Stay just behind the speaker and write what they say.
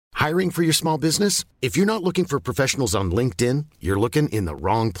Hiring for your small business? If you're not looking for professionals on LinkedIn, you're looking in the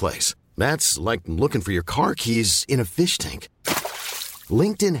wrong place. That's like looking for your car keys in a fish tank.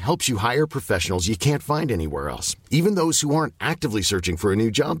 LinkedIn helps you hire professionals you can't find anywhere else, even those who aren't actively searching for a new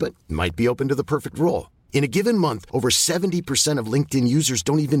job but might be open to the perfect role. In a given month, over 70% of LinkedIn users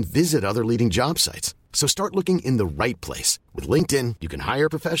don't even visit other leading job sites. So start looking in the right place. With LinkedIn, you can hire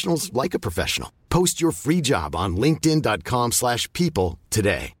professionals like a professional. Post your free job on linkedin.com/people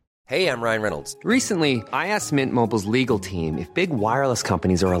today. Hey, I'm Ryan Reynolds. Recently, I asked Mint Mobile's legal team if big wireless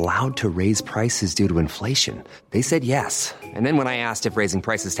companies are allowed to raise prices due to inflation. They said yes. And then when I asked if raising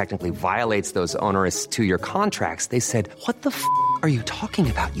prices technically violates those onerous two-year contracts, they said, "What the f*** are you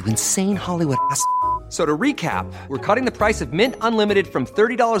talking about, you insane Hollywood ass?" So to recap, we're cutting the price of Mint Unlimited from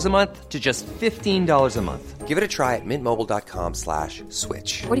 $30 a month to just $15 a month. Give it a try at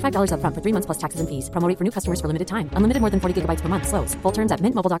mintmobile.com/switch. $45 up front for 3 months plus taxes and fees. Promo rate for new customers for limited time. Unlimited more than 40 gigabytes per month. Slows full terms at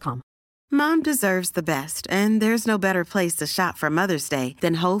mintmobile.com. Mom deserves the best, and there's no better place to shop for Mother's Day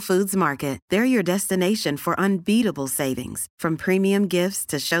than Whole Foods Market. They're your destination for unbeatable savings, from premium gifts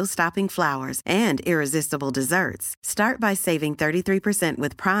to show-stopping flowers and irresistible desserts. Start by saving 33%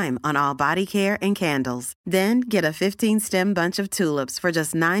 with Prime on all body care and candles. Then get a 15-stem bunch of tulips for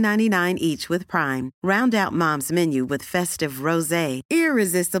just $9.99 each with Prime. Round out Mom's menu with festive rosé,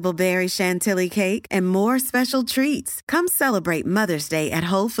 irresistible berry chantilly cake, and more special treats. Come celebrate Mother's Day at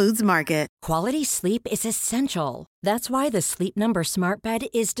Whole Foods Market. Quality sleep is essential. That's why the Sleep Number Smart Bed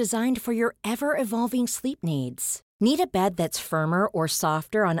is designed for your ever-evolving sleep needs. Need a bed that's firmer or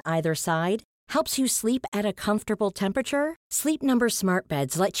softer on either side? Helps you sleep at a comfortable temperature? Sleep Number Smart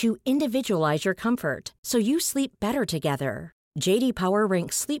Beds let you individualize your comfort, so you sleep better together. J.D. Power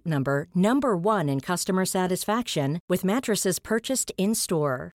ranks Sleep Number number 1 in customer satisfaction with mattresses purchased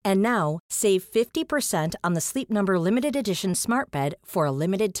in-store. And now, save 50% on the Sleep Number Limited Edition Smart Bed for a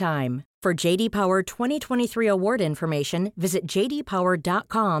limited time. For J.D. Power 2023 award information, visit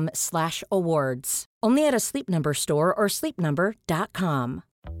jdpower.com/awards. Only at a Sleep Number store or sleepnumber.com.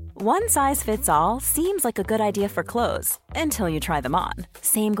 One size fits all seems like a good idea for clothes until you try them on.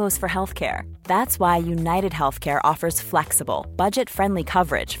 Same goes for healthcare. That's why United Healthcare offers flexible, budget-friendly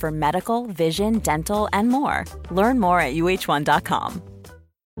coverage for medical, vision, dental, and more. Learn more at uh1.com.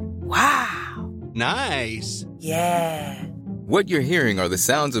 Wow. Nice. Yeah. What you're hearing are the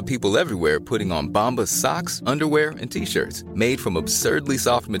sounds of people everywhere putting on Bombas socks, underwear, and T-shirts made from absurdly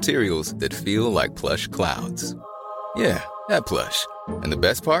soft materials that feel like plush clouds. Yeah, that plush. And the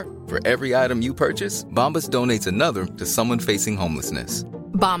best part? For every item you purchase, Bombas donates another to someone facing homelessness.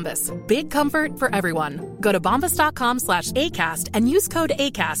 Bombas. Big comfort for everyone. Go to bombas.com/ACAST and use code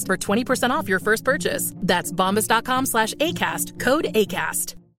ACAST for 20% off your first purchase. That's bombas.com/ACAST. Code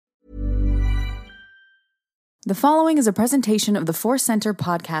ACAST. The following is a presentation of the Force Center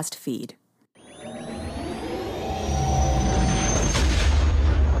podcast feed.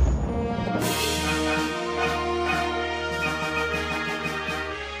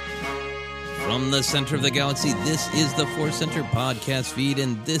 From the center of the galaxy, this is the Force Center podcast feed,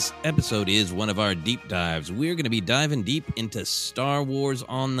 and this episode is one of our deep dives. We're going to be diving deep into Star Wars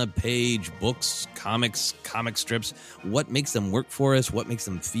on the page, books, comics, comic strips, what makes them work for us, what makes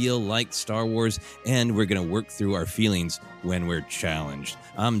them feel like Star Wars, and we're going to work through our feelings when we're challenged.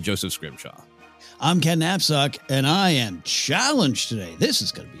 I'm Joseph Scrimshaw. I'm Ken Knapsack, and I am challenged today. This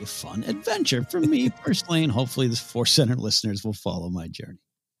is going to be a fun adventure for me personally, and hopefully the Force Center listeners will follow my journey.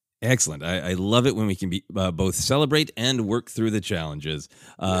 Excellent. I love it when we can be both celebrate and work through the challenges.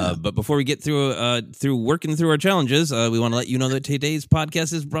 But before we get through working through our challenges, we want to let you know that today's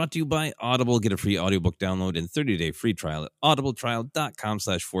podcast is brought to you by Audible. Get a free audiobook download and 30-day free trial at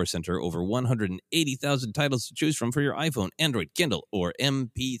audibletrial.com/forcecenter. Over 180,000 titles to choose from for your iPhone, Android, Kindle, or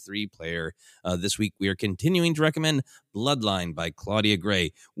MP3 player. This week, we are continuing to recommend Bloodline by Claudia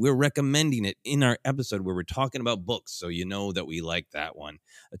Gray. We're recommending it in our episode where we're talking about books, so you know that we like that one.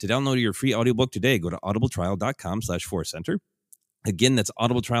 To download your free audiobook today, go to audibletrial.com/forcecenter. Again, that's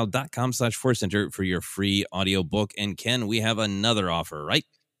audibletrial.com/forcecenter for your free audiobook. And Ken, we have another offer, right?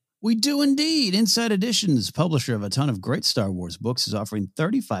 We do indeed. Inside Editions, publisher of a ton of great Star Wars books, is offering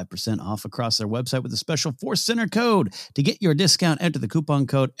 35% off across their website with a special Force Center code. To get your discount, enter the coupon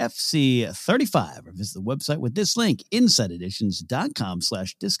code FC35 or visit the website with this link,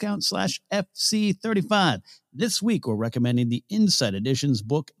 insideeditions.com/discount/FC35. This week, we're recommending the Inside Editions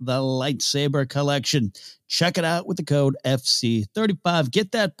book, The Lightsaber Collection. Check it out with the code FC35.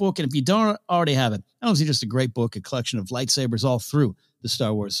 Get that book, and if you don't already have it, not only just a great book, a collection of lightsabers all through the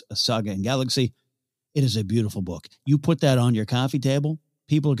Star Wars saga and galaxy, it is a beautiful book. You put that on your coffee table,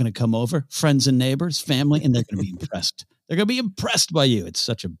 people are going to come over, friends and neighbors, family, and they're going to be impressed. They're going to be impressed by you. It's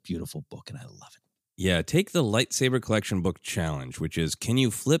such a beautiful book, and I love it. Yeah, take the Lightsaber Collection book challenge, which is, can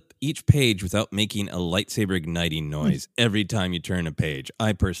you flip each page without making a lightsaber igniting noise every time you turn a page?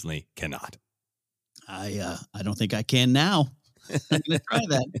 I personally cannot. I don't think I can now. I'm going to try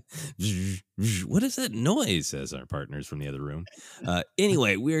that. What is that noise, says our partners from the other room.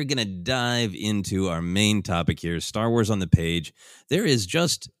 Anyway, we're going to dive into our main topic here, Star Wars on the page. There is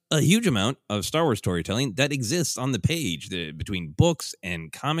just a huge amount of Star Wars storytelling that exists on the page. Between books and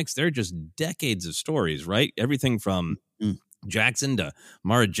comics, there are just decades of stories, right? Everything from Jackson to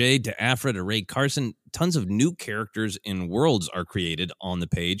Mara Jade to Afra to Ray Carson. Tons of new characters and worlds are created on the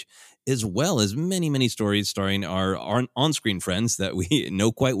page, as well as many, many stories starring our on-screen friends that we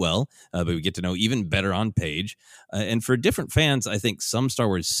know quite well, but we get to know even better on page. And for different fans, I think some Star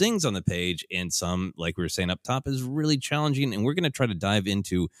Wars sings on the page, and some, like we were saying up top, is really challenging. And we're going to try to dive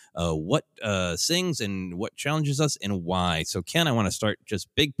into what sings and what challenges us and why. So, Ken, I want to start just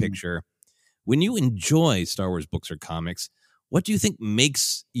big picture. When you enjoy Star Wars books or comics, what do you think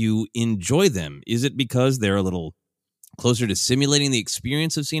makes you enjoy them? Is it because they're a little closer to simulating the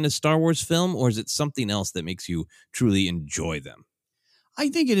experience of seeing a Star Wars film, or is it something else that makes you truly enjoy them? I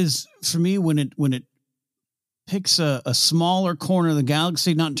think it is, for me, when it picks a smaller corner of the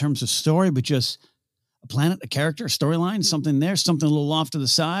galaxy, not in terms of story, but just a planet, a character, a storyline, something there, something a little off to the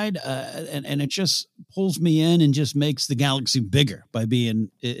side, and it just pulls me in and just makes the galaxy bigger by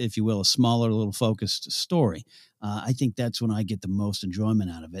being, if you will, a smaller, little focused story. I think that's when I get the most enjoyment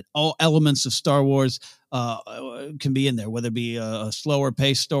out of it. All elements of Star Wars can be in there, whether it be a slower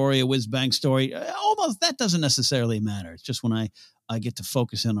paced story, a whiz-bang story. Almost that doesn't necessarily matter. It's just when I get to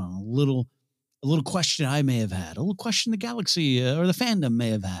focus in on a little question I may have had, a little question the galaxy or the fandom may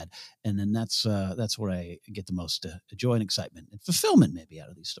have had, and then that's where I get the most joy and excitement and fulfillment maybe out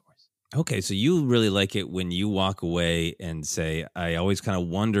of these stories. Okay, so you really like it when you walk away and say, I always kind of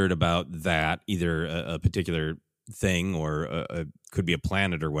wondered about that, either a particular thing or could be a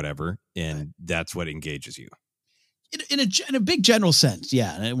planet or whatever, and that's what engages you. In a big general sense,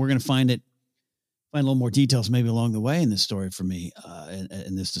 yeah. And we're going to find a little more details maybe along the way in this story for me,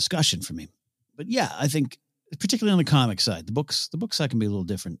 in this discussion for me. But yeah, I think particularly on the comic side, the books I can be a little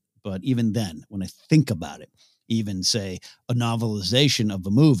different. But even then, when I think about it, even say a novelization of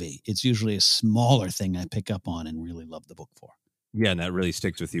a movie, it's usually a smaller thing I pick up on and really love the book for. Yeah, and that really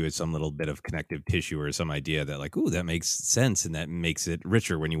sticks with you as some little bit of connective tissue or some idea that like, ooh, that makes sense, and that makes it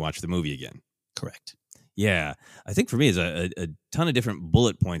richer when you watch the movie again. Correct. Yeah, I think for me, is a ton of different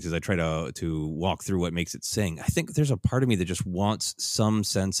bullet points as I try to walk through what makes it sing. I think there's a part of me that just wants some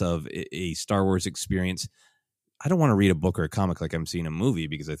sense of a Star Wars experience. I don't want to read a book or a comic like I'm seeing a movie,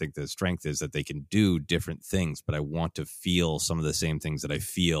 because I think the strength is that they can do different things, but I want to feel some of the same things that I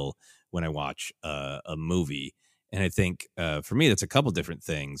feel when I watch a movie. And I think for me, that's a couple different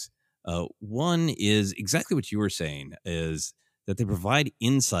things. One is exactly what you were saying, is that they provide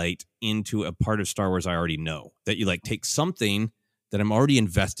insight into a part of Star Wars I already know, that you like take something that I'm already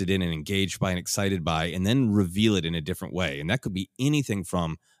invested in and engaged by and excited by, and then reveal it in a different way. And that could be anything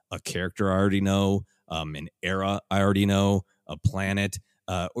from a character I already know, an era I already know, a planet,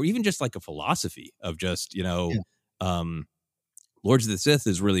 or even just like a philosophy of just, Lords of the Sith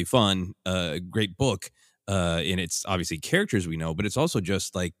is really fun, great book. And it's obviously characters we know, but it's also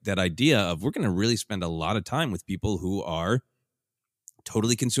just like that idea of we're going to really spend a lot of time with people who are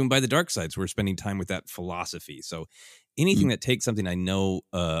totally consumed by the dark side. So we're spending time with that philosophy. So anything that takes something I know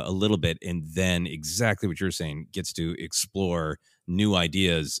a little bit, and then exactly what you're saying, gets to explore new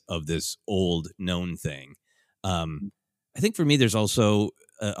ideas of this old known thing. I think for me, there's also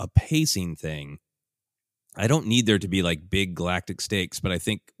a pacing thing. I don't need there to be like big galactic stakes, but I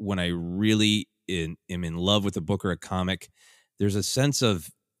think when I really am in love with a book or a comic, there's a sense of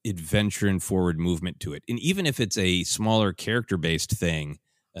adventure and forward movement to it. And even if it's a smaller character based thing,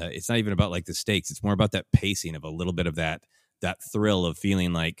 it's not even about like the stakes. It's more about that pacing of a little bit of that thrill of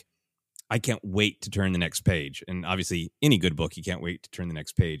feeling like I can't wait to turn the next page. And obviously any good book, you can't wait to turn the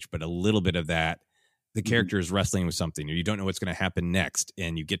next page, but a little bit of that, the character is wrestling with something, or you don't know what's going to happen next.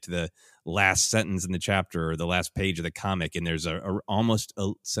 And you get to the last sentence in the chapter or the last page of the comic, and there's almost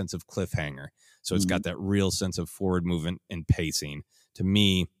a sense of cliffhanger. So it's got that real sense of forward movement and pacing. To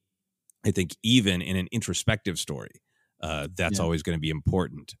me, I think even in an introspective story, that's always going to be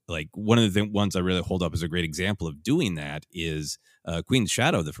important. Like one of the ones I really hold up as a great example of doing that is Queen's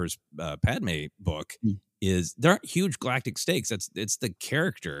Shadow, the first Padme book. Is there aren't huge galactic stakes. It's the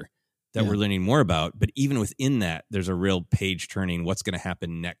character that we're learning more about. But even within that, there's a real page turning, what's going to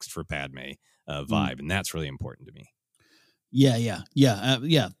happen next for Padme vibe. And that's really important to me. Yeah.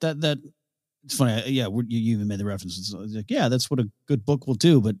 That It's funny. You even made the reference. It's like, yeah, that's what a good book will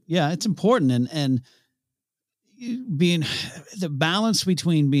do. But yeah, it's important. And being the balance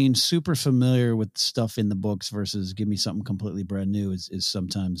between being super familiar with stuff in the books versus give me something completely brand new is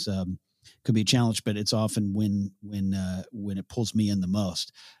sometimes could be a challenge, but it's often when it pulls me in the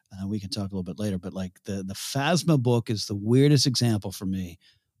most. We can talk a little bit later, but like the Phasma book is the weirdest example for me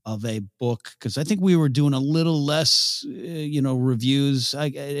of a book, because I think we were doing a little less, reviews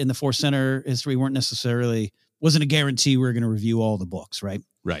in the Force Center history wasn't a guarantee we were going to review all the books, right?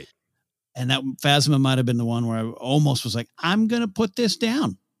 Right. And that Phasma might have been the one where I almost was like, I'm going to put this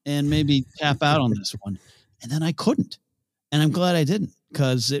down and maybe tap out on this one. And then I couldn't. And I'm glad I didn't,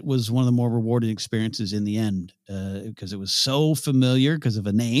 because it was one of the more rewarding experiences in the end, because it was so familiar because of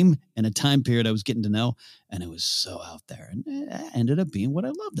a name and a time period I was getting to know. And it was so out there, and it ended up being what I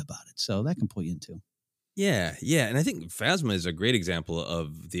loved about it. So that can pull you into. Yeah. And I think Phasma is a great example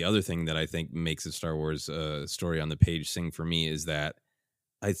of the other thing that I think makes a Star Wars story on the page sing for me, is that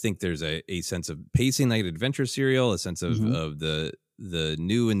I think there's a sense of pacing like an adventure serial, a sense of the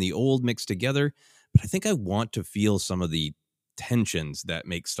new and the old mixed together. But I think I want to feel some of the tensions that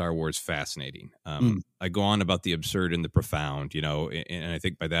make Star Wars fascinating. I go on about the absurd and the profound, and I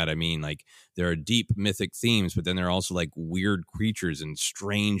think by that I mean like there are deep mythic themes, but then there are also like weird creatures and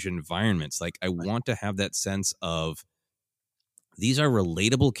strange environments. Like I want to have that sense of these are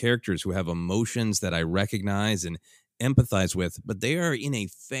relatable characters who have emotions that I recognize and empathize with, but they are in a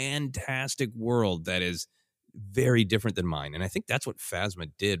fantastic world that is very different than mine. And I think that's what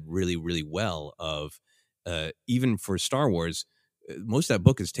Phasma did really, really well. Of even for Star Wars, most of that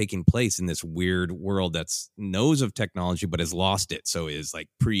book is taking place in this weird world that's knows of technology but has lost it, so is like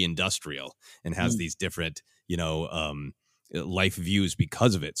pre-industrial and has these different life views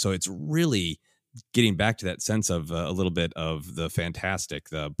because of it. So it's really getting back to that sense of a little bit of the fantastic,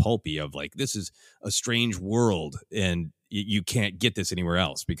 the pulpy of like, this is a strange world and you can't get this anywhere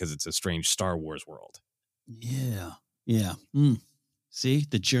else because it's a strange Star Wars world. Yeah. See,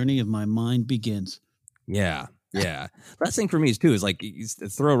 the journey of my mind begins. Yeah. Last thing for me is too is like you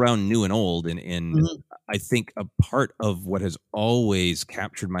throw around new and old, and I think a part of what has always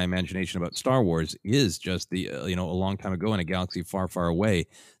captured my imagination about Star Wars is just the a long time ago in a galaxy far, far away,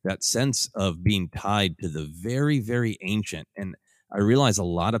 that sense of being tied to the very, very ancient. And I realize a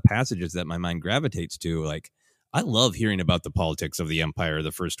lot of passages that my mind gravitates to, like I love hearing about the politics of the Empire,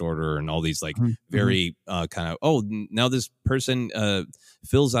 the First Order, and all these like very kind of, now this person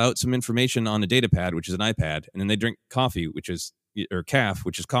fills out some information on a data pad, which is an iPad, and then they drink coffee, or caf,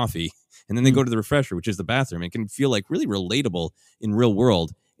 which is coffee, and then they go to the refresher, which is the bathroom. It can feel like really relatable in real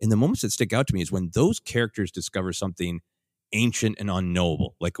world. And the moments that stick out to me is when those characters discover something ancient and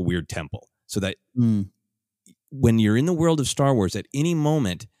unknowable, like a weird temple. So that when you're in the world of Star Wars, at any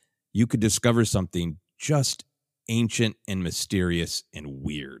moment, you could discover something just ancient and mysterious and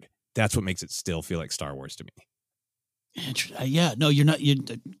weird. That's what makes it still feel like Star Wars to me. Yeah, no, you're not. You're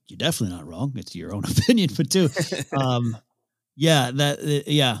definitely not wrong. It's your own opinion, but too.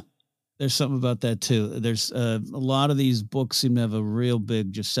 There's something about that too. There's a lot of these books seem to have a real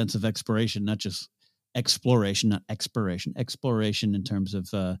big just sense of exploration, not just exploration, not expiration. Exploration in terms of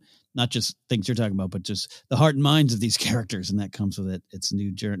not just things you're talking about, but just the heart and minds of these characters, and that comes with it. It's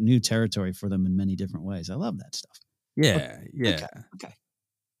new territory for them in many different ways. I love that stuff. Yeah. Okay.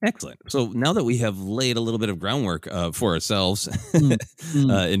 Excellent. So now that we have laid a little bit of groundwork for ourselves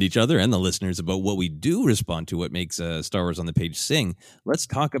and each other and the listeners about what we do respond to, what makes Star Wars on the Page sing, let's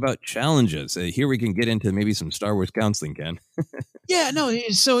talk about challenges. Here we can get into maybe some Star Wars counseling, Ken. Yeah, no.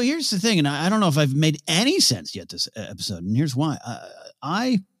 So here's the thing, and I don't know if I've made any sense yet this episode, and here's why.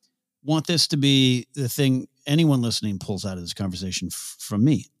 I want this to be the thing anyone listening pulls out of this conversation from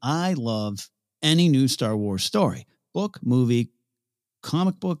me. I love any new Star Wars story, book, movie,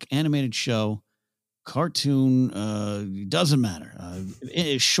 comic book, animated show, cartoon, doesn't matter.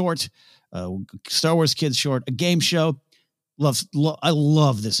 Short, Star Wars kids short, a game show. I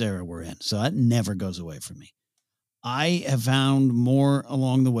love this era we're in, so that never goes away from me. I have found more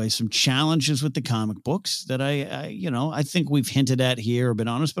along the way some challenges with the comic books that I think we've hinted at here or been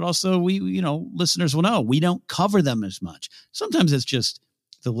honest, but also listeners will know we don't cover them as much. Sometimes it's just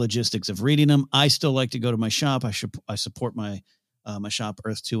the logistics of reading them. I still like to go to my shop. I support my shop,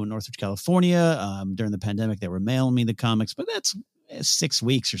 Earth 2 in Northridge, California. During the pandemic, they were mailing me the comics, but that's 6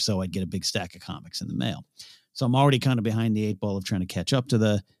 weeks or so. I'd get a big stack of comics in the mail. So I'm already kind of behind the eight ball of trying to catch up to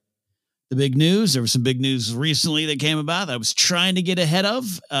the big news. There was some big news recently that came about that I was trying to get ahead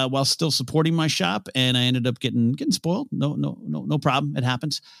of while still supporting my shop, and I ended up getting spoiled. No problem. It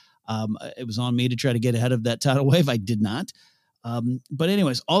happens. It was on me to try to get ahead of that tidal wave. I did not. But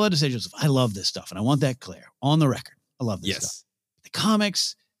anyways, all that to say, Joseph, I love this stuff, and I want that clear on the record. I love this stuff. The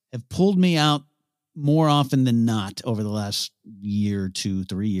comics have pulled me out more often than not over the last year, 2,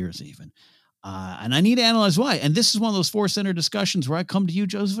 3 years even. And I need to analyze why. And this is one of those Force Center discussions where I come to you,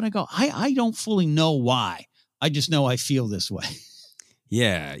 Joseph, and I go, I don't fully know why. I just know I feel this way.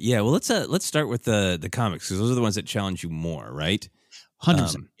 Yeah. Well, let's start with the comics, because those are the ones that challenge you more, right?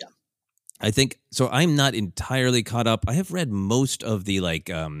 100%. Yeah. I think so. I'm not entirely caught up. I have read most of the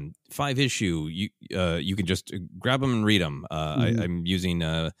 5-issue. You can just grab them and read them. I'm using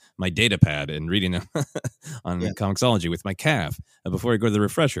my data pad and reading them on Comixology with my calf before I go to the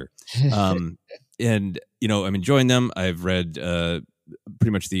refresher. And I'm enjoying them. I've read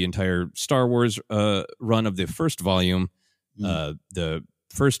pretty much the entire Star Wars run of the first volume, the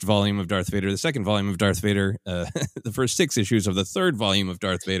first volume of Darth Vader, the second volume of Darth Vader, the first 6 issues of the third volume of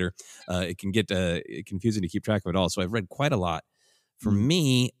Darth Vader. It can get confusing to keep track of it all. So I've read quite a lot. For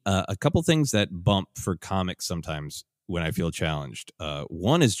me, a couple things that bump for comics sometimes when I feel challenged.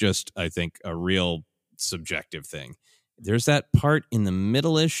 One is just, I think, a real subjective thing. There's that part in the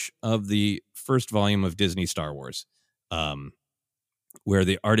middle-ish of the first volume of Disney Star Wars where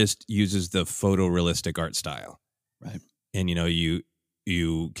the artist uses the photorealistic art style. Right. And,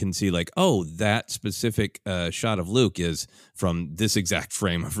 you can see that specific shot of Luke is from this exact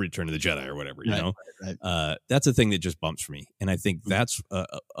frame of Return of the Jedi or whatever, Right. That's a thing that just bumps for me. And I think that's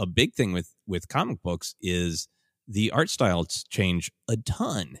a big thing with comic books is the art styles change a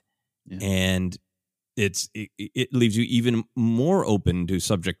ton. Yeah. And it leaves you even more open to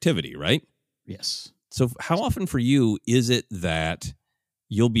subjectivity, right? Yes. So how often for you is it that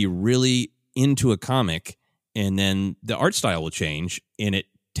you'll be really into a comic and then the art style will change and it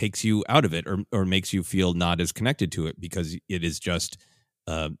takes you out of it or makes you feel not as connected to it because it is just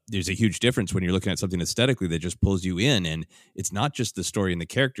there's a huge difference when you're looking at something aesthetically that just pulls you in, and it's not just the story and the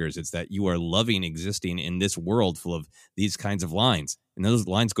characters, it's that you are loving existing in this world full of these kinds of lines, and those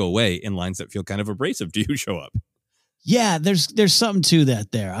lines go away and lines that feel kind of abrasive to you show up. Yeah, there's something to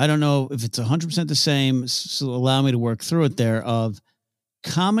that there. I don't know if it's 100% the same, so allow me to work through it there of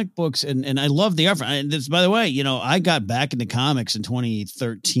comic books, and I love the art. And this, by the way, I got back into comics in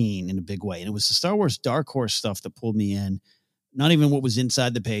 2013 in a big way, and it was the Star Wars Dark Horse stuff that pulled me in. Not even what was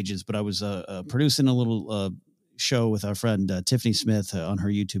inside the pages, but I was producing a little show with our friend Tiffany Smith on her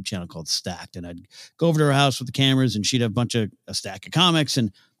YouTube channel called Stacked, and I'd go over to her house with the cameras, and she'd have a stack of comics,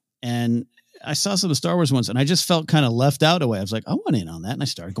 and I saw some of the Star Wars ones, and I just felt kind of left out away. I was like, I want in on that, and I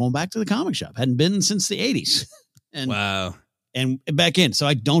started going back to the comic shop. Hadn't been since the 80s. Wow. And back in. So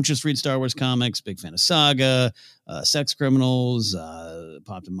I don't just read Star Wars comics, big fan of Saga, Sex Criminals,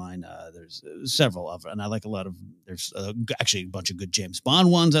 popped in mind. There's several of them, and I like a lot of, there's actually a bunch of good James Bond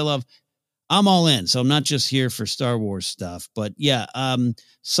ones I love. I'm all in. So I'm not just here for Star Wars stuff, but yeah,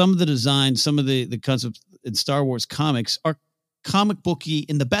 some of the designs, some of the concepts in Star Wars comics are comic booky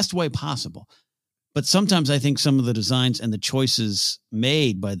in the best way possible. But sometimes I think some of the designs and the choices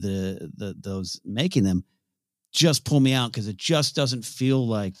made by those making them just pull me out because it just doesn't feel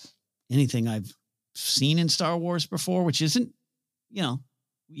like anything I've seen in Star Wars before, which isn't,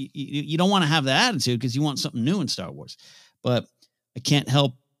 you don't want to have that attitude because you want something new in Star Wars. But I can't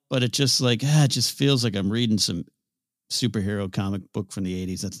help but it just it just feels like I'm reading some superhero comic book from the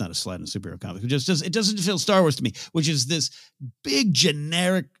 80s. That's not a slight on superhero comic. It doesn't feel Star Wars to me, which is this big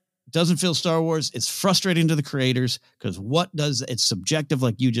generic, doesn't feel Star Wars. It's frustrating to the creators because it's subjective,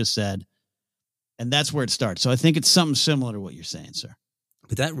 like you just said. And that's where it starts. So I think it's something similar to what you're saying, sir.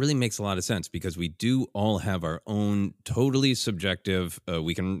 But that really makes a lot of sense because we do all have our own totally subjective.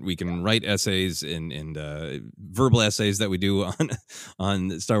 We can write essays and verbal essays that we do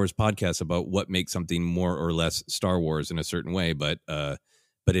on Star Wars podcasts about what makes something more or less Star Wars in a certain way. But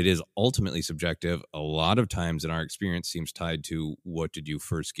it is ultimately subjective. A lot of times in our experience seems tied to what did you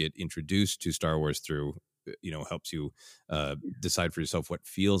first get introduced to Star Wars through. Helps you decide for yourself what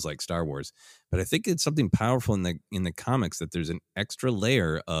feels like Star Wars. But I think it's something powerful in the comics that there's an extra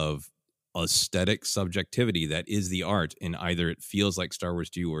layer of aesthetic subjectivity that is the art, and either it feels like Star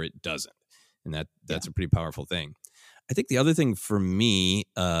Wars to you or it doesn't. And that's a pretty powerful thing. I think the other thing for me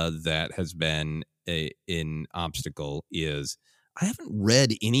that has been an obstacle is I haven't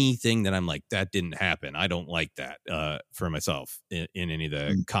read anything that I'm like, that didn't happen. I don't like that for myself in any of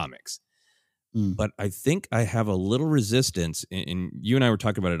the comics. But I think I have a little resistance, and you and I were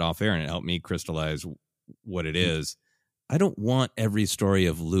talking about it off air, and it helped me crystallize what it is. I don't want every story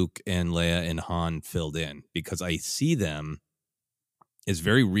of Luke and Leia and Han filled in because I see them as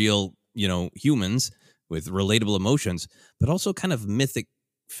very real, humans with relatable emotions, but also kind of mythic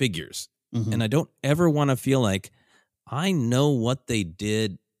figures. Mm-hmm. And I don't ever want to feel like I know what they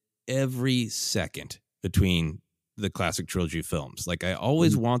did every second between the classic trilogy films. Like I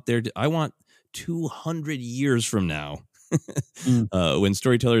always want I want 200 years from now when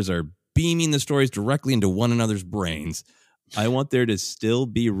storytellers are beaming the stories directly into one another's brains. I want there to still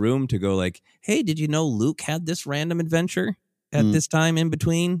be room to go like, hey, did you know Luke had this random adventure at this time in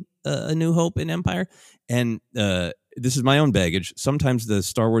between A New Hope and Empire? And this is my own baggage. Sometimes the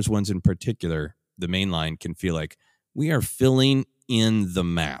Star Wars ones in particular, the main line can feel like we are filling in the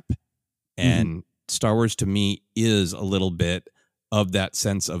map. And Star Wars to me is a little bit of that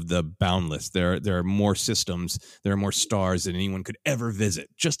sense of the boundless. There are more systems, there are more stars than anyone could ever visit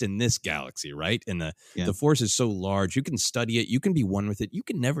just in this galaxy, right? And the Force is so large, you can study it, you can be one with it, you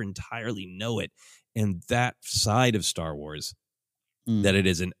can never entirely know it. And that side of Star Wars, that it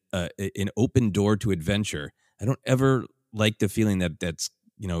is an open door to adventure. I don't ever like the feeling that that's,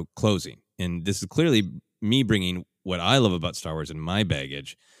 closing. And this is clearly me bringing what I love about Star Wars and my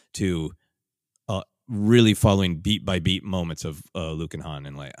baggage to really following beat by beat moments of Luke and Han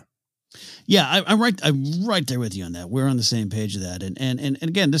and Leia. Yeah, I'm right there with you on that. We're on the same page of that. And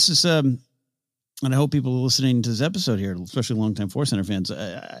again, this is and I hope people listening to this episode here, especially longtime Force Center fans,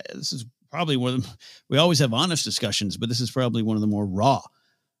 this is probably one of them. We always have honest discussions, but this is probably one of the more raw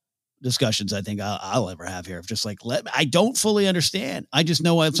discussions I think I'll ever have here. Of just like, I don't fully understand. I just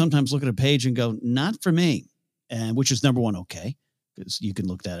know I sometimes look at a page and go, not for me, and which is number one, okay. Because you can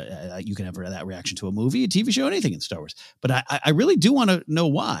look at it, you can have that reaction to a movie, a TV show, anything in Star Wars. But I really do want to know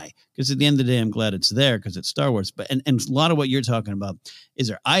why. Because at the end of the day, I'm glad it's there because it's Star Wars. But and a lot of what you're talking about is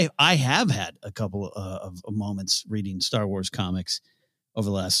there. I have had a couple of moments reading Star Wars comics over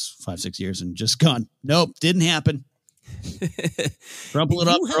the last 5-6 years and just gone, nope, didn't happen. Crumple it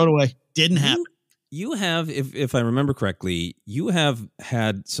up, throw it away. Didn't happen. You have, if I remember correctly, you have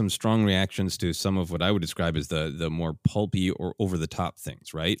had some strong reactions to some of what I would describe as the more pulpy or over the top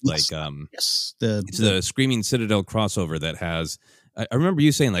things, right? Yes. Like, yes, it's the Screaming Citadel crossover that has. I remember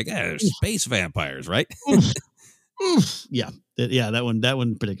you saying like, space vampires, right? Yeah, that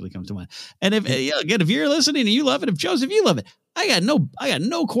one particularly comes to mind. And if you're listening and you love it, if Joseph, you love it, I got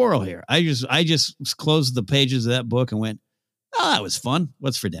no quarrel here. I just closed the pages of that book and went, oh, that was fun.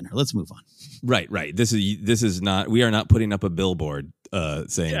 What's for dinner? Let's move on. Right. This is not. We are not putting up a billboard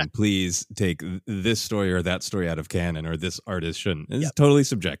saying, please take this story or that story out of canon, or this artist shouldn't. It's totally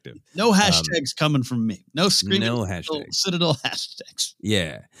subjective. No hashtags coming from me. No Screaming hashtags. Citadel hashtags.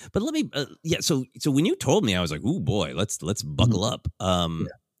 Yeah, but let me. So when you told me, I was like, "Ooh, boy, let's buckle up."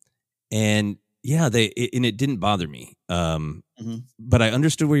 And it didn't bother me. But I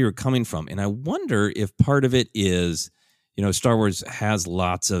understood where you were coming from, and I wonder if part of it is, Star Wars has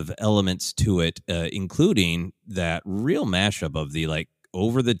lots of elements to it, including that real mashup of the like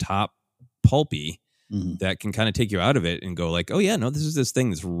over the top pulpy that can kind of take you out of it and go like, oh yeah, no, this is this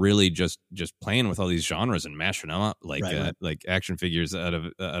thing that's really just playing with all these genres and mashing them up like like action figures out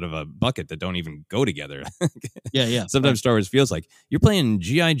of a bucket that don't even go together. Yeah. Sometimes Star Wars feels like you're playing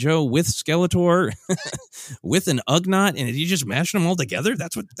G.I. Joe with Skeletor with an Ugnaught, and you just mashing them all together.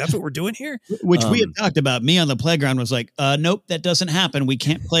 That's what we're doing here. Which we had talked about. Me on the playground was like, nope, that doesn't happen. We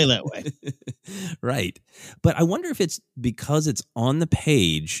can't play that way. Right. But I wonder if it's because it's on the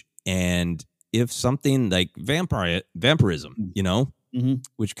page, and if something like vampirism,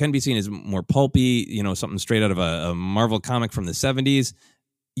 which can be seen as more pulpy, something straight out of a Marvel comic from the 70s,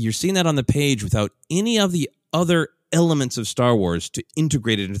 you're seeing that on the page without any of the other elements of Star Wars to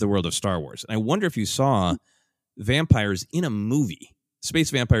integrate it into the world of Star Wars. And I wonder if you saw vampires in a movie, space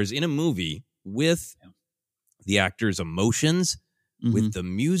vampires in a movie with the actors' emotions, with the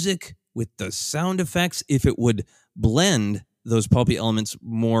music, with the sound effects, if it would blend those pulpy elements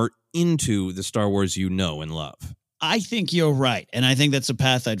more into the Star Wars and love. I think you're right. And I think that's a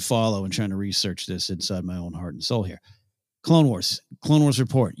path I'd follow in trying to research this inside my own heart and soul here. Clone Wars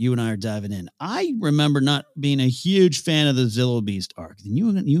Report. You and I are diving in. I remember not being a huge fan of the Zillo Beast arc. Then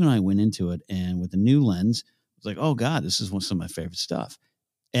you and I went into it, and with a new lens, I was like, oh God, this is some of my favorite stuff.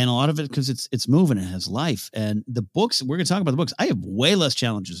 And a lot of it because it's moving, it has life. And the books, we're going to talk about the books. I have way less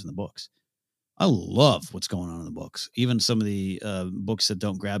challenges in the books. I love what's going on in the books. Even some of the books that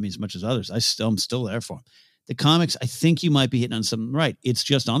don't grab me as much as others, I'm still there for them. The comics, I think you might be hitting on something right. It's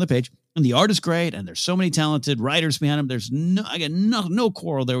just on the page, and the art is great, and there's so many talented writers behind them. I got no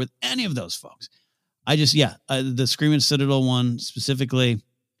quarrel there with any of those folks. I just, the Screaming Citadel one specifically,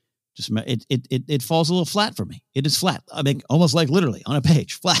 just it falls a little flat for me. It is flat. I mean, almost like literally on a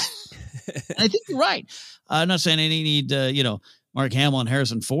page, flat. And I think you're right. I'm not saying any need, Mark Hamill and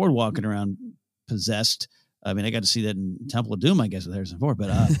Harrison Ford walking around possessed. I mean, I got to see that in Temple of Doom, I guess, with Harrison Ford. But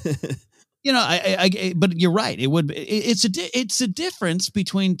You know, but you're right. It's a difference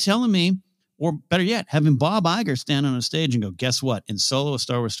between telling me, or better yet, having Bob Iger stand on a stage and go, guess what? In Solo, a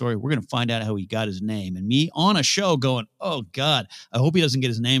Star Wars Story, we're going to find out how he got his name. And me on a show going, oh God, I hope he doesn't get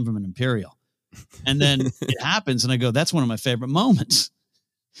his name from an Imperial. And then it happens. And I go, that's one of my favorite moments.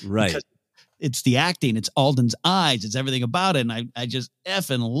 Right. Because it's the acting. It's Alden's eyes. It's everything about it. And I just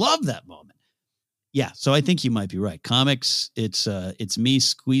effing love that moment. Yeah, so I think you might be right. Comics, it's me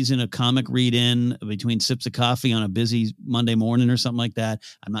squeezing a comic read in between sips of coffee on a busy Monday morning or something like that.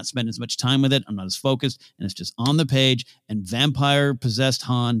 I'm not spending as much time with it. I'm not as focused, and it's just on the page. And vampire-possessed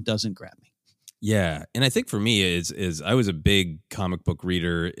Han doesn't grab me. Yeah, and I think for me is I was a big comic book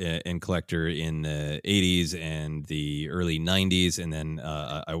reader and collector in the 80s and the early 90s, and then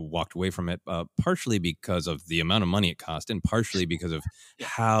I walked away from it partially because of the amount of money it cost, and partially because of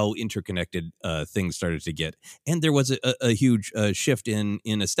how interconnected things started to get. And there was a huge shift in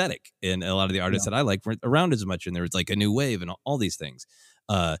aesthetic, and a lot of the artists that I like weren't around as much, and there was like a new wave and all these things.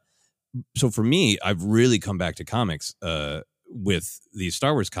 So for me, I've really come back to comics with these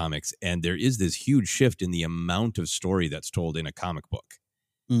Star Wars comics, and there is this huge shift in the amount of story that's told in a comic book.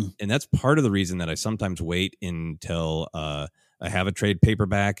 And that's part of the reason that I sometimes wait until I have a trade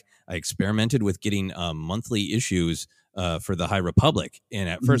paperback. I experimented with getting monthly issues for the High Republic. And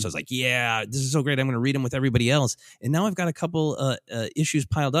at first I was like, yeah, this is so great. I'm going to read them with everybody else. And now I've got a couple issues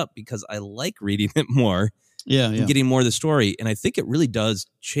piled up because I like reading it more. And getting more of the story. And I think it really does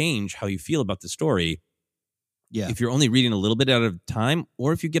change how you feel about the story. Yeah. If you're only reading a little bit at a time,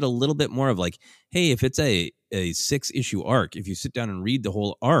 or if you get a little bit more of like, hey, if it's a 6-issue arc, if you sit down and read the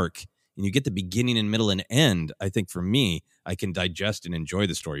whole arc and you get the beginning and middle and end, I think for me, I can digest and enjoy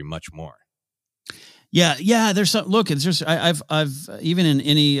the story much more. Yeah. There's some, look, it's just, I've even in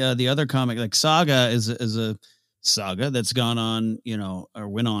any, the other comic, like Saga is a saga that's gone on, or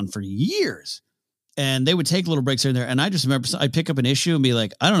went on for years. And they would take little breaks here and there. And I just remember I'd pick up an issue and be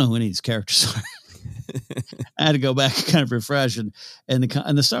like, I don't know who any of these characters are. I had to go back and kind of refresh, and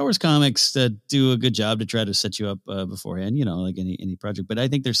the Star Wars comics that do a good job to try to set you up beforehand, like any project. But I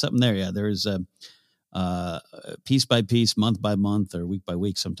think there's something there. Yeah, there is piece by piece, month by month, or week by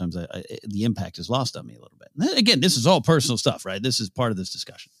week. Sometimes the impact is lost on me a little bit. And again, this is all personal stuff, right? This is part of this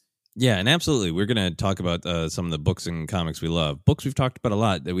discussion. Yeah, and absolutely. We're going to talk about some of the books and comics we love. Books we've talked about a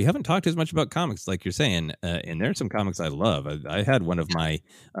lot. That we haven't talked as much about comics, like you're saying. And there are some comics I love. I had one of my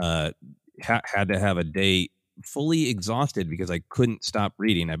had to have a day fully exhausted because I couldn't stop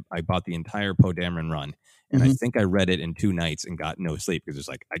reading. I bought the entire Poe Dameron run, and I think I read it in 2 nights and got no sleep because it's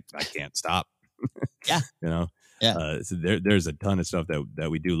like I can't stop. Yeah, So there's a ton of stuff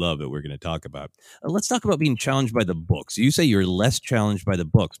that we do love that we're going to talk about. Let's talk about being challenged by the books. You say you're less challenged by the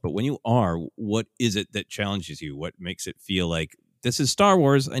books, but when you are, what is it that challenges you? What makes it feel like this is Star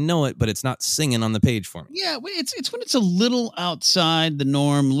Wars? I know it, but it's not singing on the page for me. Yeah, it's when it's a little outside the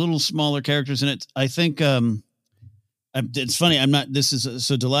norm, little smaller characters in it. I think it's funny. I'm not. This is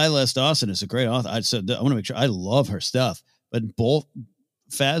so Delilah S. Dawson is a great author. I want to make sure I love her stuff, but both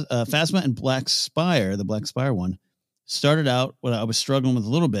Phasma and Black Spire, the Black Spire one, started out when I was struggling with a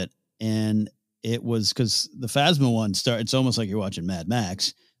little bit, and it was because the Phasma one it's almost like you're watching Mad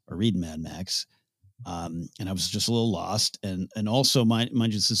Max or reading Mad Max. And I was just a little lost. And also mind you,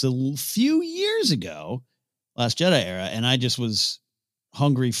 this is a few years ago, Last Jedi era. And I just was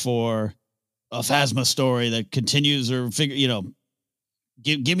hungry for a Phasma story that continues or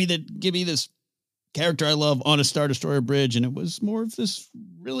give me this character I love on a Star Destroyer bridge. And it was more of this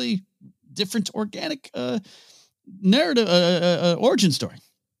really different organic, narrative, origin story.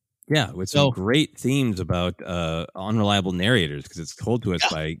 Yeah, with some great themes about unreliable narrators, because it's told to us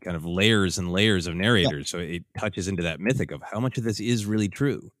by kind of layers and layers of narrators. So it touches into that mythic of how much of this is really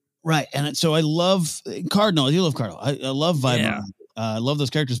true. Right. And so I love Cardinal. I do love Cardinal. I love Vibe. Yeah. I love those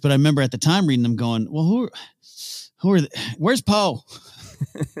characters. But I remember at the time reading them going, well, where's Poe?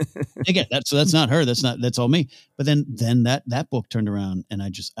 Again, that's not her. That's all me. But then that book turned around and I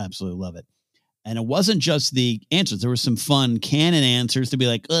just absolutely love it. And it wasn't just the answers. There were some fun canon answers to be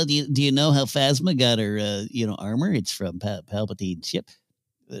like, oh, do you know how Phasma got her, armor? It's from Palpatine's ship.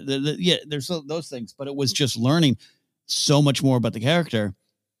 There's those things. But it was just learning so much more about the character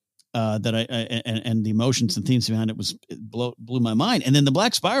that and the emotions and themes behind it blew my mind. And then the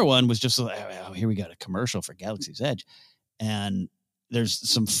Black Spire one was just like, oh, here we got a commercial for Galaxy's Edge. And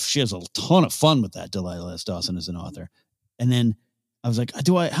she has a ton of fun with that, Delilah S. Dawson as an author. And then I was like,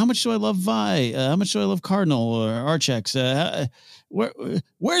 how much do I love Vi? How much do I love Cardinal or Archex?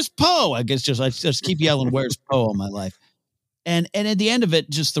 Where's Poe? I guess I just keep yelling, where's Poe all my life. And at the end of it,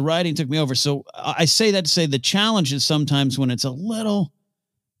 just the writing took me over. So I say that to say the challenge is sometimes when it's a little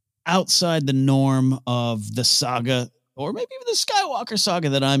outside the norm of the saga, or maybe even the Skywalker saga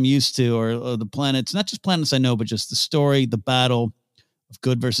that I'm used to, or the planets, not just planets I know, but just the story, the battle of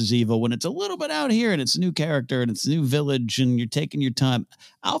good versus evil, when it's a little bit out here and it's a new character and it's a new village and you're taking your time.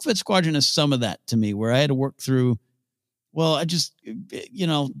 Outfit Squadron is some of that to me, where I had to work through, well, I just,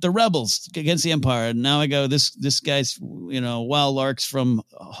 the rebels against the Empire. And now I go, this guy's, Wild Larks from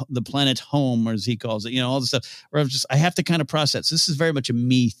the planet home, or as he calls it, all the stuff where I have to kind of process. This is very much a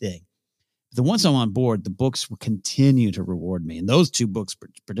me thing. The once I'm on board, the books will continue to reward me. And those two books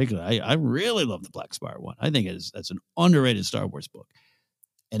particularly, I really love the Black Spire one. I think that's an underrated Star Wars book.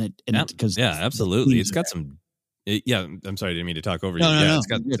 Absolutely. It's got some, I'm sorry, I didn't mean to talk over you. It's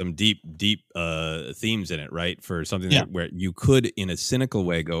got some deep themes in it, right? For something where you could, in a cynical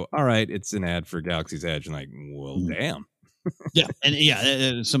way, go, all right, it's an ad for Galaxy's Edge. And like, well, damn.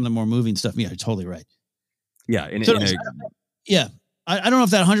 Some of the more moving stuff. Yeah, you're totally right. Yeah. I don't know if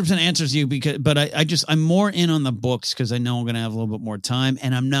that 100% answers you, but I'm more in on the books because I know I'm going to have a little bit more time,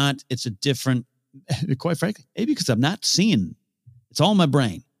 and I'm not. It's a different, quite frankly, maybe because I'm not seeing. It's all in my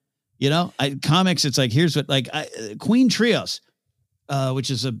brain, Comics. It's like here's what Queen Trios,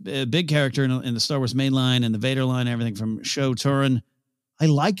 which is a big character in the Star Wars main line and the Vader line, everything from Sho Turin. I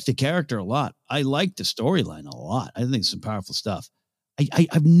liked the character a lot. I liked the storyline a lot. I think it's some powerful stuff.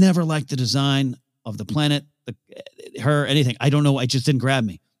 I've never liked the design of the planet. Anything. I don't know. It just didn't grab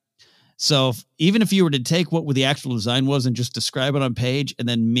me. So even if you were to take what the actual design was and just describe it on page, and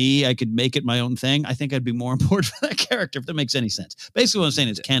then I could make it my own thing, I think I'd be more important for that character, if that makes any sense. Basically what I'm saying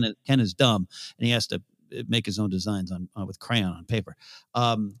is Ken is dumb and he has to make his own designs with crayon on paper.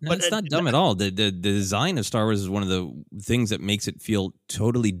 But it's not dumb at all. The design of Star Wars is one of the things that makes it feel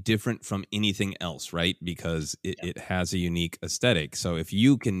totally different from anything else, right? Because it has a unique aesthetic. So if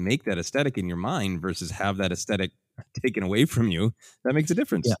you can make that aesthetic in your mind versus have that aesthetic taken away from you, that makes a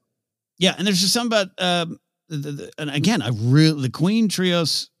difference. Yeah, and there's just something about and again, the Queen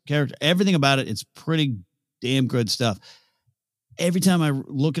Trios character, everything about it, it's pretty damn good stuff. Every time I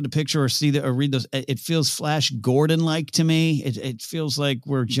look at the picture or see or read those, it feels Flash Gordon-like to me. It feels like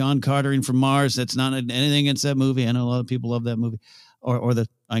we're John Cartering from Mars. That's not anything against that movie. I know a lot of people love that movie,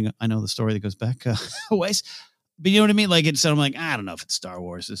 I know the story that goes back a ways. But you know what I mean? Like I'm like, I don't know if it's Star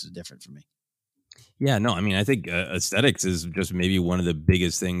Wars. This is different for me. Yeah, no, I mean, I think aesthetics is just maybe one of the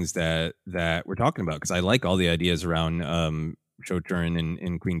biggest things that we're talking about, because I like all the ideas around Sho Turin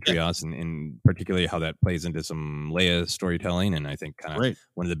and Queen Trios, and particularly how that plays into some Leia storytelling. And I think kind of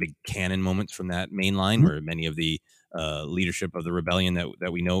one of the big canon moments from that main line, where many of the leadership of the rebellion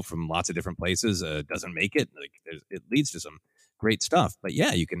that we know from lots of different places doesn't make it. Like it leads to some great stuff. But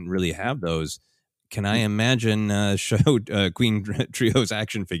yeah, you can really have those. Can I imagine Queen Trio's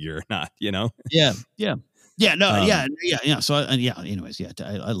action figure or not? Yeah. So anyways,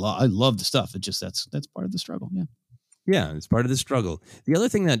 I love the stuff. It just that's part of the struggle. Yeah, it's part of the struggle. The other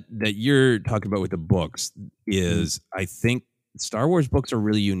thing that you're talking about with the books is I think Star Wars books are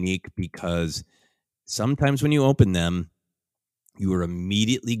really unique because sometimes when you open them, you are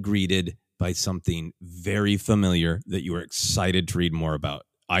immediately greeted by something very familiar that you are excited to read more about,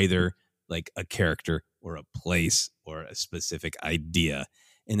 either like a character or a place or a specific idea.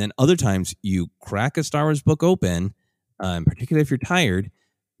 And then other times you crack a Star Wars book open, particularly if you're tired,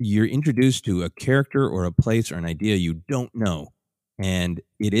 you're introduced to a character or a place or an idea you don't know. And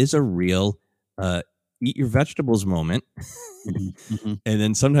it is a real eat your vegetables moment. And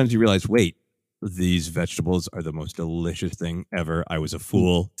then sometimes you realize, wait, these vegetables are the most delicious thing ever. I was a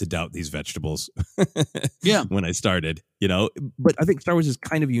fool to doubt these vegetables when I started, But I think Star Wars is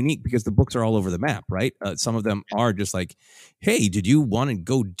kind of unique because the books are all over the map, right? Some of them are just like, hey, did you want to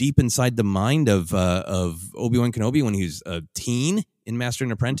go deep inside the mind of Obi-Wan Kenobi when he was a teen in Master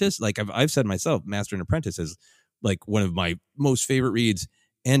and Apprentice? Like I've said myself, Master and Apprentice is like one of my most favorite reads,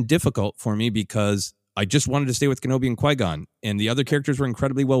 and difficult for me because I just wanted to stay with Kenobi and Qui-Gon, and the other characters were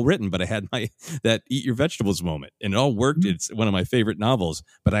incredibly well written, but I had that eat your vegetables moment, and it all worked. It's one of my favorite novels,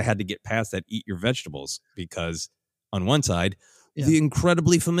 but I had to get past that eat your vegetables because on one side, the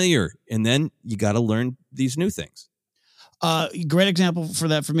incredibly familiar, and then you got to learn these new things. Great example for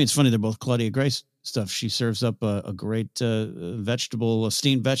that for me. It's funny. They're both Claudia Grace stuff. She serves up a great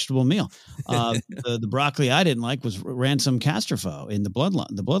steamed vegetable meal. The broccoli I didn't like was Ransom Castrofo in the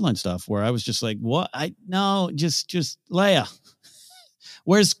bloodline stuff, where I was just like, what? Just Leia.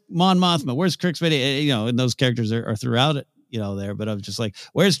 Where's Mon Mothma? Where's Kirk's video? And those characters are throughout it, there. But I was just like,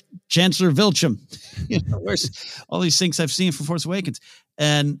 where's Chancellor Vilcham? Where's all these things I've seen from Force Awakens?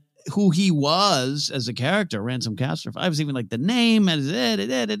 And who he was as a character, Ransom Castrofo. I was even like the name. I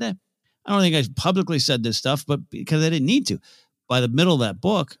don't think I publicly said this stuff, but because I didn't need to. By the middle of that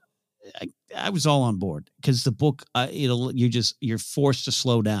book, I was all on board because the book, you're forced to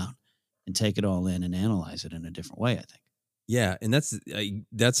slow down and take it all in and analyze it in a different way, I think. Yeah, and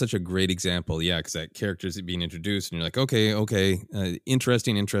that's such a great example. Yeah, because that character is being introduced, and you're like, okay,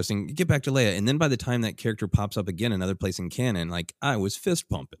 interesting. Get back to Leia, and then by the time that character pops up again another place in canon, like I was fist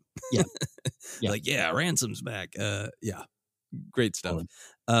pumping. Yeah, like Ransom's back. Yeah, great stuff.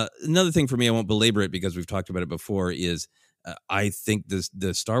 Another thing for me, I won't belabor it because we've talked about it before. Is I think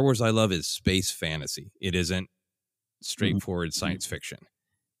the Star Wars I love is space fantasy. It isn't straightforward science fiction,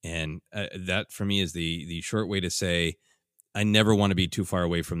 and that for me is the short way to say. I never want to be too far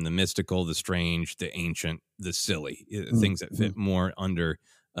away from the mystical, the strange, the ancient, the silly, things that fit more under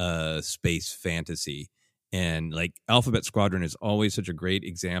space fantasy. And like Alphabet Squadron is always such a great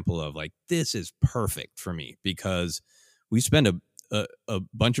example of like, this is perfect for me because we spend a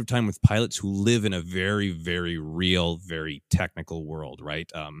bunch of time with pilots who live in a very, very real, very technical world,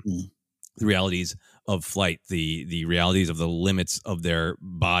 right? The realities of flight, the realities of the limits of their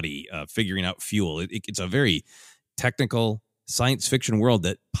body, figuring out fuel. It's a very technical science fiction world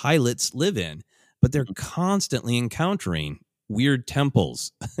that pilots live in, but they're constantly encountering weird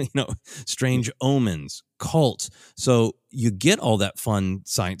temples, strange omens, cults. So you get all that fun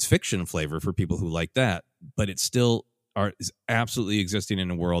science fiction flavor for people who like that, but it still is absolutely existing in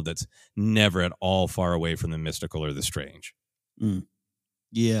a world that's never at all far away from the mystical or the strange.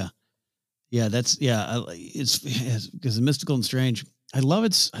 Yeah. It's because the mystical and strange. I love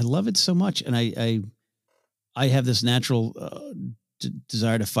it so much, and I have this natural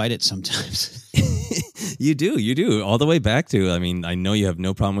desire to fight it sometimes. You do. All the way back to, I mean, I know you have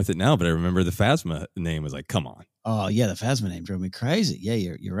no problem with it now, but I remember the Phasma name was like, come on. Oh yeah, the Phasma name drove me crazy. Yeah,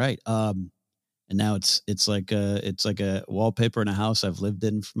 you're right. And now it's like a wallpaper in a house I've lived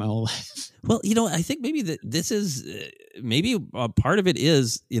in for my whole life. Well, I think maybe that this is maybe a part of it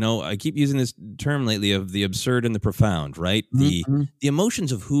is, I keep using this term lately of the absurd and the profound, right? The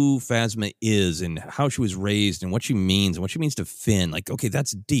emotions of who Phasma is and how she was raised and what she means to Finn. Like, okay,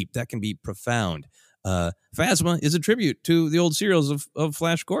 that's deep. That can be profound. Phasma is a tribute to the old serials of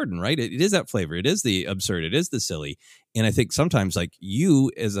Flash Gordon, right? It is that flavor. It is the absurd. It is the silly. And I think sometimes, like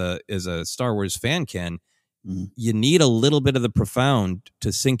you as a Star Wars fan, Ken, you need a little bit of the profound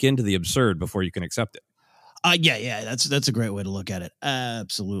to sink into the absurd before you can accept it. Yeah. That's a great way to look at it.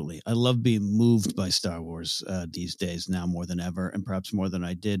 Absolutely. I love being moved by Star Wars these days now more than ever, and perhaps more than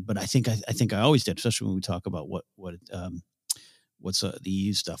I did. But I think I always did, especially when we talk about what's the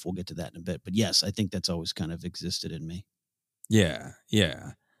EU stuff. We'll get to that in a bit. But yes, I think that's always kind of existed in me. Yeah.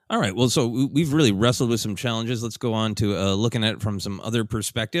 All right. Well, so we've really wrestled with some challenges. Let's go on to looking at it from some other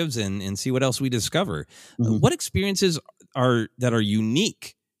perspectives and see what else we discover. What experiences are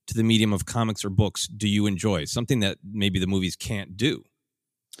unique to the medium of comics or books do you enjoy? Something that maybe the movies can't do?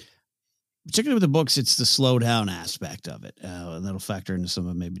 Particularly with the books, it's the slow down aspect of it. And that'll factor into some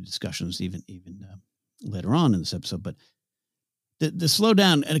of maybe discussions even later on in this episode. But the slow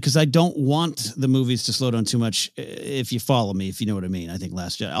down, and because I don't want the movies to slow down too much. If you follow me, if you know what I mean, I think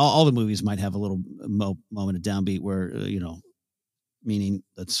all the movies might have a little moment of downbeat where meaning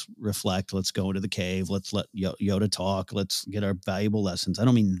let's reflect, let's go into the cave, let's let Yoda talk, let's get our valuable lessons. I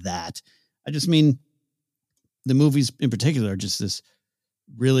don't mean that. I just mean the movies in particular are just this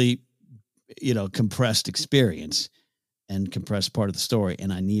really compressed experience and compressed part of the story,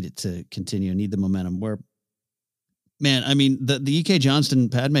 and I need it to continue. I need the momentum where. Man, I mean, the E.K. Johnston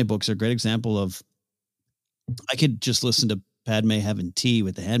Padme books are a great example of, I could just listen to Padme having tea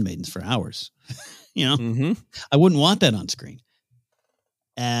with the handmaidens for hours. I wouldn't want that on screen.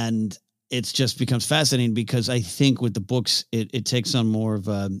 And it just becomes fascinating because I think with the books, it takes on more of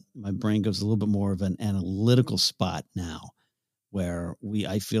my brain goes a little bit more of an analytical spot now, where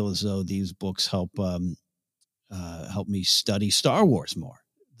I feel as though these books help me study Star Wars more.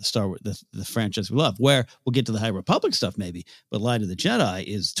 The franchise we love, where we'll get to the High Republic stuff maybe, but Light of the Jedi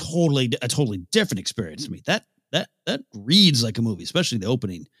is a totally different experience to me. That reads like a movie, especially the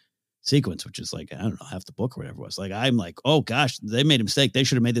opening sequence, which is like, I don't know, half the book or whatever it was. Like, I'm like, oh gosh, they made a mistake. They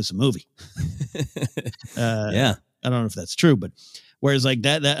should have made this a movie. Yeah. I don't know if that's true, but whereas like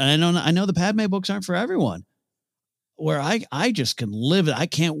that I know the Padme books aren't for everyone. Where I just can live it. I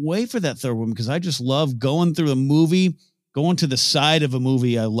can't wait for that third one because I just love going through a movie, going to the side of a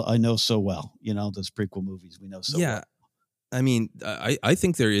movie I know so well, those prequel movies we know so well. I mean, I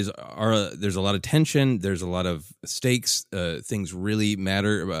think there's a lot of tension. There's a lot of stakes. Things really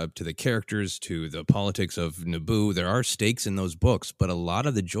matter to the characters, to the politics of Naboo. There are stakes in those books, but a lot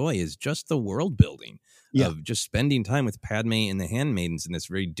of the joy is just the world building. of just spending time with Padme and the handmaidens in this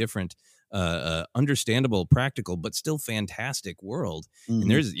very different, understandable, practical, but still fantastic world. Mm-hmm.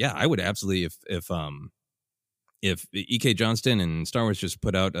 And there's, I would absolutely, if E.K. Johnston and Star Wars just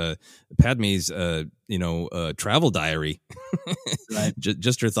put out Padme's, travel diary, right.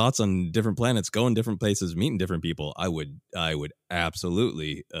 just her thoughts on different planets, going different places, meeting different people, I would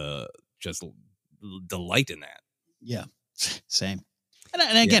absolutely just delight in that. Yeah, same.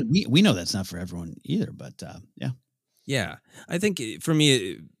 And again, we know that's not for everyone either, but Yeah, I think for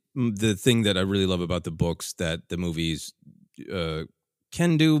me, the thing that I really love about the books that the movies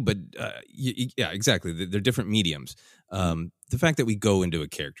can do, but exactly, they're different mediums. The fact that we go into a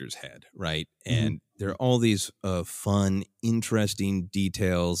character's head, right, and there are all these fun, interesting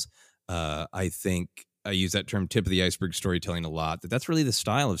details. I think I use that term "tip of the iceberg" storytelling a lot. That's really the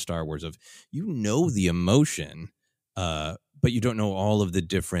style of Star Wars. Of the emotion, but you don't know all of the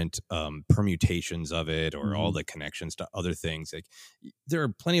different permutations of it or all the connections to other things. Like, there are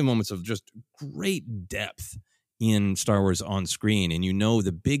plenty of moments of just great depth in Star Wars on screen, and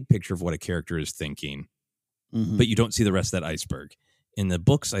the big picture of what a character is thinking, but you don't see the rest of that iceberg. And the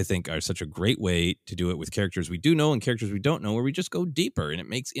books, I think, are such a great way to do it with characters we do know and characters we don't know, where we just go deeper, and it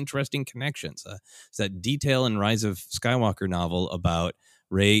makes interesting connections. It's that Detail in Rise of Skywalker novel about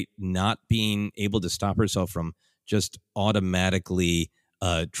Rey not being able to stop herself from just automatically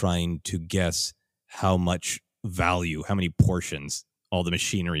trying to guess how much value, how many portions all the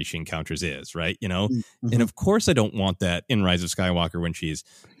machinery she encounters is, right? And of course I don't want that in Rise of Skywalker when she's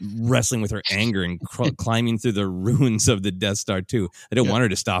wrestling with her anger and climbing through the ruins of the Death Star too. I don't want her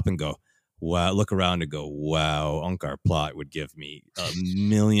to stop and go, wow, look around and go, wow, Unkar Plot would give me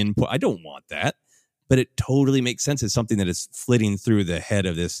 1,000,000 I don't want that. But it totally makes sense. It's something that is flitting through the head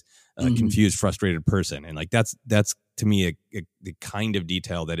of this confused, frustrated person. And like, that's to me the kind of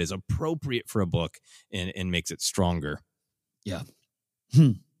detail that is appropriate for a book and makes it stronger. Yeah.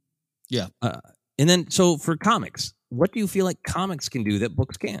 Yeah. And then, so for comics, what do you feel like comics can do that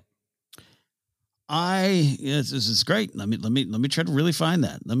books can't? This is great. Let me try to really find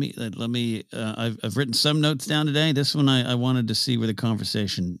that. I've written some notes down today. This one I wanted to see where the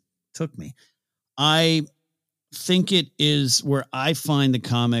conversation took me. I think it is where I find the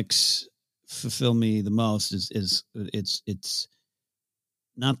comics fulfill me the most is it's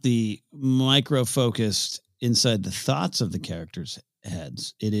not the micro focused inside the thoughts of the characters'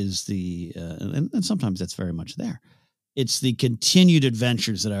 heads. It is the and sometimes that's very much there. It's the continued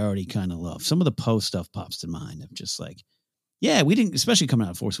adventures that I already kind of love. Some of the Poe stuff pops to mind of just like, we didn't, especially coming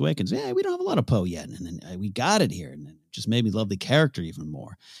out of Force Awakens. We don't have a lot of Poe yet, and then we got it here, and it just made me love the character even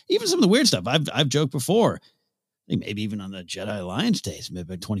more. Even some of the weird stuff I've joked before. I think maybe even on the Jedi Alliance days,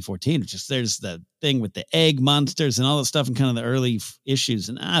 maybe 2014. It's just there's the thing with the egg monsters and all that stuff in kind of the early issues,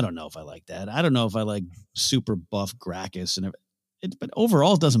 and I don't know if I like that. I don't know if I like super buff Gracchus and but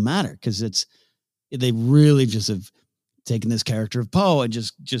overall it doesn't matter because they really just have taken this character of Poe and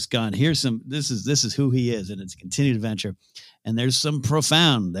just gone, this is who he is, and it's a continued adventure. And there's some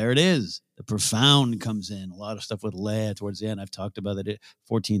profound, there it is. The profound comes in. A lot of stuff with Leia towards the end. I've talked about it.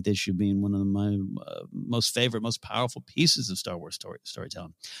 14th issue being one of my most favorite, most powerful pieces of Star Wars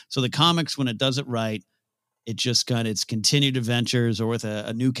storytelling. So the comics, when it does it right, it just it's continued adventures, or with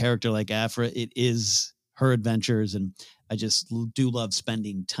a new character like Aphra, it is her adventures. And I just do love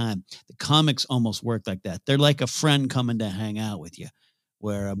spending time. The comics almost work like that. They're like a friend coming to hang out with you,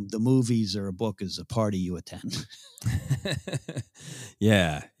 where the movies or a book is a party you attend.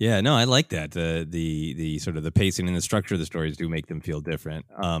 Yeah. No, I like that. The sort of the pacing and the structure of the stories do make them feel different.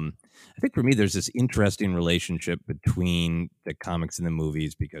 I think for me, there's this interesting relationship between the comics and the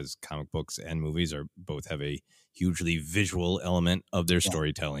movies, because comic books and movies both have a hugely visual element of their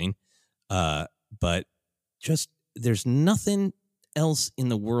storytelling. But just there's nothing else in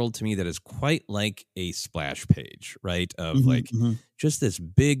the world to me that is quite like a splash page, right? Of just this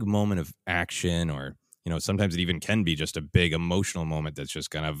big moment of action, or sometimes it even can be just a big emotional moment that's just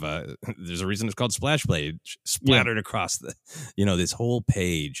kind of there's a reason it's called splash page, splattered across the this whole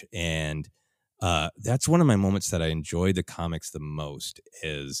page. And that's one of my moments that I enjoy the comics the most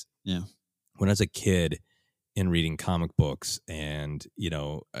is when I was a kid in reading comic books, and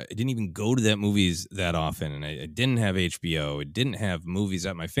I didn't even go to that movies that often, and I didn't have HBO, it didn't have movies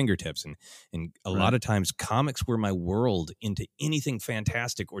at my fingertips, and a lot of times comics were my world into anything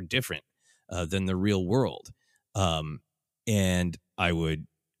fantastic or different than the real world. And I would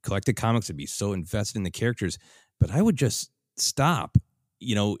collect the comics and be so invested in the characters, but I would just stop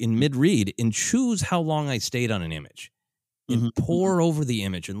in mid-read and choose how long I stayed on an image. and pore over the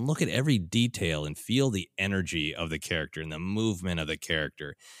image and look at every detail and feel the energy of the character and the movement of the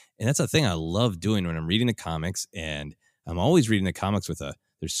character. And that's a thing I love doing when I'm reading the comics. And I'm always reading the comics with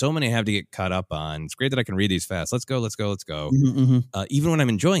there's so many I have to get caught up on. It's great that I can read these fast. Let's go. Even when I'm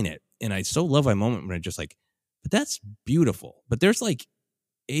enjoying it. And I so love my moment when I'm just like, but that's beautiful. But there's like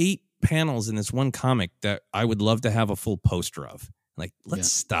 8 panels in this one comic that I would love to have a full poster of. Like,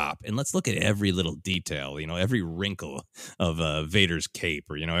 let's stop and let's look at every little detail, every wrinkle of Vader's cape,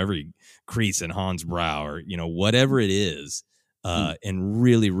 or, every crease in Han's brow, or, whatever it is, and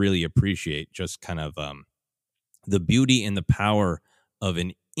really, really appreciate just kind of the beauty and the power of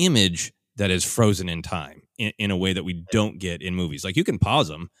an image that is frozen in time in a way that we don't get in movies. Like, you can pause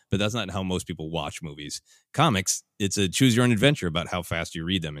them, but that's not how most people watch movies. Comics, it's a choose your own adventure about how fast you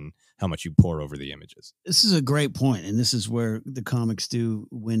read them and how much you pour over the images. This is a great point, and this is where the comics do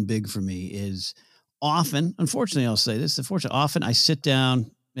win big for me. Is often, unfortunately, I'll say this. Unfortunately, often I sit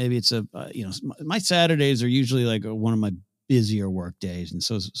down. Maybe it's my Saturdays are usually like one of my busier work days, and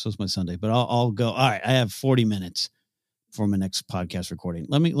so's my Sunday. But I'll go. All right, I have 40 minutes for my next podcast recording.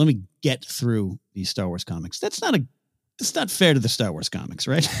 Let me get through these Star Wars comics. That's not fair to the Star Wars comics,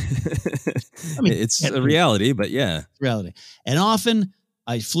 right? It's a reality, but yeah, reality. And often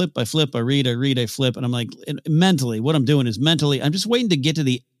I flip, I read, I flip. And I'm like, mentally, what I'm doing is I'm just waiting to get to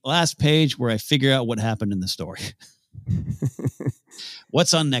the last page where I figure out what happened in the story.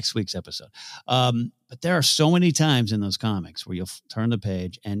 What's on next week's episode? But there are so many times in those comics where you'll turn the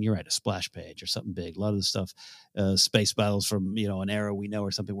page and you're right, a splash page or something big. A lot of the stuff, space battles from, an era we know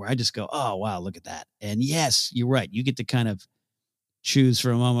or something, where I just go, oh, wow, look at that. And yes, you're right. You get to kind of choose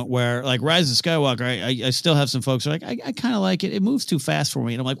for a moment where, like, Rise of Skywalker, I still have some folks who are like, I kind of like it. It moves too fast for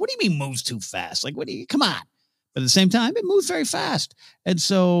me. And I'm like, what do you mean moves too fast? Like, come on. But at the same time, it moves very fast. And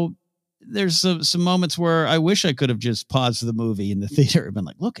so there's some moments where I wish I could have just paused the movie in the theater and been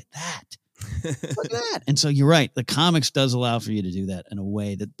like, look at that. Look at that. And so you're right. The comics does allow for you to do that in a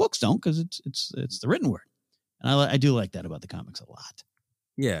way that books don't, because it's the written word. And I do like that about the comics a lot.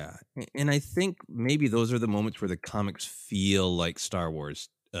 Yeah. And I think maybe those are the moments where the comics feel like Star Wars.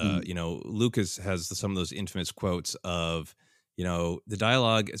 Lucas has some of those infamous quotes of, the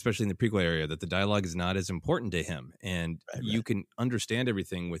dialogue, especially in the prequel area, that the dialogue is not as important to him. And you can understand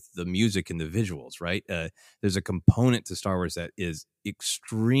everything with the music and the visuals, right? There's a component to Star Wars that is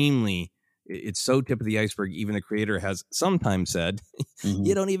extremely, it's so tip of the iceberg. Even the creator has sometimes said,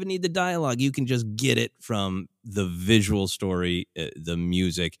 you don't even need the dialogue. You can just get it from the visual story, the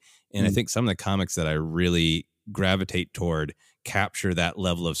music. And I think some of the comics that I really gravitate toward capture that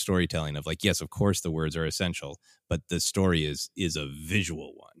level of storytelling of, like, yes, of course the words are essential, but the story is a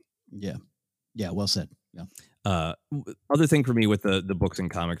visual one. Yeah, well said. Other thing for me with the books and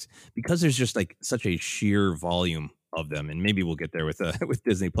comics, because there's just like such a sheer volume of them, and maybe we'll get there with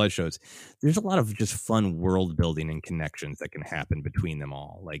Disney Plus shows, there's a lot of just fun world building and connections that can happen between them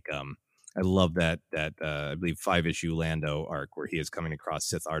all. Like, I love that I believe 5-issue Lando arc where he is coming across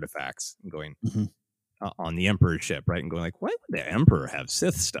Sith artifacts and going on the Emperor's ship, right? And going like, why would the Emperor have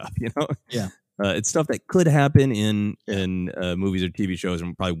Sith stuff? Yeah. It's stuff that could happen in movies or TV shows,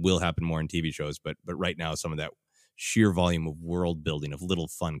 and probably will happen more in TV shows. But right now, some of that sheer volume of world building, of little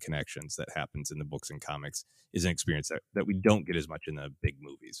fun connections that happens in the books and comics, is an experience that we don't get as much in the big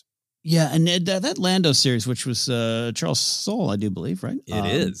movies. Yeah, and that Lando series, which was Charles Soule, I do believe, right? It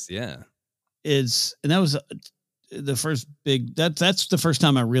is, yeah. And that was the first big. That's the first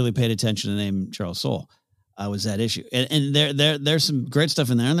time I really paid attention to the name Charles Soule. Was that issue, and there's some great stuff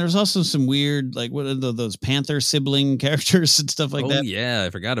in there, and there's also some weird, like, what are those Panther sibling characters and stuff like that. Oh yeah,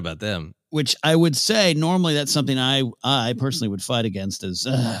 I forgot about them. Which I would say normally that's something I personally would fight against. As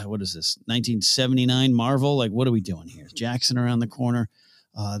what is this, 1979 Marvel? Like, what are we doing here? Jackson around the corner.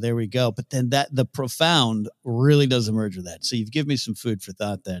 There we go. But then the profound really does emerge with that. So you've given me some food for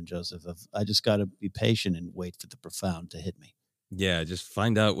thought then, Joseph. I just got to be patient and wait for the profound to hit me. Yeah, just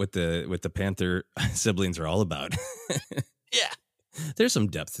find out what the Panther siblings are all about. Yeah. There's some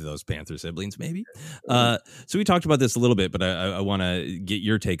depth to those Panther siblings, maybe. So we talked about this a little bit, but I want to get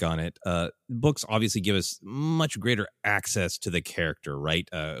your take on it. Books obviously give us much greater access to the character, right?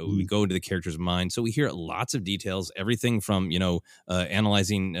 We go into the character's mind, so we hear lots of details, everything from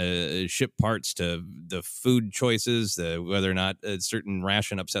analyzing ship parts to the food choices, whether or not a certain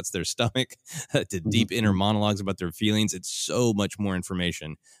ration upsets their stomach, to deep inner monologues about their feelings. It's so much more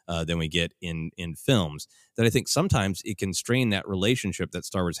information than we get in films, that I think sometimes it can strain that relationship that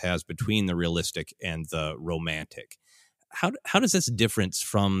Star Wars has between the realistic and the romantic. How does this difference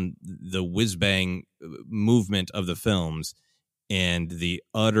from the whiz-bang movement of the films and the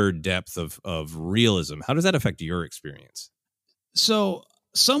utter depth of realism, how does that affect your experience? So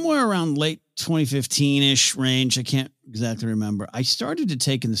somewhere around late 2015-ish range, I can't exactly remember, I started to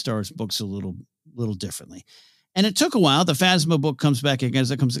take in the Star Wars books a little differently. And it took a while. The Phasma book comes back again.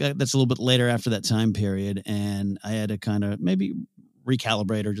 That's a little bit later after that time period. And I had to kind of maybe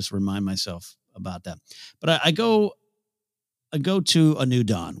recalibrate or just remind myself about that. But I go to A New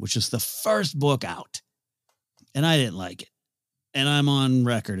Dawn, which is the first book out. And I didn't like it. And I'm on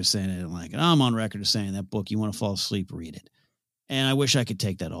record as saying I didn't like it. I'm on record as saying that book, you want to fall asleep, read it. And I wish I could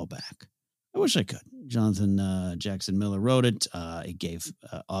take that all back. I wish I could. Jonathan Jackson Miller wrote it. It gave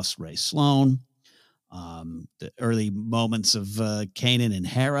us Ray Sloan the early moments of Kanan and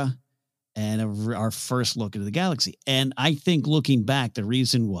Hera and our first look into the galaxy. And I think looking back, the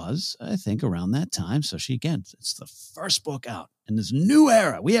reason was, I think around that time, so it's the first book out in this new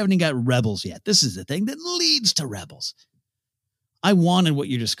era. We haven't even got Rebels yet. This is the thing that leads to Rebels. I wanted what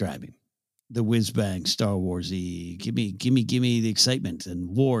you're describing. The whiz-bang, Star Wars-y, give me the excitement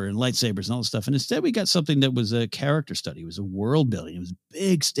and war and lightsabers and all this stuff. And instead we got something that was a character study. It was a world building. It was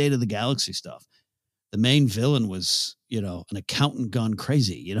big state of the galaxy stuff. The main villain was, an accountant gone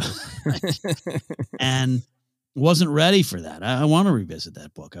crazy, and wasn't ready for that. I want to revisit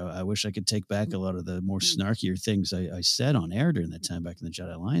that book. I wish I could take back a lot of the more snarkier things I said on air during that time back in the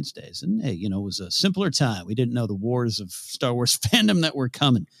Jedi Alliance days. And hey, it was a simpler time. We didn't know the wars of Star Wars fandom that were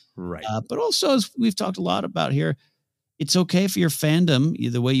coming. Right. But also, as we've talked a lot about here, it's okay for your fandom,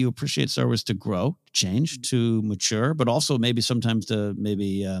 the way you appreciate Star Wars, to grow, change, to mature, but also maybe sometimes to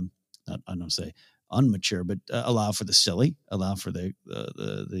I don't say unmature, but allow for the silly, allow for the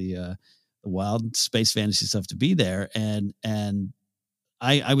wild space fantasy stuff to be there. And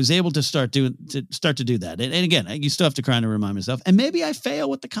I was able to start to do that. And again, you still have to kind of remind myself, and maybe I fail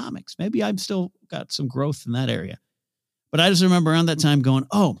with the comics. Maybe I've still got some growth in that area. But I just remember around that time going,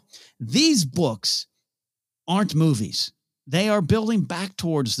 oh, these books aren't movies. They are building back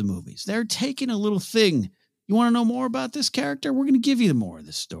towards the movies. They're taking a little thing. You want to know more about this character? We're going to give you more of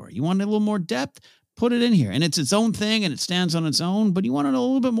this story. You want a little more depth? Put it in here. And it's its own thing and it stands on its own. But you want to know a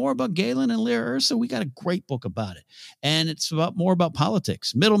little bit more about Galen and Lyra Ursa? We got a great book about it. And it's more about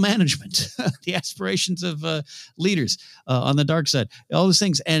politics, middle management, the aspirations of leaders on the dark side, all those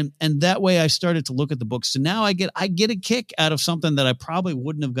things. And that way I started to look at the books. So now I get a kick out of something that I probably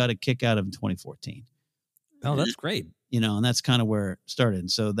wouldn't have got a kick out of in 2014. Oh, that's great. And that's kind of where it started.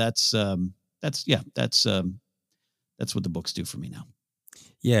 And so that's what the books do for me now.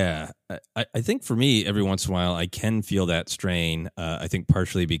 Yeah, I think for me, every once in a while, I can feel that strain. I think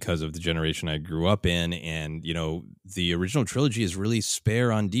partially because of the generation I grew up in. And, the original trilogy is really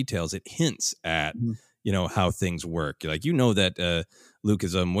spare on details. It hints at, how things work. Like, that Luke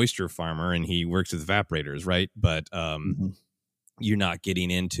is a moisture farmer and he works with evaporators, right? But you're not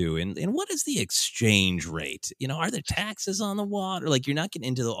getting into, and what is the exchange rate? Are there taxes on the water? Like, you're not getting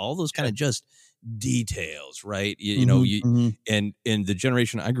into all those kind of just details, right? And in the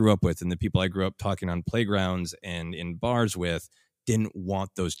generation I grew up with and the people I grew up talking on playgrounds and in bars with didn't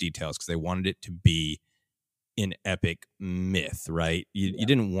want those details because they wanted it to be an epic myth, right? You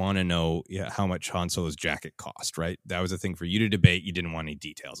didn't want to know how much Han Solo's jacket cost, right? That was a thing for you to debate. You didn't want any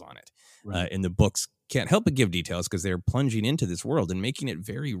details on it. Right. And the books can't help but give details because they're plunging into this world and making it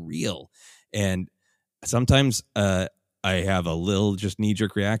very real. And sometimes I have a little just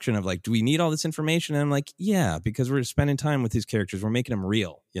knee-jerk reaction of like, do we need all this information? And I'm like, yeah, because we're spending time with these characters. We're making them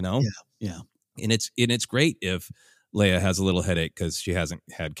real, Yeah. And it's great if Leia has a little headache because she hasn't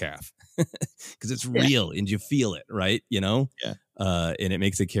had calf because it's real and you feel it, right? Yeah. And it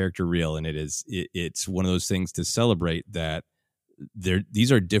makes the character real. And it's one of those things to celebrate that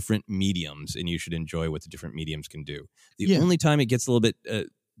these are different mediums and you should enjoy what the different mediums can do. The only time it gets a little bit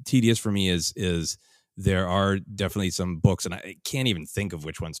tedious for me is there are definitely some books, and I can't even think of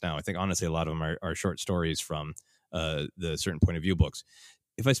which ones now. I think, honestly, a lot of them are short stories from the certain point of view books.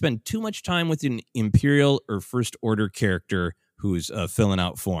 If I spend too much time with an Imperial or First Order character who's filling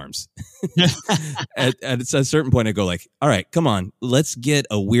out forms, at a certain point I go like, all right, come on, let's get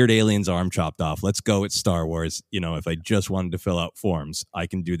a weird alien's arm chopped off. Let's go. It's Star Wars. If I just wanted to fill out forms, I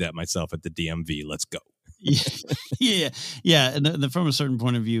can do that myself at the DMV. Let's go. Yeah. And from a certain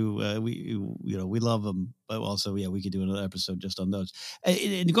point of view, we love them, but also, we could do another episode just on those.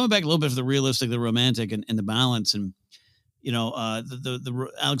 And going back a little bit for the realistic, the romantic, and the balance, and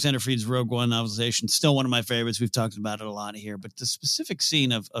the Alexander Freed's Rogue One novelization, still one of my favorites. We've talked about it a lot here, but the specific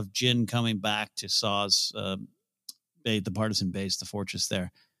scene of Jyn coming back to Saw's the partisan base, the fortress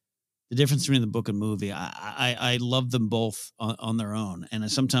there. The difference between the book and movie, I love them both on their own. And I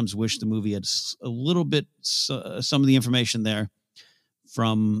sometimes wish the movie had a little bit, some of the information there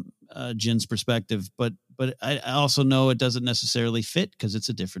from Jin's perspective, but I also know it doesn't necessarily fit because it's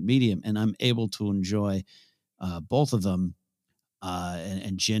a different medium, and I'm able to enjoy both of them.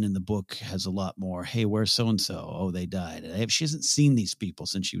 And Jin in the book has a lot more. Hey, where's so and so? Oh, they died. She hasn't seen these people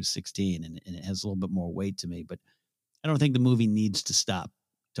since she was 16, and it has a little bit more weight to me. But I don't think the movie needs to stop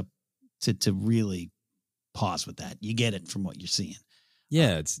to really pause with that. You get it from what you're seeing.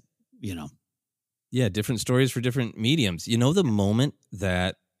 Yeah, it's Yeah, different stories for different mediums. The moment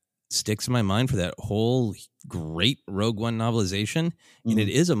that sticks in my mind for that whole great Rogue One novelization, and it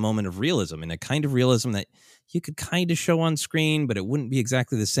is a moment of realism, and a kind of realism that you could kind of show on screen, but it wouldn't be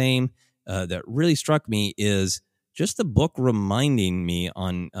exactly the same. That really struck me is just the book reminding me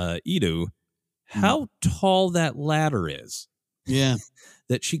on Eadu how tall that ladder is. Yeah.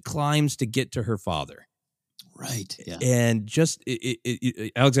 That she climbs to get to her father. Right. Yeah. And just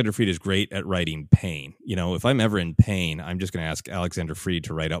Alexander Freed is great at writing pain. If I'm ever in pain, I'm just going to ask Alexander Freed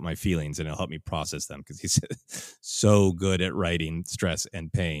to write out my feelings, and it'll help me process them because he's so good at writing stress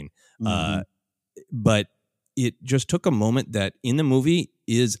and pain. But it just took a moment that in the movie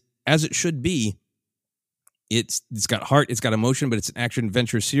is as it should be. It's got heart, it's got emotion, but it's an action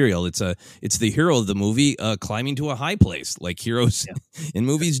adventure serial. It's the hero of the movie climbing to a high place like heroes in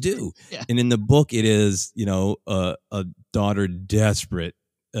movies do. Yeah. And in the book, it is a daughter desperate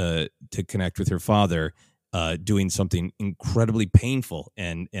to connect with her father, doing something incredibly painful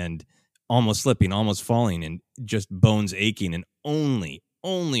and almost slipping, almost falling, and just bones aching, and only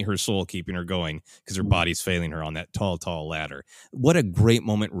her soul keeping her going because her body's failing her on that tall ladder. What a great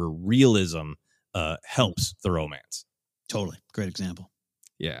moment where realism helps the romance. Totally. Great example.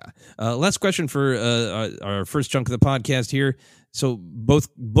 Yeah. Last question for our first chunk of the podcast here. So both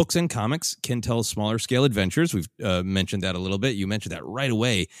books and comics can tell smaller scale adventures. We've mentioned that a little bit. You mentioned that right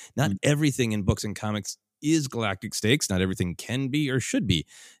away. Not everything in books and comics is galactic stakes. Not everything can be or should be.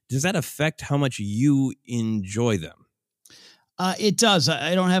 Does that affect how much you enjoy them? It does.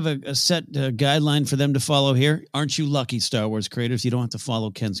 I don't have a set guideline for them to follow here. Aren't you lucky, Star Wars creators? You don't have to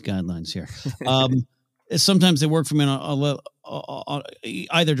follow Ken's guidelines here. Sometimes they work for me on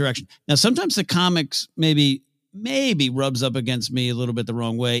either direction. Now, sometimes the comics maybe rubs up against me a little bit the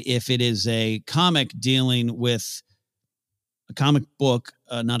wrong way if it is a comic dealing with a comic book,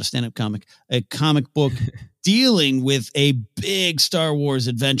 not a stand-up comic, a comic book dealing with a big Star Wars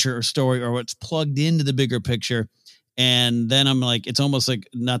adventure or story, or what's plugged into the bigger picture. And then I'm like, it's almost like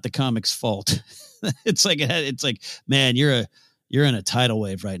not the comic's fault. it's like, man, you're in a tidal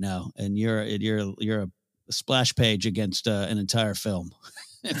wave right now, and you're a splash page against an entire film.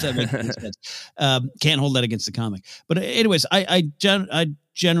 If that makes any sense. Can't hold that against the comic. But anyways, I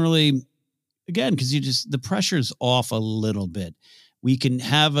generally, again, because the pressure's off a little bit. We can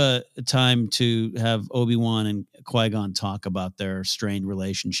have a time to have Obi-Wan and Qui-Gon talk about their strained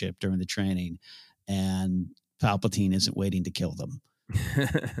relationship during the training, and Palpatine isn't waiting to kill them.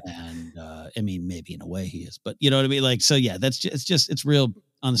 And I mean, maybe in a way he is, but you know what I mean? Like, so yeah, it's real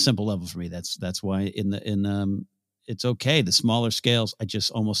on a simple level for me. That's why it's okay. The smaller scales, I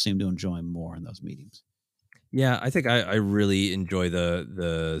just almost seem to enjoy more in those mediums. Yeah, I think I really enjoy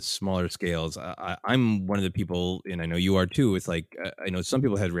the smaller scales. I'm one of the people, and I know you are too. It's like, I know some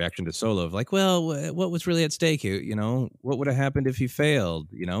people had reaction to Solo of like, well, what was really at stake? What would have happened if he failed?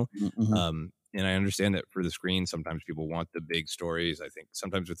 Mm-hmm. And I understand that for the screen, sometimes people want the big stories. I think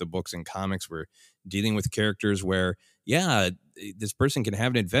sometimes with the books and comics, we're dealing with characters where, yeah, this person can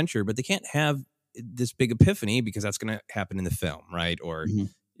have an adventure, but they can't have this big epiphany because that's going to happen in the film, right? Or,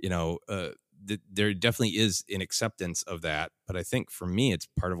 there definitely is an acceptance of that. But I think for me, it's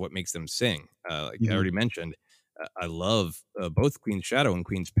part of what makes them sing. I already mentioned, I love both Queen's Shadow and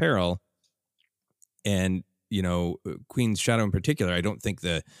Queen's Peril. And Queen's Shadow in particular, I don't think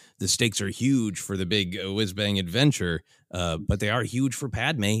the stakes are huge for the big whiz-bang adventure, but they are huge for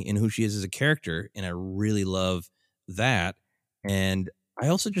Padme and who she is as a character, and I really love that. And I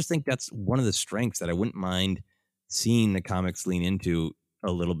also just think that's one of the strengths that I wouldn't mind seeing the comics lean into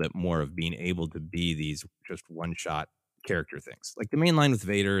a little bit more, of being able to be these just one-shot character things. Like the main line with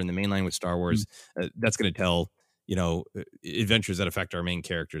Vader and the main line with Star Wars, that's going to tell adventures that affect our main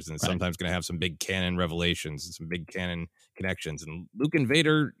characters, and sometimes going to have some big canon revelations and some big canon connections. And Luke and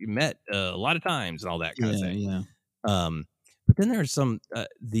Vader met a lot of times and all that kind of thing. Yeah. But then there's some I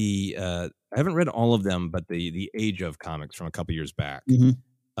haven't read all of them, but the Age of comics from a couple years back.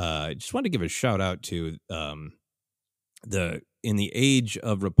 I just wanted to give a shout out to in the Age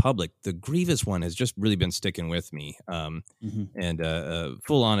of Republic, the Grievous one has just really been sticking with me. And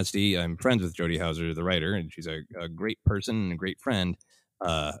full honesty, I'm friends with Jody Houser, the writer, and she's a great person and a great friend.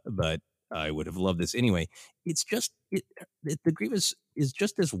 But I would have loved this anyway. It's just the Grievous is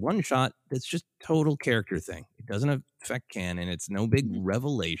just this one shot that's just total character thing. It doesn't affect canon. It's no big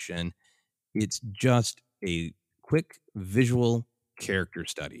revelation. It's just a quick visual character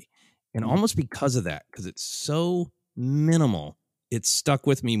study. And almost because of that, because it's so minimal, it's stuck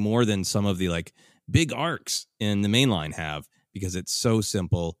with me more than some of the like big arcs in the mainline have, because it's so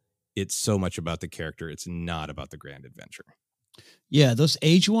simple. It's so much about the character. It's not about the grand adventure. Yeah, those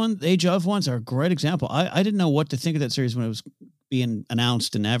Age of ones are a great example. I didn't know what to think of that series when it was being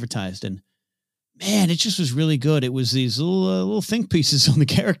announced and advertised, and man, it just was really good. It was these little think pieces on the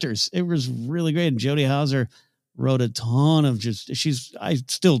characters. It was really great. And Jody Houser wrote a ton of I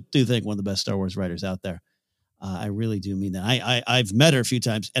still do think one of the best Star Wars writers out there. I really do mean that. I've met her a few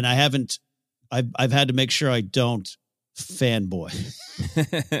times, and I've had to make sure I don't fanboy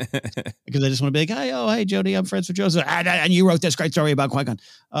because I just want to be like, hey, Jody, I'm friends with Joseph, and you wrote this great story about Qui-Gon.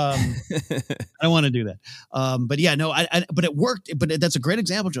 I don't want to do that. But yeah, no, but it worked. But that's a great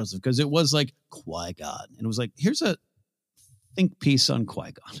example, Joseph, because it was like Qui-Gon, and it was like, here's a think piece on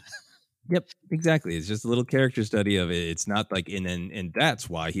Qui-Gon. Yep, exactly. It's just a little character study of it. It's not like, and that's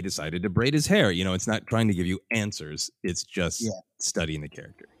why he decided to braid his hair. It's not trying to give you answers. It's just studying the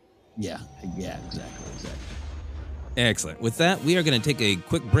character. Yeah, exactly. Excellent. With that, we are going to take a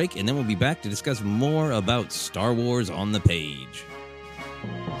quick break, and then we'll be back to discuss more about Star Wars on the page.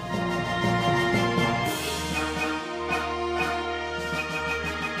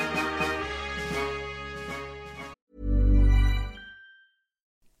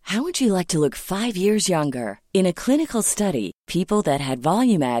 How would you like to look 5 years younger? In a clinical study, people that had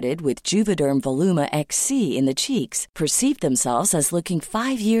volume added with Juvederm Voluma XC in the cheeks perceived themselves as looking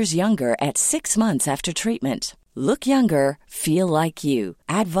 5 years younger at 6 months after treatment. Look younger, feel like you.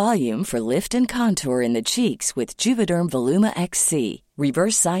 Add volume for lift and contour in the cheeks with Juvederm Voluma XC.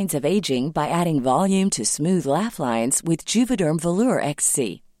 Reverse signs of aging by adding volume to smooth laugh lines with Juvederm Volure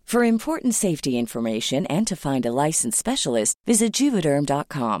XC. For important safety information and to find a licensed specialist, visit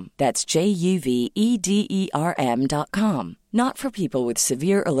Juvederm.com. That's JUVEDERM.com. Not for people with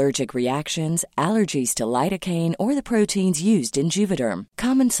severe allergic reactions, allergies to lidocaine, or the proteins used in Juvederm.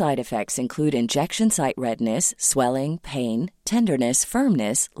 Common side effects include injection site redness, swelling, pain, tenderness,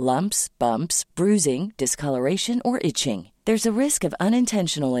 firmness, lumps, bumps, bruising, discoloration, or itching. There's a risk of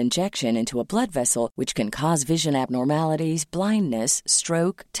unintentional injection into a blood vessel, which can cause vision abnormalities, blindness,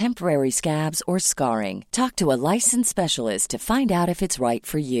 stroke, temporary scabs, or scarring. Talk to a licensed specialist to find out if it's right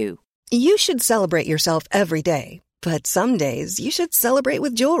for you. You should celebrate yourself every day, but some days you should celebrate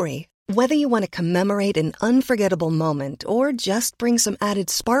with jewelry. Whether you want to commemorate an unforgettable moment or just bring some added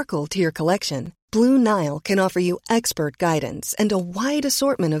sparkle to your collection, Blue Nile can offer you expert guidance and a wide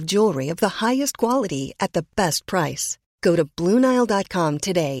assortment of jewelry of the highest quality at the best price. Go to BlueNile.com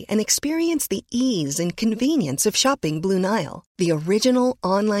today and experience the ease and convenience of shopping Blue Nile, the original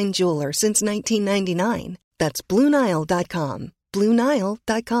online jeweler since 1999. That's BlueNile.com.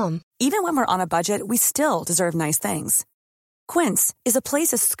 BlueNile.com. Even when we're on a budget, we still deserve nice things. Quince is a place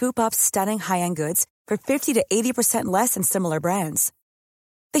to scoop up stunning high-end goods for 50 to 80% less than similar brands.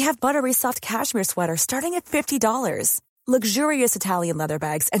 They have buttery soft cashmere sweaters starting at $50, luxurious Italian leather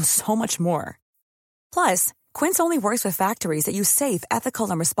bags, and so much more. Plus, Quince only works with factories that use safe, ethical,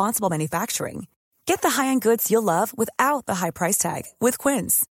 and responsible manufacturing. Get the high-end goods you'll love without the high price tag with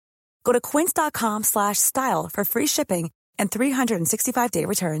Quince. Go to quince.com/style for free shipping and 365-day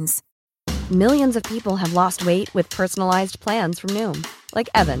returns. Millions of people have lost weight with personalized plans from Noom, like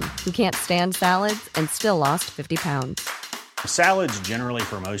Evan, who can't stand salads and still lost 50 pounds. Salads generally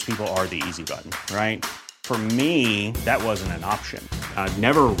for most people are the easy button, right? For me, that wasn't an option. I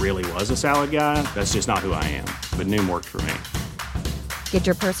never really was a salad guy. That's just not who I am. But Noom worked for me. Get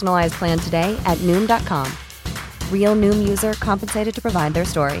your personalized plan today at Noom.com. Real Noom user compensated to provide their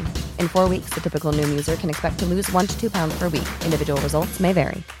story. In 4 weeks, the typical Noom user can expect to lose 1 to 2 pounds per week. Individual results may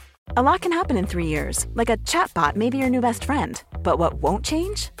vary. A lot can happen in 3 years, like a chatbot may be your new best friend. But what won't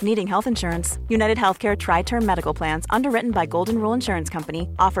change? Needing health insurance. United Healthcare Tri-Term Medical Plans, underwritten by Golden Rule Insurance Company,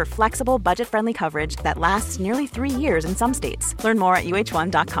 offer flexible, budget-friendly coverage that lasts nearly 3 years in some states. Learn more at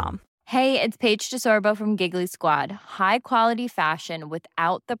UH1.com. Hey, it's Paige DeSorbo from Giggly Squad. High quality fashion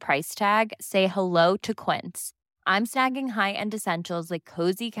without the price tag. Say hello to Quince. I'm snagging high-end essentials like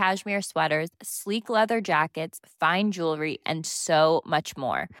cozy cashmere sweaters, sleek leather jackets, fine jewelry, and so much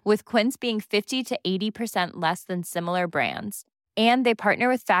more. With Quince being 50 to 80% less than similar brands. And they partner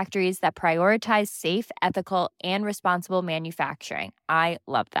with factories that prioritize safe, ethical, and responsible manufacturing. I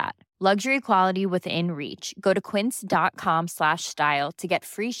love that. Luxury quality within reach. Go to quince.com/style to get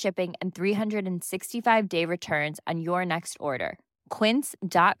free shipping and 365-day returns on your next order.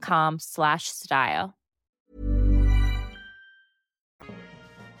 quince.com/style.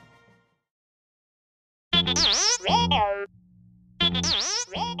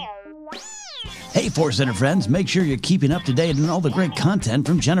 Hey, Force Center friends, make sure you're keeping up to date on all the great content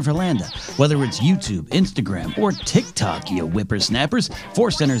from Jennifer Landa. Whether it's YouTube, Instagram, or TikTok, you whippersnappers,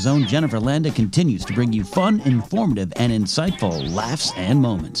 Force Center's own Jennifer Landa continues to bring you fun, informative, and insightful laughs and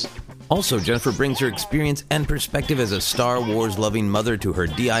moments. Also, Jennifer brings her experience and perspective as a Star Wars-loving mother to her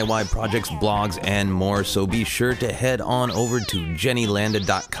DIY projects, blogs, and more. So be sure to head on over to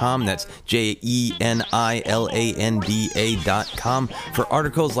JennyLanda.com. That's JennyLanda.com for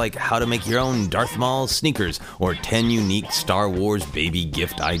articles like how to make your own Darth Maul sneakers or 10 unique Star Wars baby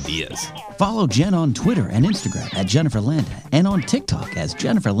gift ideas. Follow Jen on Twitter and Instagram at Jennifer Landa and on TikTok as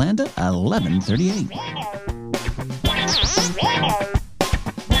Jennifer Landa 1138.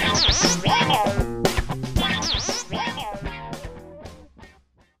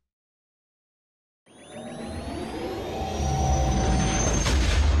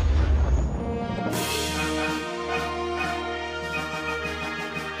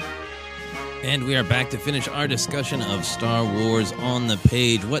 And we are back to finish our discussion of Star Wars on the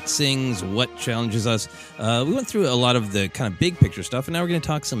Page. What sings, what challenges us. We went through a lot of the kind of big picture stuff, and now we're going to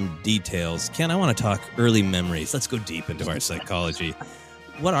talk some details. Ken, I want to talk early memories. Let's go deep into our psychology.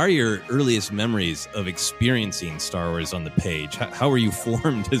 What are your earliest memories of experiencing Star Wars on the page? How were you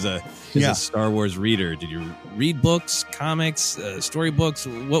formed as a Star Wars reader? Did you read books, comics, storybooks?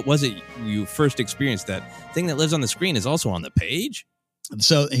 What was it you first experienced? That thing that lives on the screen is also on the page?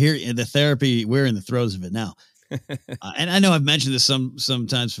 So here in the therapy, we're in the throes of it now. And I know I've mentioned this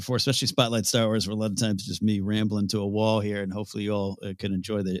sometimes before, especially Spotlight Star Wars, where a lot of times it's just me rambling to a wall here, and hopefully you all can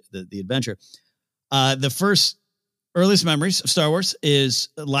enjoy the adventure. The first earliest memories of Star Wars is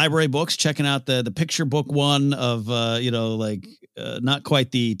library books, checking out the picture book one of, not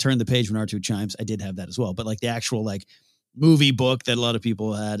quite the turn the page when R2 chimes. I did have that as well, but like the actual movie book that a lot of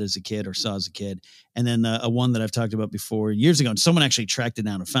people had as a kid or saw as a kid. And then a one that I've talked about before years ago, and someone actually tracked it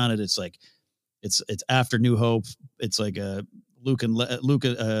down and found it. It's like, it's after New Hope. It's like Luke and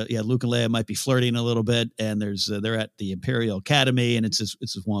Leia might be flirting a little bit, and they're at the Imperial Academy, and it's this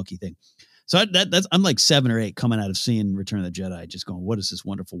wonky thing. So that's I'm like 7 or 8 coming out of seeing Return of the Jedi, just going, what is this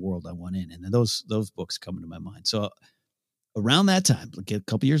wonderful world I want in? And then those books come into my mind. So around that time, like a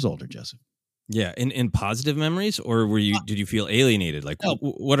couple years older, Joseph. Yeah, in positive memories, or did you feel alienated? Like,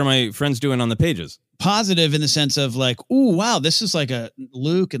 what are my friends doing on the pages? Positive in the sense of like, ooh, wow, this is like a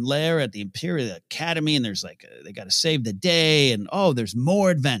Luke and Leia at the Imperial Academy, and there's like they got to save the day, and there's more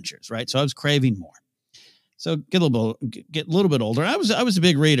adventures, right? So I was craving more. So get a little bit older. I was a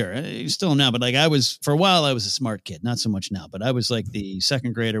big reader, still now, but like for a while I was a smart kid, not so much now, but I was like the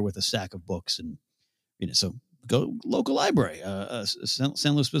second grader with a stack of books, and so. Go local library,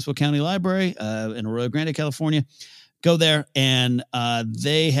 San Luis Obispo County Library in Arroyo Grande, California. Go there, and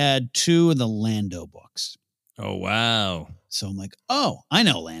they had 2 of the Lando books. Oh, wow. So I'm like, I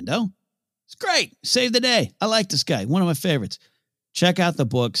know Lando. It's great. Save the day. I like this guy. One of my favorites. Check out the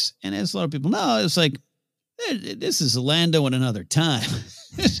books. And as a lot of people know, it's like, this is Lando in another time.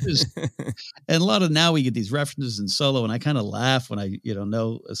 And a lot of now we get these references in Solo, and I kind of laugh when I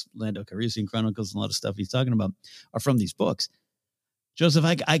know Lando Calrissian Chronicles and a lot of stuff he's talking about are from these books. Joseph,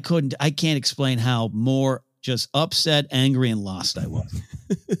 I can't explain how more just upset, angry, and lost I was.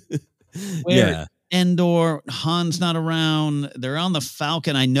 Yeah. Endor, Han's not around. They're on the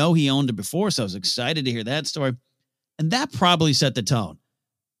Falcon. I know he owned it before, so I was excited to hear that story. And that probably set the tone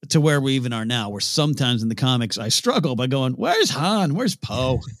to where we even are now, where sometimes in the comics I struggle by going, where's Han? Where's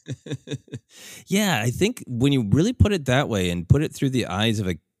Poe? Yeah, I think when you really put it that way and put it through the eyes of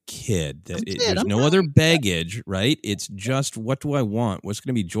a kid, there's no other baggage, right? It's just, what do I want? What's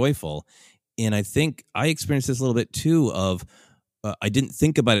going to be joyful? And I think I experienced this a little bit too of, I didn't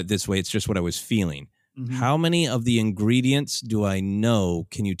think about it this way. It's just what I was feeling. Mm-hmm. How many of the ingredients do I know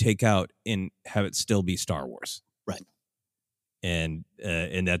can you take out and have it still be Star Wars? Right. And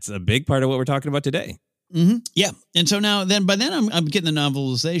that's a big part of what we're talking about today. Mm-hmm. Yeah. And so by then I'm getting the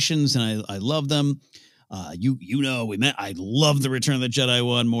novelizations, and I love them. I love the Return of the Jedi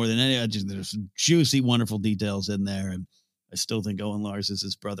one more than any. There's some juicy, wonderful details in there. And I still think Owen Lars is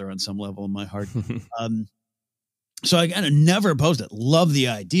his brother on some level in my heart. So I kind of never opposed it. Love the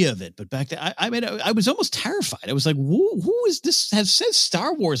idea of it. But back then I was almost terrified. I was like, who is this? Says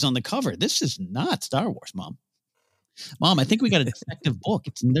Star Wars on the cover. This is not Star Wars, Mom. Mom, I think we got a detective book.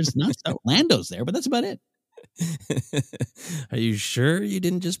 There's not Lando's there, but that's about it. Are you sure you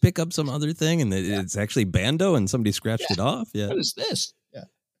didn't just pick up some other thing and it's actually Bando and somebody scratched it off? Yeah. What is this?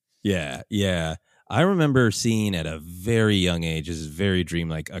 Yeah. I remember seeing at a very young age, this is very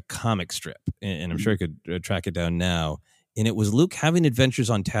dreamlike, a comic strip, and I'm sure I could track it down now. And it was Luke having adventures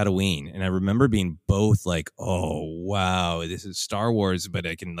on Tatooine. And I remember being both like, oh, wow, this is Star Wars, but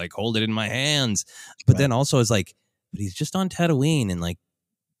I can like hold it in my hands. But then also I was like, but he's just on Tatooine and like,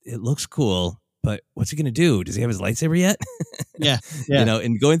 it looks cool, but what's he going to do? Does he have his lightsaber yet? Yeah. You know,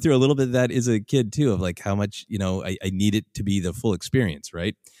 and going through a little bit of that as a kid too, of like how much, you know, I need it to be the full experience.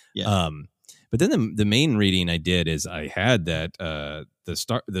 Right. Yeah. But then the main reading I did is I had that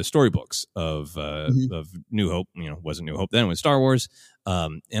the storybooks of New Hope. You know, wasn't New Hope then, it was Star Wars.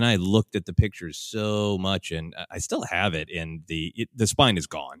 And I looked at the pictures so much, and I still have it. And the spine is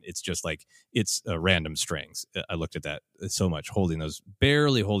gone. It's just like it's random strings. I looked at that so much,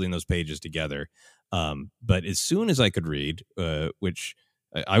 barely holding those pages together. But as soon as I could read, which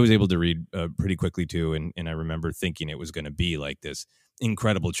I was able to read pretty quickly too, and I remember thinking it was going to be like this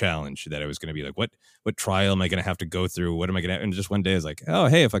incredible challenge, that I was going to be like, what trial am I going to have to go through? What am I going to? And just one day I was like, oh,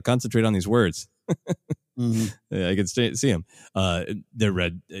 hey, if I concentrate on these words, I can see them.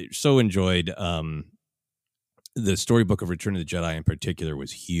 So enjoyed the storybook of Return of the Jedi in particular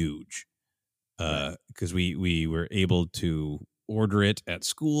was huge, because we were able to order it at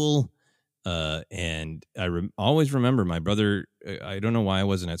school. And I always remember my brother, I don't know why I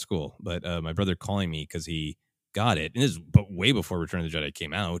wasn't at school, but my brother calling me because he got it. And this is way before Return of the Jedi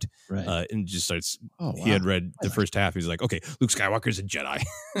came out. Right. And just starts, he had read the first half. He's like, okay, Luke Skywalker's a Jedi.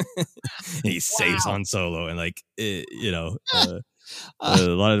 And he saves Han Solo. And like, a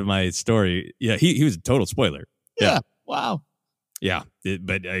lot of my story. Yeah, he was a total spoiler. Yeah. Wow. Yeah,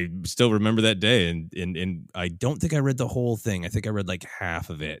 but I still remember that day, and I don't think I read the whole thing. I think I read like half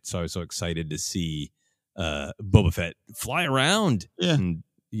of it, so I was so excited to see Boba Fett fly around and,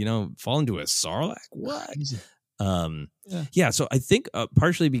 you know, fall into a Sarlacc. What? So I think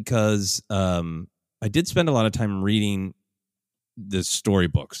partially because I did spend a lot of time reading the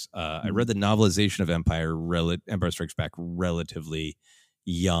storybooks. I read the novelization of Empire Strikes Back relatively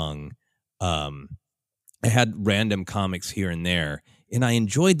young. I had random comics here and there, and I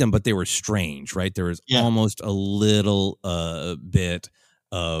enjoyed them, but they were strange, right? There was almost a little bit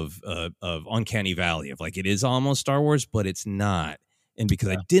of uncanny valley of like, it is almost Star Wars, but it's not. And because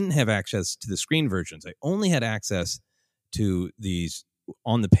I didn't have access to the screen versions, I only had access to these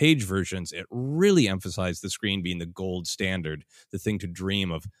on the page versions. It really emphasized the screen being the gold standard, the thing to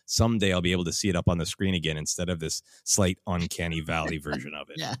dream of. Someday I'll be able to see it up on the screen again instead of this slight uncanny valley version of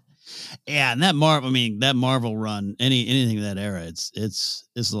it. Yeah, and that Marvel run, anything of that era, it's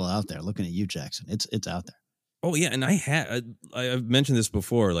a little out there. Looking at you, Jackson, it's out there. Oh yeah, and I've mentioned this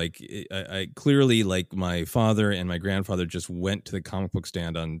before. Like I clearly, like, my father and my grandfather just went to the comic book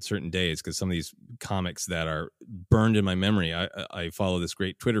stand on certain days, because some of these comics that are burned in my memory, I follow this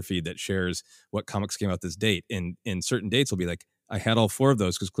great Twitter feed that shares what comics came out this date, and certain dates will be like, I had all 4 of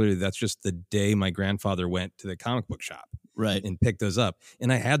those, because clearly that's just the day my grandfather went to the comic book shop, right, and picked those up.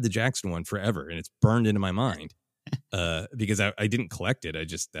 And I had the Jackson one forever, and it's burned into my mind. Because I didn't collect it.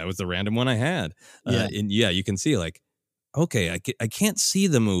 That was the random one I had. And you can see, like, okay, I can't see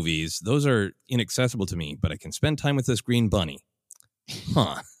the movies. Those are inaccessible to me, but I can spend time with this green bunny.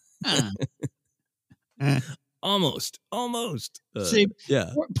 Huh. Almost. See,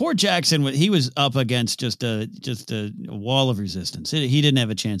 poor Jackson, he was up against just a wall of resistance. He didn't have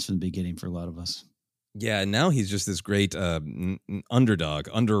a chance from the beginning for a lot of us. Yeah, now he's just this great underdog,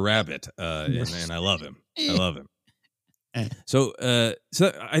 under rabbit, and I love him. So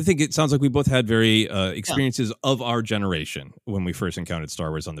I think it sounds like we both had very experiences of our generation when we first encountered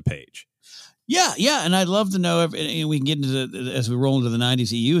Star Wars on the page. Yeah, and I'd love to know if we can get into as we roll into the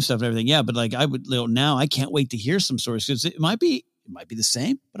 90s EU stuff and everything. Yeah, but like now I can't wait to hear some stories, because it might be the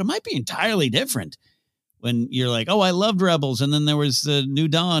same, but it might be entirely different. When you're like, oh, I loved Rebels, and then there was the New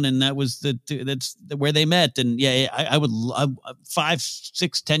Dawn, and that was that's where they met. And I would 5,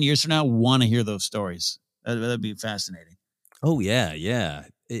 6, 10 years from now want to hear those stories. That'd be fascinating. Oh yeah.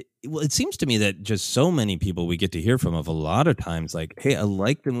 It seems to me that just so many people we get to hear from of a lot of times, like, hey, I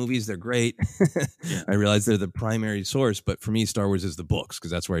like the movies, they're great. I realize they're the primary source, but for me, Star Wars is the books,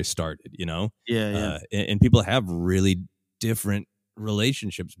 because that's where I started. You know, and people have really different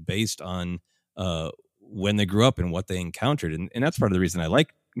relationships based on when they grew up and what they encountered. And that's part of the reason I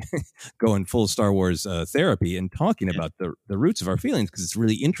like going full Star Wars therapy and talking about the roots of our feelings, because it's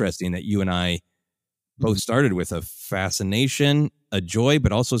really interesting that you and I both started with a fascination, a joy,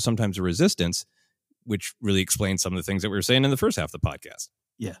 but also sometimes a resistance, which really explains some of the things that we were saying in the first half of the podcast.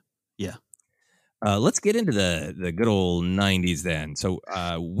 Yeah. Let's get into the good old 90s then. So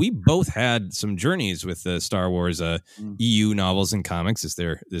we both had some journeys with the Star Wars EU novels and comics, as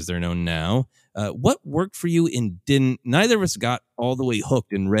they're known now. What worked for you and didn't? Neither of us got all the way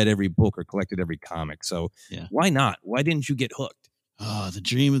hooked and read every book or collected every comic. So why not? Why didn't you get hooked? Oh, the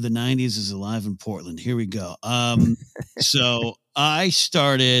dream of the 90s is alive in Portland. Here we go. So I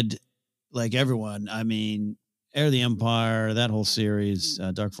started, like everyone, I mean, Heir of the Empire, that whole series,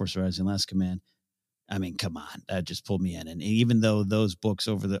 Dark Force Rising, Last Command. I mean, come on, that just pulled me in. And even though those books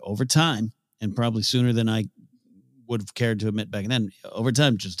over time, and probably sooner than I would have cared to admit back then, over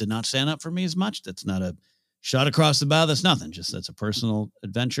time just did not stand up for me as much. That's not a shot across the bow. That's nothing. Just that's a personal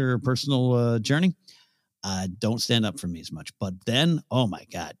adventure, personal journey. Don't stand up for me as much. But then, oh my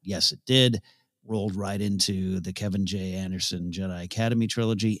God, yes, it did. Rolled right into the Kevin J. Anderson Jedi Academy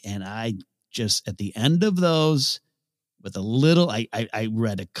trilogy. And I just, at the end of those, with a little, I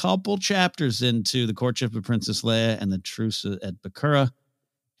read a couple chapters into The Courtship of Princess Leia and The Truce at Bakura,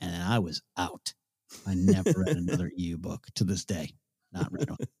 and I was out. I never read another EU book to this day. Not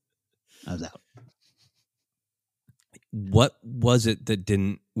read one. I was out. What was it that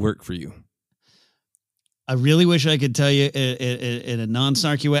didn't work for you? I really wish I could tell you in a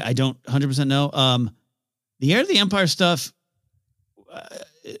non-snarky way. I don't 100% know. The Heir of the Empire stuff,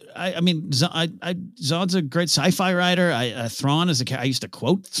 I mean, Zod's a great sci-fi writer. Thrawn is I used to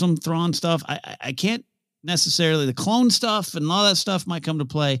quote some Thrawn stuff. I can't necessarily, the clone stuff and all that stuff might come to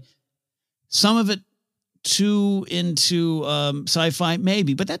play. Some of it too into sci-fi,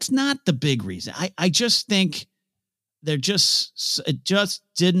 maybe, but that's not the big reason. I just think it just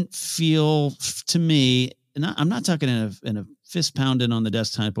didn't feel to me, and I'm not talking in a fist pounding on the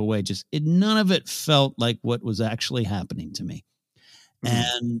desk type of way. Just none of it felt like what was actually happening to me.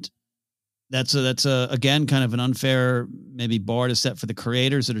 And that's again, kind of an unfair, maybe bar to set for the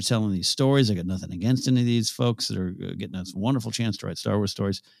creators that are telling these stories. I got nothing against any of these folks that are getting a wonderful chance to write Star Wars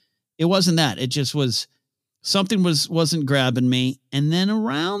stories. It wasn't that. It just was something wasn't grabbing me. And then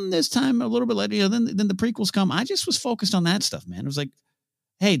around this time, a little bit later, then the prequels come. I just was focused on that stuff, man. It was like,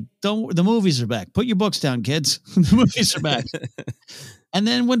 hey, the movies are back. Put your books down, kids. The movies are back. And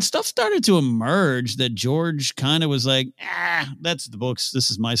then when stuff started to emerge that George kind of was like, that's the books.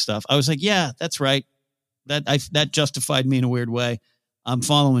 This is my stuff. I was like, yeah, that's right. That justified me in a weird way. I'm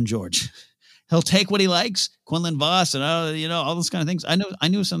following George. He'll take what he likes, Quinlan Vos and all those kind of things. I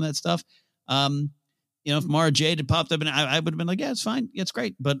knew some of that stuff. If Mara Jade had popped up, and I would have been like, yeah, it's fine. Yeah, it's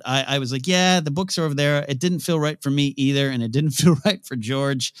great. But I was like, yeah, the books are over there. It didn't feel right for me either. And it didn't feel right for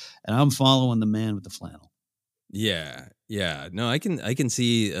George. And I'm following the man with the flannel. Yeah. No, I can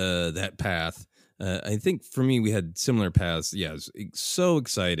see that path. I think for me, we had similar paths. Yeah, I was so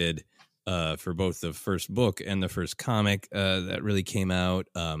excited for both the first book and the first comic that really came out.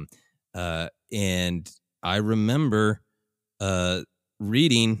 And I remember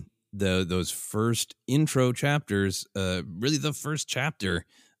reading those first intro chapters, really the first chapter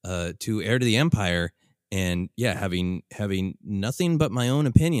to Heir to the Empire, and having nothing but my own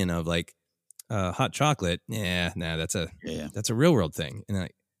opinion of like hot chocolate. That's a real world thing. And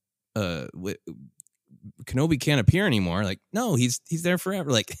Kenobi can't appear anymore. Like, no, he's there forever.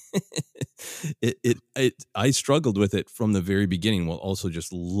 Like I struggled with it from the very beginning, while also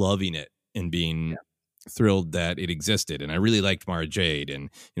just loving it and being thrilled that it existed. And I really liked Mara Jade, and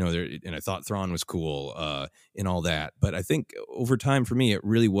and I thought Thrawn was cool and all that. But I think over time for me, it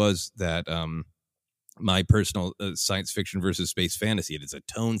really was that my personal science fiction versus space fantasy. It is a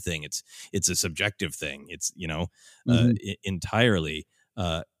tone thing. It's a subjective thing. It's entirely.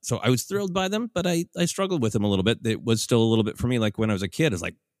 So I was thrilled by them, but I struggled with them a little bit. It was still a little bit for me. Like when I was a kid, it's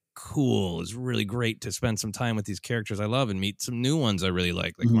like, cool. It's really great to spend some time with these characters I love and meet some new ones I really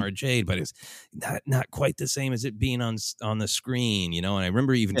like Mara Jade, but it's not quite the same as it being on the screen, And I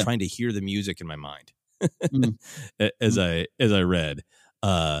remember even trying to hear the music in my mind as I read.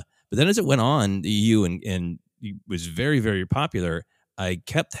 But then as it went on, the EU and it was very, very popular. I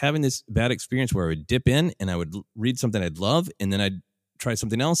kept having this bad experience where I would dip in and I would read something I'd love, and then I'd try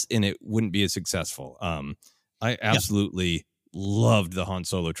something else and it wouldn't be as successful. I absolutely loved the Han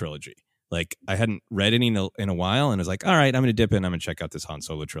Solo trilogy. Like I hadn't read any in a while, and I was like, all right, I'm going to dip in. I'm going to check out this Han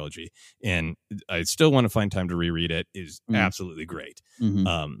Solo trilogy. And I still want to find time to reread it. Is absolutely great.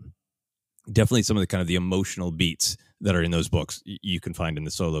 Definitely some of the kind of the emotional beats that are in those books you can find in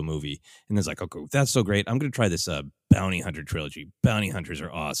the Solo movie. And it's like, okay, that's so great. I'm going to try this Bounty Hunter trilogy. Bounty Hunters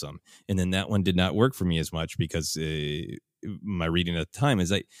are awesome. And then that one did not work for me as much because my reading at the time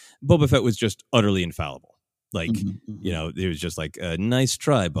is like Boba Fett was just utterly infallible. Like, you know, it was just like a nice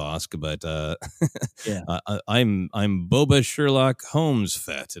try, Bosk, but I'm Boba Sherlock Holmes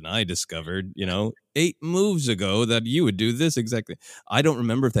Fett, and I discovered, 8 moves ago that you would do this exactly. I don't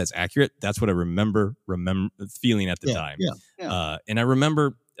remember if that's accurate. That's what I remember feeling at the time. And I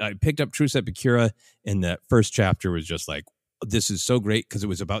remember I picked up Truce et Pecura, and that first chapter was just like, this is so great because it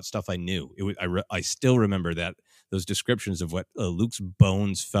was about stuff I knew. It was I still remember that those descriptions of what Luke's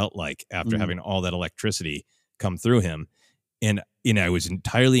bones felt like after having all that electricity come through him. And I was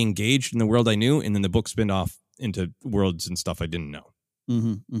entirely engaged in the world I knew, and then the book spinned off into worlds and stuff I didn't know.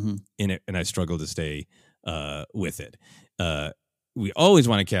 In it, and I struggled to stay with it. We always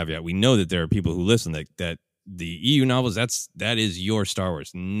want to caveat. We know that there are people who listen that the EU novels, that is your Star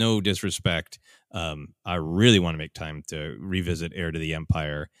Wars. No disrespect. I really want to make time to revisit Heir to the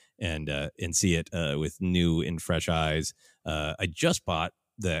Empire and see it with new and fresh eyes. I just bought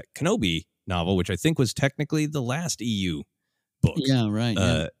the Kenobi novel, which I think was technically the last EU book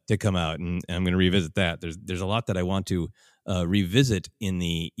to come out, and I'm going to revisit that. There's a lot that I want to revisit in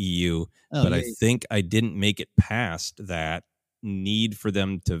the EU, but I think I didn't make it past that need for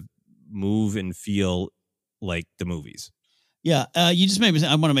them to move and feel like the movies. Yeah, you just made me.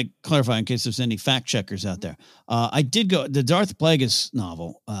 I want to clarify in case there's any fact checkers out there. I did go the Darth Plagueis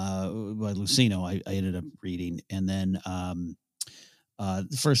novel by Lucino. I ended up reading, and then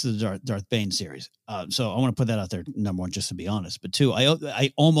the first of the Darth Bane series. So I want to put that out there, number one, just to be honest. But two,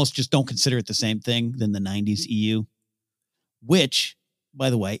 I almost just don't consider it the same thing than the 90s EU, which,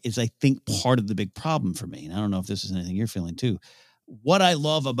 by the way, is, I think, part of the big problem for me. And I don't know if this is anything you're feeling too. What I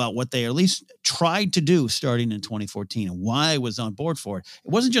love about what they at least tried to do starting in 2014 and why I was on board for it,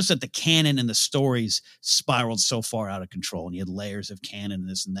 it wasn't just that the canon and the stories spiraled so far out of control and you had layers of canon and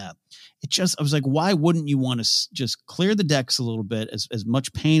this and that. I was like, why wouldn't you want to just clear the decks a little bit, as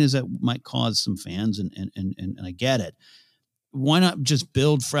much pain as that might cause some fans, and I get it. Why not just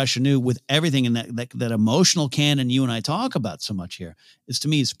build fresh anew with everything in that emotional canon you and I talk about so much here to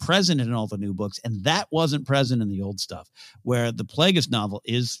me is present in all the new books. And that wasn't present in the old stuff, where the Plagueis novel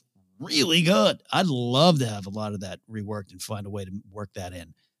is really good. I'd love to have a lot of that reworked and find a way to work that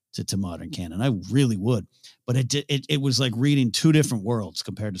in to modern canon. I really would, but it was like reading two different worlds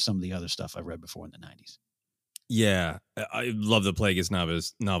compared to some of the other stuff I read before in the 90s. Yeah, I love the Plagueis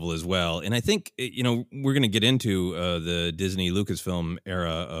novel as well. And I think, we're going to get into the Disney Lucasfilm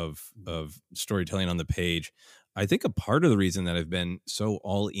era of storytelling on the page. I think a part of the reason that I've been so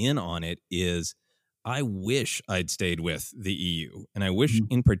all in on it is I wish I'd stayed with the EU. And I wish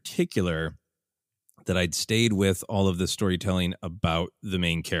in particular that I'd stayed with all of the storytelling about the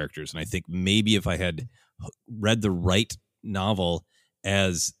main characters. And I think maybe if I had read the right novel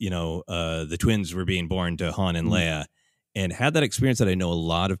as the twins were being born to Han and Leia, and had that experience that I know a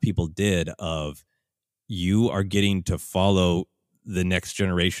lot of people did of, you are getting to follow the next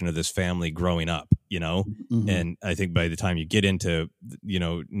generation of this family growing up, and I think by the time you get into,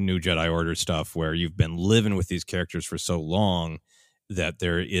 New Jedi Order stuff where you've been living with these characters for so long that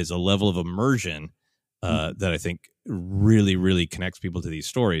there is a level of immersion that I think really, really connects people to these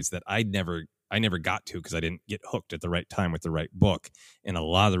stories that I never got to because I didn't get hooked at the right time with the right book. And a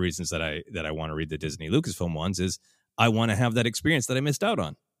lot of the reasons that I want to read the Disney Lucasfilm ones is I want to have that experience that I missed out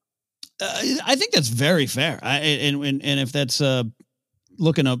on. I think that's very fair. And if that's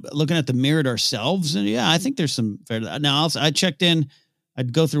looking at the mirrored ourselves, and I think there's some fair. Now I checked in.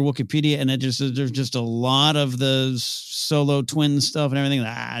 I'd go through Wikipedia, and there's just a lot of the solo twin stuff and everything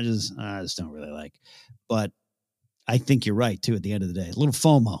that I just don't really like. But I think you're right too. At the end of the day, a little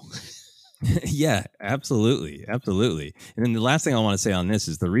FOMO. Yeah, absolutely. And then the last thing I want to say on this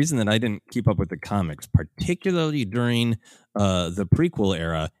is the reason that I didn't keep up with the comics, particularly during the prequel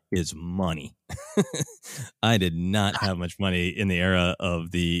era, is money. I did not have much money in the era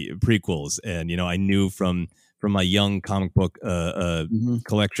of the prequels. And, I knew from my young comic book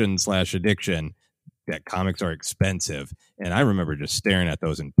collection / addiction that comics are expensive. And I remember just staring at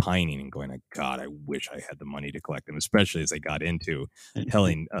those and pining and going, God, I wish I had the money to collect them, especially as I got into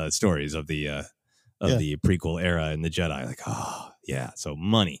telling stories of the prequel era and the Jedi. Like, oh, yeah. So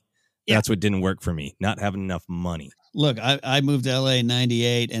money. Yeah. That's what didn't work for me. Not having enough money. Look, I moved to LA in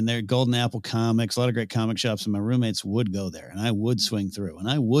 98, and there are Golden Apple Comics, a lot of great comic shops, and my roommates would go there, and I would swing through, and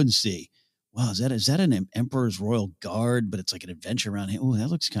I would see, wow, is that an Emperor's Royal Guard? But it's like an adventure around here. Oh, that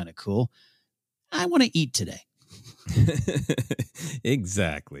looks kind of cool. I want to eat today.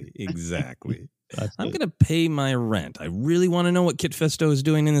 Exactly. I'm going to pay my rent. I really want to know what Kit Fisto is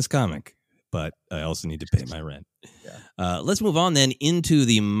doing in this comic, but I also need to pay my rent. Yeah. Let's move on then into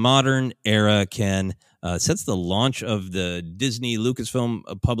the modern era, Ken. Since the launch of the Disney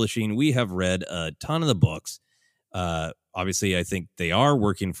Lucasfilm publishing, we have read a ton of the books. Obviously, I think they are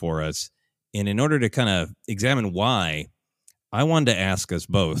working for us. And in order to kind of examine why, I wanted to ask us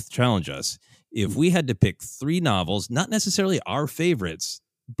both, challenge us, if we had to pick 3 novels, not necessarily our favorites,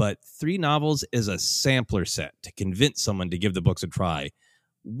 but 3 novels as a sampler set to convince someone to give the books a try,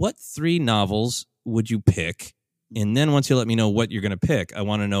 what 3 novels would you pick? And then once you let me know what you're going to pick, I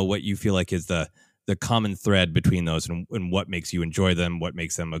want to know what you feel like is the common thread between those and what makes you enjoy them, what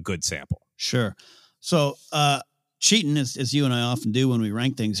makes them a good sample. Sure. So cheating, as you and I often do when we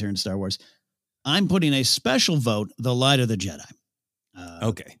rank things here in Star Wars, I'm putting a special vote, The Light of the Jedi.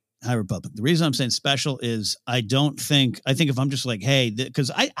 Okay. High Republic. The reason I'm saying special is I think if I'm just like, hey, because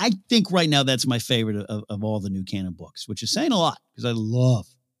I think right now that's my favorite of all the new canon books, which is saying a lot because I love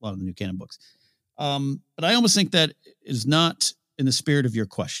a lot of the new canon books. But I almost think that is not in the spirit of your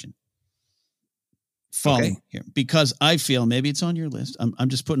question. Falling here because I feel maybe it's on your list. I'm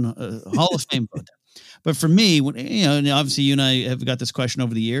just putting a Hall of Fame vote there. But for me, and obviously you and I have got this question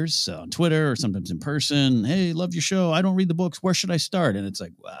over the years on Twitter or sometimes in person. Hey, love your show. I don't read the books. Where should I start? And it's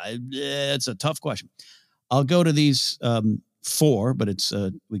like, it's a tough question. I'll go to these 4, but it's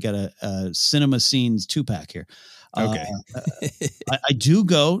we got a Cinema Scenes 2-pack here. Okay. I do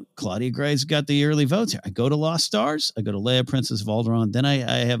go. Claudia Gray's got the early votes here. I go to Lost Stars. I go to Leia, Princess of Alderaan. Then I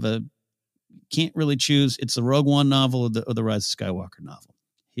have can't really choose. It's the Rogue One novel or the Rise of Skywalker novel.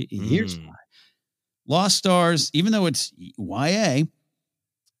 Here's why. Lost Stars, even though it's YA,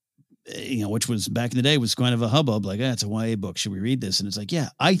 which was back in the day was kind of a hubbub, like, it's a YA book. Should we read this? And it's like, yeah,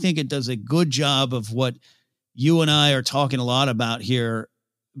 I think it does a good job of what you and I are talking a lot about here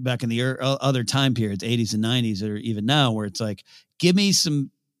back in the other time periods, 80s and 90s, or even now, where it's like, give me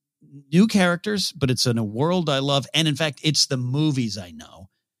some new characters, but it's in a world I love. And in fact, it's the movies I know.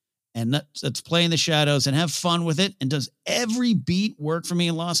 And let's play in the shadows and have fun with it. And does every beat work for me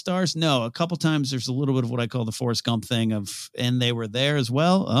in Lost Stars? No. A couple times there's a little bit of what I call the Forrest Gump thing and they were there as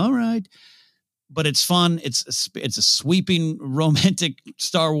well. All right. But it's fun. It's a sweeping romantic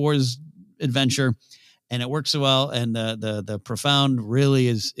Star Wars adventure and it works so well. And the profound really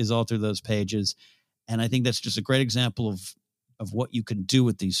is all through those pages. And I think that's just a great example of what you can do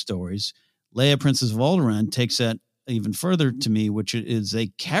with these stories. Leia, Princess of Alderaan takes that even further to me, which is a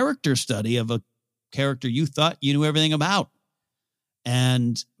character study of a character you thought you knew everything about.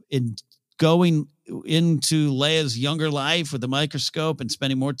 And in going into Leia's younger life with a microscope and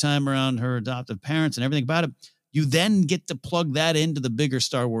spending more time around her adoptive parents and everything about it, you then get to plug that into the bigger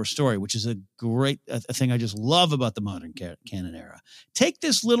Star Wars story, which is a great thing I just love about the modern canon era. Take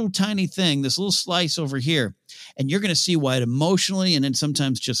this little tiny thing, this little slice over here, and you're going to see why it emotionally and then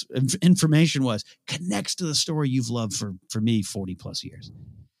sometimes just information-wise connects to the story you've loved for me 40 plus years.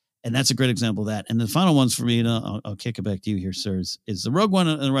 And that's a great example of that. And the final ones for me, and I'll kick it back to you here, sir, is the Rogue One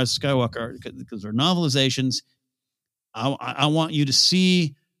and the Rise of Skywalker, because they're novelizations. I want you to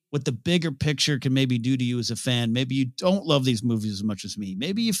see what the bigger picture can maybe do to you as a fan. Maybe you don't love these movies as much as me.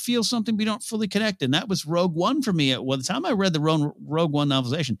 Maybe you feel something but you don't fully connect. And that was Rogue One for me. Well, the time I read the Rogue One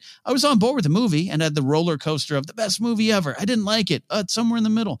novelization, I was on board with the movie and had the roller coaster of the best movie ever. I didn't like it. It's somewhere in the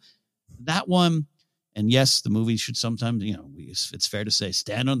middle. That one, and yes, the movie should sometimes, it's fair to say,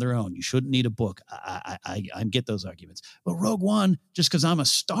 stand on their own. You shouldn't need a book. I get those arguments. But Rogue One, just because I'm a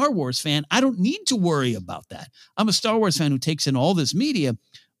Star Wars fan, I don't need to worry about that. I'm a Star Wars fan who takes in all this media.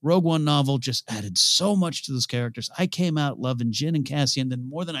 Rogue One novel just added so much to those characters. I came out loving Jyn and Cassian then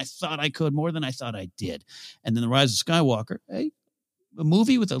more than I thought I could, more than I thought I did. And then The Rise of Skywalker, a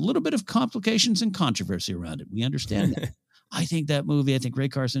movie with a little bit of complications and controversy around it. We understand that. I think that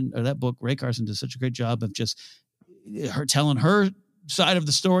Ray Carson does such a great job of just her telling her side of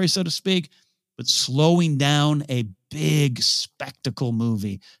the story, so to speak, but slowing down a big spectacle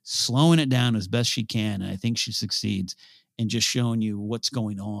movie, slowing it down as best she can. And I think she succeeds. And just showing you what's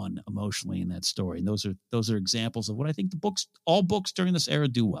going on emotionally in that story. And those are examples of what I think all books during this era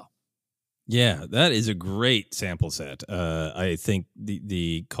do well. Yeah, that is a great sample set. I think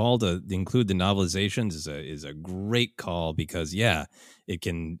the call to include the novelizations is a great call because, it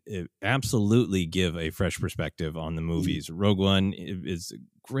can absolutely give a fresh perspective on the movies. Rogue One is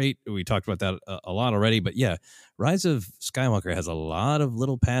great. We talked about that a lot already, but Rise of Skywalker has a lot of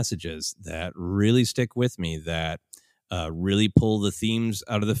little passages that really stick with me that really pull the themes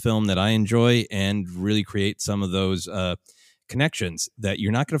out of the film that I enjoy and really create some of those connections that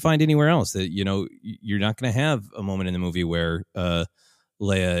you're not going to find anywhere else. That, you're not going to have a moment in the movie where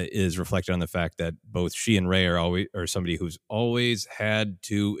Leia is reflected on the fact that both she and Rey are somebody who's always had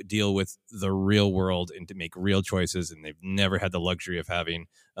to deal with the real world and to make real choices, and they've never had the luxury of having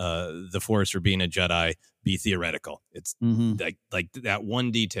the Force or being a Jedi be theoretical. It's like that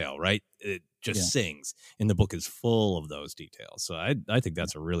one detail, right? It just sings, and the book is full of those details. So I think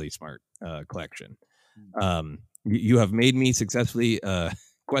that's a really smart collection. You have made me successfully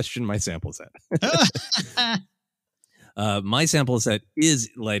question my sample set. My sample set is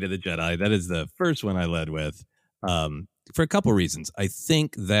Light of the Jedi. That is the first one I led with, for a couple reasons. I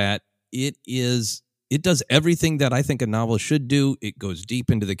think that it does everything that I think a novel should do. It goes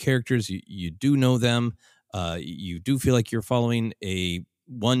deep into the characters. You do know them. You do feel like you're following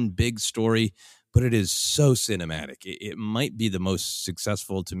one big story, but it is so cinematic. It might be the most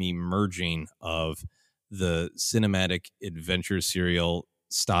successful to me merging of the cinematic adventure serial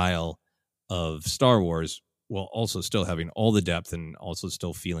style of Star Wars, while also still having all the depth and also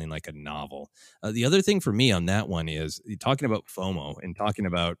still feeling like a novel. The other thing for me on that one is talking about FOMO and talking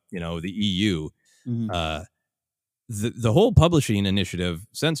about, the EU. The whole publishing initiative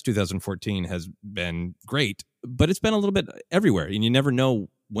since 2014 has been great, but it's been a little bit everywhere, and you never know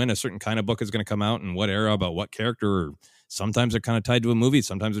when a certain kind of book is going to come out and what era about what character. Or sometimes they're kind of tied to a movie.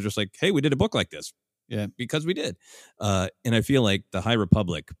 Sometimes they're just like, hey, we did a book like this. Yeah, because we did. And I feel like the High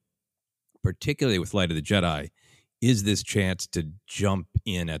Republic, particularly with Light of the Jedi, is this chance to jump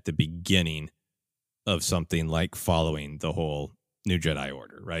in at the beginning of something like following the whole New Jedi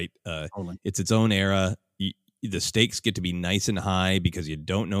Order, right? It's its own era. The stakes get to be nice and high because you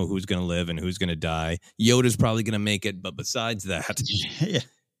don't know who's going to live and who's going to die. Yoda's probably going to make it, but besides that,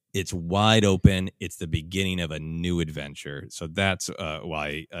 it's wide open. It's the beginning of a new adventure. So that's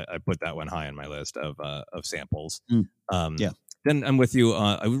why I put that one high on my list of samples. Then I'm with you.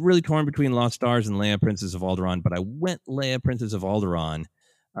 I was really torn between Lost Stars and Leia, Princess of Alderaan, but I went Leia, Princess of Alderaan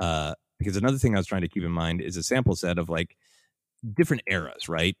because another thing I was trying to keep in mind is a sample set of like different eras,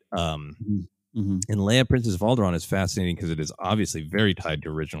 right? And Leia, Princess of Alderaan is fascinating because it is obviously very tied to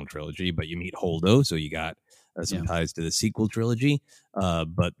original trilogy, but you meet Holdo, so you got some ties to the sequel trilogy.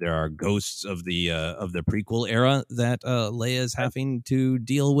 But there are ghosts of the prequel era that Leia is having to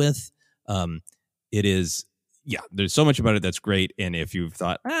deal with. It is. Yeah, there's so much about it that's great. And if you've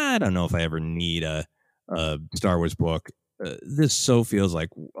thought, I don't know if I ever need a Star Wars book, this so feels like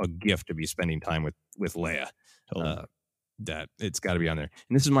a gift to be spending time with Leia. That it's got to be on there.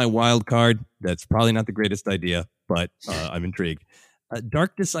 And this is my wild card. That's probably not the greatest idea, but I'm intrigued.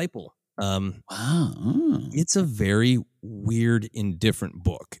 Dark Disciple. It's a very weird, indifferent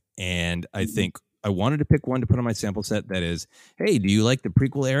book. And I think I wanted to pick one to put on my sample set that is, hey, do you like the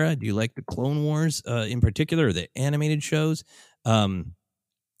prequel era? Do you like the Clone Wars in particular, or the animated shows?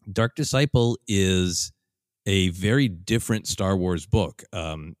 Dark Disciple is a very different Star Wars book.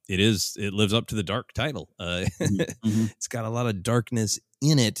 It lives up to the dark title. It's got a lot of darkness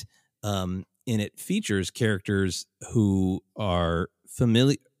in it, and it features characters who are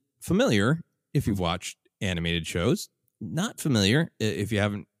familiar if you've watched animated shows, not familiar if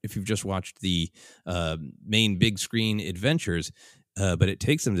you've just watched the main big screen adventures, but it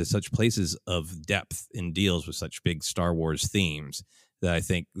takes them to such places of depth and deals with such big Star Wars themes that I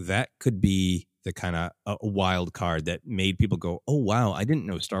think that could be the kind of a wild card that made people go, oh, wow, I didn't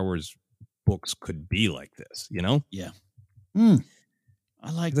know Star Wars books could be like this, Yeah.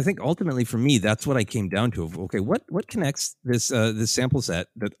 I think ultimately for me, that's what I came down to. Okay, what connects this sample set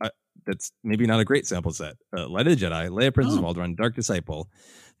that's maybe not a great sample set? Light of the Jedi, Leia, Princess of Alderaan, Dark Disciple.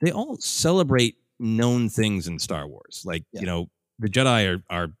 They all celebrate known things in Star Wars. Like, the Jedi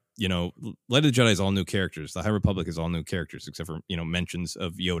are Light of the Jedi is all new characters. The High Republic is all new characters, except for, mentions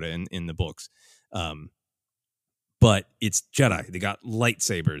of Yoda in the books. But it's Jedi. They got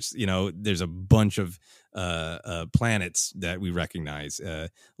lightsabers. There's a bunch of planets that we recognize.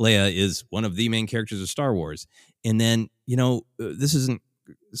 Leia is one of the main characters of Star Wars. And then, this isn't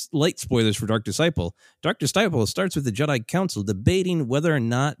light spoilers for Dark Disciple. Dark Disciple starts with the Jedi Council debating whether or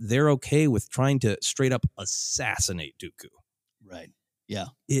not they're okay with trying to straight up assassinate Dooku. Right. Yeah.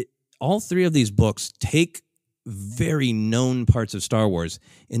 All three of these books take very known parts of Star Wars,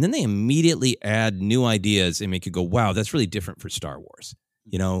 and then they immediately add new ideas and make you go, wow, that's really different for Star Wars.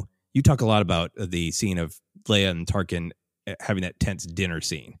 You talk a lot about the scene of Leia and Tarkin having that tense dinner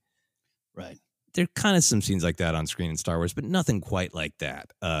scene. Right. There are kind of some scenes like that on screen in Star Wars, but nothing quite like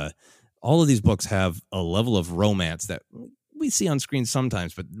that. All of these books have a level of romance that we see on screen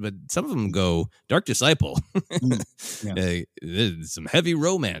sometimes, but some of them go Dark Disciple. There's some heavy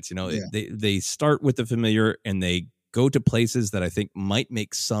romance. They start with the familiar and they go to places that I think might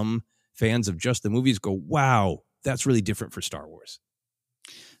make some fans of just the movies go, wow, that's really different for Star Wars.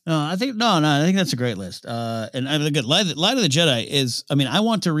 I think that's a great list. And I think Light of the Jedi is, I mean, I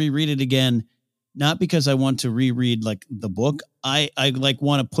want to reread it again, not because I want to reread like the book. I like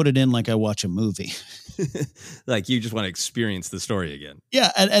want to put it in like I watch a movie. Like you just want to experience the story again.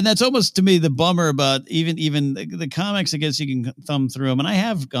 Yeah. And that's almost to me the bummer about even the comics. I guess you can thumb through them. And I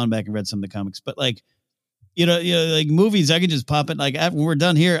have gone back and read some of the comics, but like, like movies, I can just pop it. Like when we're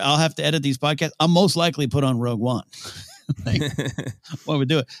done here, I'll have to edit these podcasts. I'll most likely put on Rogue One. Like, what would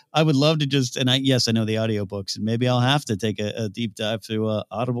do it? I would love to just, and I know the audiobooks, and maybe I'll have to take a deep dive through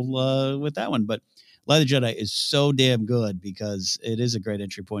Audible with that one. But Light of the Jedi is so damn good because it is a great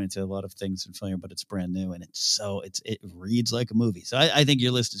entry point into a lot of things and familiar, but it's brand new and it reads like a movie. So I think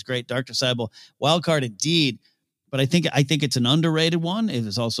your list is great. Dark Disciple, wild card indeed. But I think it's an underrated one. It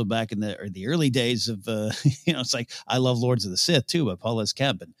was also back in the early days of it's like I love Lords of the Sith too by Paul S.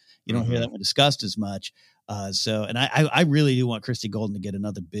 Kemp, and you don't hear that one discussed as much. And I really do want Christy Golden to get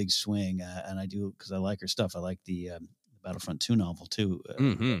another big swing, and I do because I like her stuff. I like the Battlefront 2 novel too.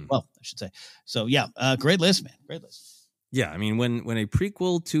 Well, I should say. So yeah, great list, man. Great list. Yeah, I mean, when a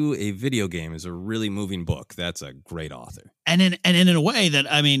prequel to a video game is a really moving book, that's a great author. And in a way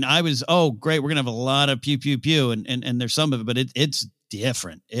that, I mean, I was, great, we're gonna have a lot of pew pew pew, and there's some of it, but it's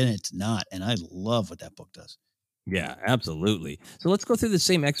different and it's not. And I love what that book does. Yeah, absolutely. So let's go through the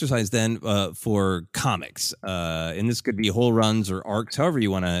same exercise then for comics. And this could be whole runs or arcs, however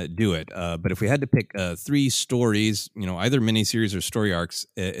you want to do it. But if we had to pick 3 stories, either miniseries or story arcs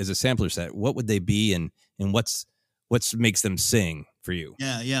as a sampler set, what would they be, and what's makes them sing for you?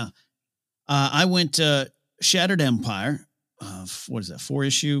 Yeah. I went Shattered Empire. What is that?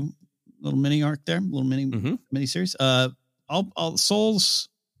 4-issue little mini arc there, little mini series. I'll Souls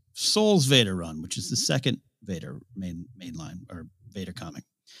Vader run, which is the second Vader main line or Vader comic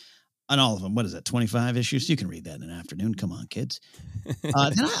on all of them. What is that? 25 issues. You can read that in an afternoon. Come on, kids. Then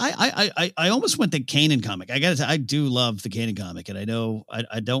I almost went the Kanan comic. I got to say, I do love the Kanan comic, and I know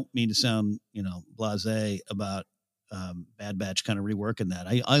I don't mean to sound blasé about Bad Batch kind of reworking that.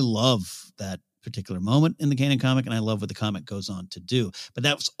 I love that particular moment in the Kanan comic, and I love what the comic goes on to do. But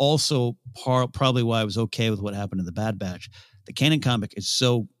that was also probably why I was okay with what happened in the Bad Batch. The Kanan comic is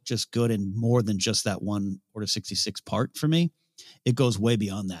so just good and more than just that one Order 66 part for me. It goes way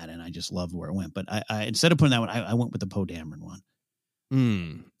beyond that, and I just loved where it went. But I instead of putting that one, I went with the Poe Dameron one.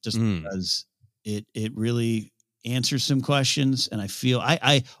 Because it really answers some questions, and I feel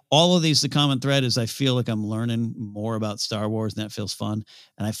I all of these, the common thread is I feel like I'm learning more about Star Wars, and that feels fun.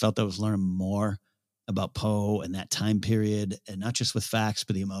 And I felt I was learning more about Poe and that time period, and not just with facts,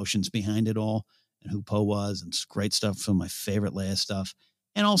 but the emotions behind it all. And who Poe was, and it's great stuff. Some of my favorite Leia stuff,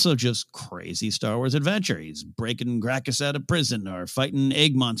 and also just crazy Star Wars adventure. He's breaking Gracchus out of prison or fighting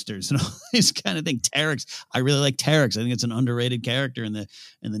egg monsters and all these kind of things. Terex, I really like Terex. I think it's an underrated character in the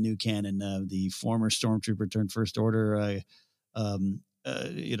new canon. The former Stormtrooper turned First Order, a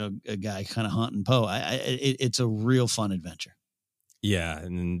guy kind of haunting Poe. It's a real fun adventure. Yeah,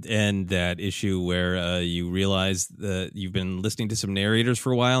 and that issue where you realize that you've been listening to some narrators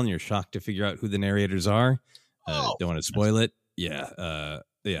for a while, and you're shocked to figure out who the narrators are. Don't want to spoil it. Yeah.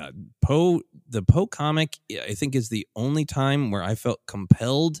 Poe, the Poe comic, I think, is the only time where I felt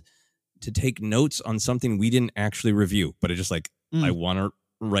compelled to take notes on something we didn't actually review, but it's just like I want to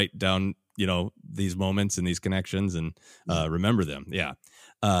write down, these moments and these connections and remember them. Yeah.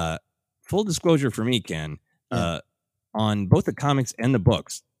 Full disclosure for me, Ken. On both the comics and the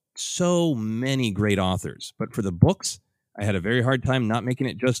books, so many great authors. But for the books, I had a very hard time not making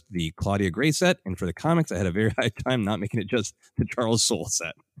it just the Claudia Gray set. And for the comics, I had a very hard time not making it just the Charles Soule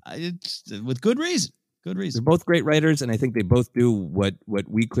set. It's with good reason. Good reason. They're both great writers, and I think they both do what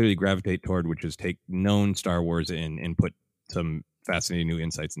we clearly gravitate toward, which is take known Star Wars and put some fascinating new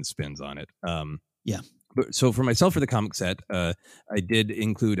insights and spins on it. Yeah. So for myself, for the comic set, I did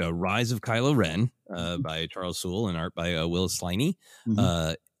include a Rise of Kylo Ren by Charles Soule and art by Will Sliney.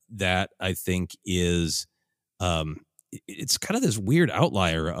 That I think is, it's kind of this weird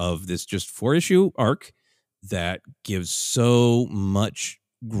outlier of this just 4-issue arc that gives so much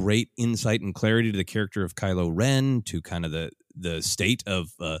great insight and clarity to the character of Kylo Ren, to kind of the state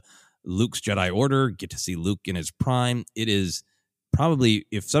of Luke's Jedi Order. Get to see Luke in his prime. It is probably,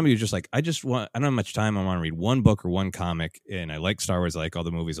 if somebody was just like, I don't have much time, I want to read one book or one comic, and I like Star Wars, I like all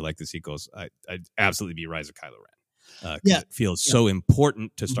the movies, I like the sequels, I'd absolutely be Rise of Kylo Ren. It feels so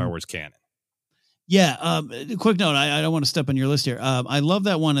important to Star Wars canon. Yeah. Quick note, I don't want to step on your list here. I love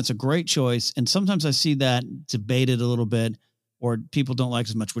that one. It's a great choice. And sometimes I see that debated a little bit, or people don't like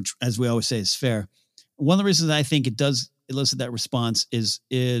as much, which, as we always say, is fair. One of the reasons I think it does elicit that response is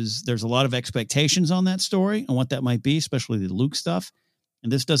there's a lot of expectations on that story and what that might be, especially the Luke stuff.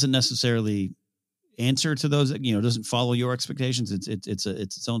 And this doesn't necessarily answer to those, doesn't follow your expectations. It's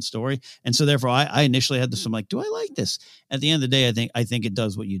its own story. And so therefore I initially had this, I'm like, do I like this? At the end of the day, I think it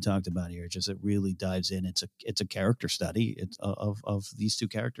does what you talked about here. Just, it really dives in. It's a character study of these two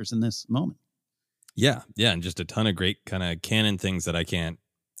characters in this moment. Yeah. Yeah. And just a ton of great kind of canon things that I can't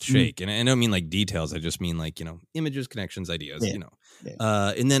shake. And I don't mean like details. I just mean like, images, connections, ideas,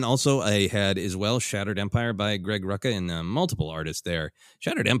 Yeah. And then also I had as well Shattered Empire by Greg Rucka and multiple artists there.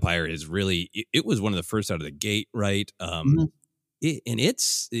 Shattered Empire is really, it was one of the first out of the gate, right?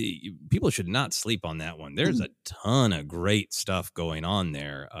 People should not sleep on that one. There's a ton of great stuff going on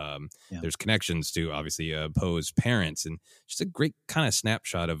there. There's connections to obviously Poe's parents, and just a great kind of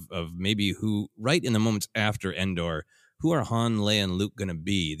snapshot of maybe who, right in the moments after Endor, who are Han, Leia, and Luke going to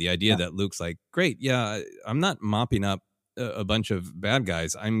be? The idea that Luke's like, great, I'm not mopping up a bunch of bad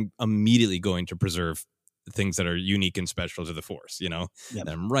guys. I'm immediately going to preserve things that are unique and special to the Force, And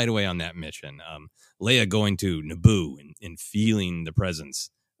I'm right away on that mission. Leia going to Naboo and feeling the presence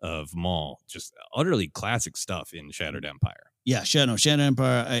of Maul. Just utterly classic stuff in Shattered Empire. Yeah, Shattered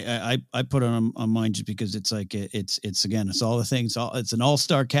Empire. I put it on mine just because it's like it's again, it's all the things. It's an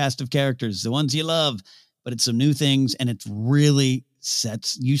all-star cast of characters, the ones you love. But it's some new things, and it's really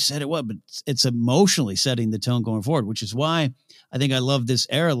you said it what, but it's emotionally setting the tone going forward, which is why I think I love this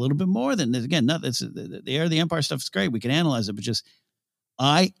era a little bit more than, again, the era of the Empire stuff is great. We can analyze it, but just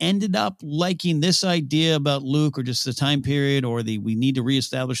I ended up liking this idea about Luke, or just the time period, or we need to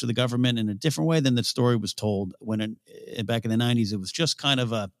reestablish the government in a different way than the story was told when back in the 90s. It was just kind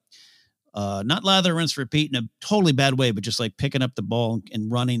of a, not lather, rinse, repeat in a totally bad way, but just like picking up the ball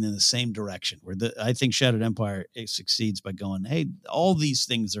and running in the same direction. I think Shattered Empire succeeds by going, hey, all these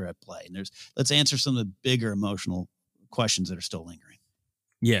things are at play, and let's answer some of the bigger emotional questions that are still lingering.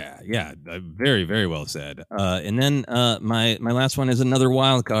 Yeah, very, very well said. And then my last one is another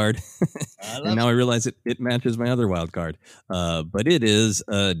wild card, and now I realize it matches my other wild card. But it is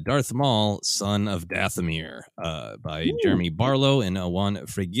Darth Maul, Son of Dathomir, by Jeremy Barlow and Juan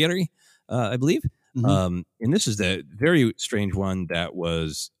Fregueri. I believe. And this is the very strange one that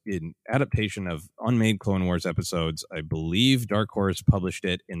was in adaptation of unmade Clone Wars episodes. I believe Dark Horse published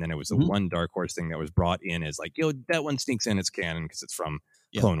it, and then it was the one Dark Horse thing that was brought in as like, that one sneaks in, it's canon because it's from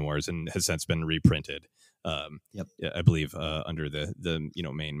Clone Wars and has since been reprinted. I believe under the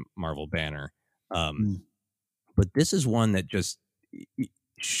main Marvel banner. But this is one that just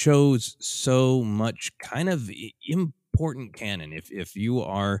shows so much kind of important canon. If you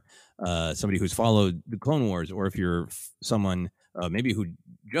are somebody who's followed the Clone Wars, or if you're someone maybe who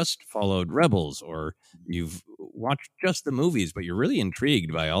just followed Rebels, or you've watched just the movies, but you're really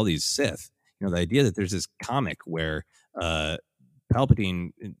intrigued by all these Sith, the idea that there's this comic where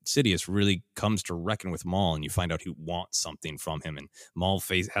Palpatine, Sidious, really comes to reckon with Maul, and you find out he wants something from him, and Maul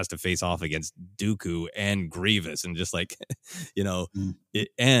has to face off against Dooku and Grievous, and just like,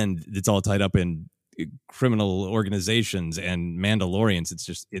 and it's all tied up in criminal organizations and Mandalorians.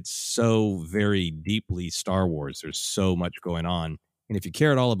 It's so very deeply Star Wars. There's so much going on, and if you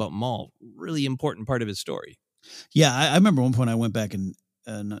care at all about Maul, really important part of his story. Yeah, I remember one point I went back and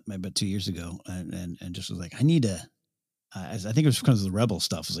about 2 years ago, and just was like, I need to. I think it was because of the Rebel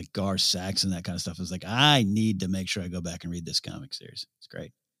stuff. It was like Gar Sax and that kind of stuff. It was like, I need to make sure I go back and read this comic series. It's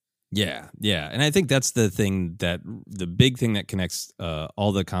great. Yeah. And I think that's the big thing that connects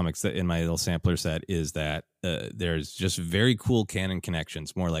all the comics that in my little sampler set is that there's just very cool canon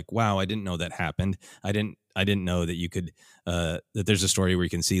connections. More like, wow, I didn't know that happened. I didn't know that you could that there's a story where you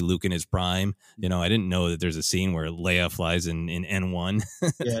can see Luke in his prime. I didn't know that there's a scene where Leia flies in N1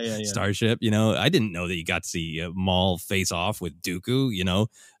 starship. I didn't know that you got to see Maul face off with Dooku.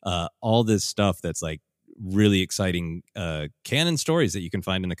 All this stuff that's like really exciting canon stories that you can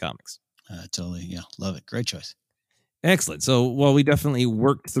find in the comics. Totally. Yeah. Love it. Great choice. Excellent. So while we definitely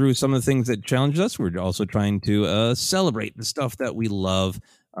worked through some of the things that challenged us, we're also trying to celebrate the stuff that we love.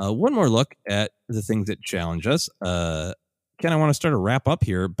 One more look at the things that challenge us. Ken, I want to start a wrap up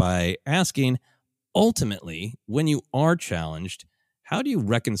here by asking, ultimately, when you are challenged, how do you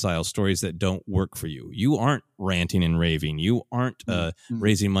reconcile stories that don't work for you? You aren't ranting and raving. You aren't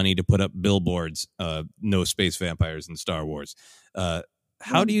raising money to put up billboards, no space vampires in Star Wars.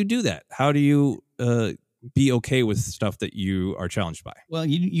 How do you do that? How do you be okay with stuff that you are challenged by? Well,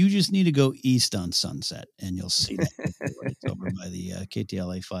 you just need to go east on Sunset, and you'll see that. It's over by the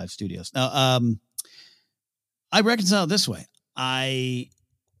KTLA 5 studios. Now, I reconcile it this way. I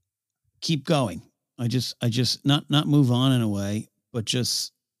keep going. I just not move on in a way, but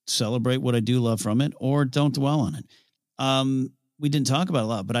just celebrate what I do love from it, or don't dwell on it. we didn't talk about a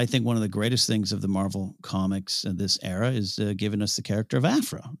lot, but I think one of the greatest things of the Marvel comics in this era is giving us the character of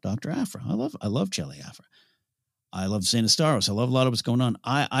Aphra, Dr. Aphra. I love Jelly Aphra. I love Saint Astaros. I love a lot of what's going on.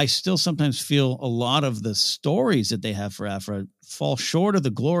 I still sometimes feel a lot of the stories that they have for Aphra fall short of the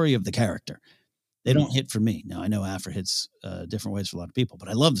glory of the character. They don't hit for me. Now, I know Aphra hits different ways for a lot of people, but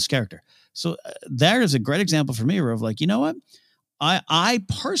I love this character. So that is a great example for me of like, you know what? I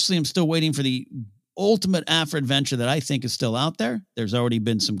personally am still waiting for the ultimate Aphra adventure that I think is still out there. There's already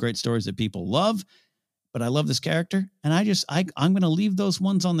been some great stories that people love, but I love this character. And I'm going to leave those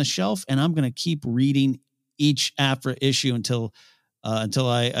ones on the shelf, and I'm going to keep reading each Aphra issue until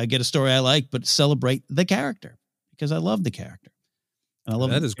I get a story I like, but celebrate the character because I love the character. And I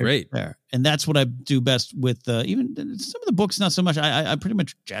love that is great there. And that's what I do best with even some of the books. Not so much. I pretty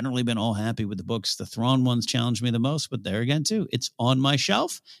much generally been all happy with the books. The Thrawn ones challenged me the most, but there again too, it's on my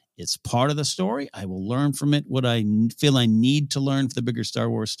shelf. It's part of the story. I will learn from it what I feel I need to learn for the bigger Star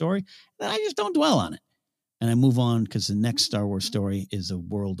Wars story. And I just don't dwell on it. And I move on because the next Star Wars story is a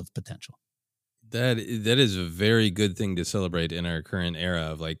world of potential. That is a very good thing to celebrate in our current era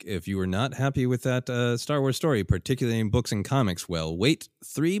of like, if you were not happy with that Star Wars story, particularly in books and comics, well, wait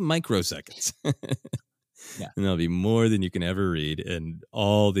 3 microseconds. Yeah. And there'll be more than you can ever read and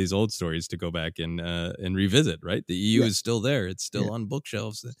all these old stories to go back and revisit, right? The EU is still there. It's still on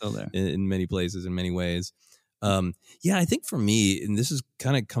bookshelves still there. in many places, in many ways. I think for me, and this has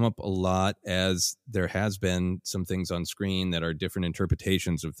kind of come up a lot as there has been some things on screen that are different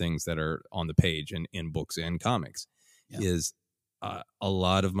interpretations of things that are on the page in books and comics, is a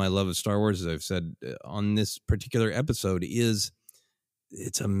lot of my love of Star Wars, as I've said on this particular episode, is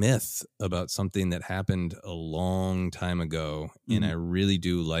it's a myth about something that happened a long time ago. Mm-hmm. And I really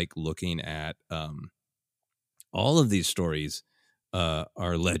do like looking at all of these stories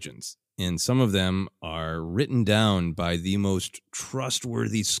are legends. And some of them are written down by the most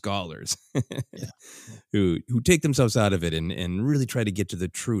trustworthy scholars who take themselves out of it and really try to get to the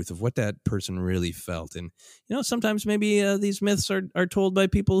truth of what that person really felt. And, sometimes maybe these myths are told by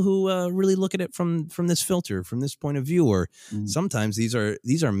people who really look at it from this filter, from this point of view. Or sometimes these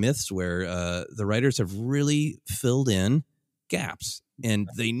are myths where the writers have really filled in gaps and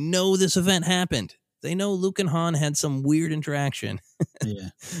they know this event happened. They know Luke and Han had some weird interaction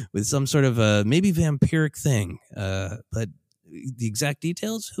with some sort of maybe vampiric thing. But the exact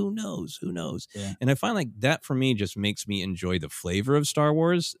details, who knows? Yeah. And I find like that for me just makes me enjoy the flavor of Star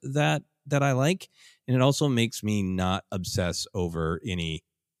Wars that I like. And it also makes me not obsess over any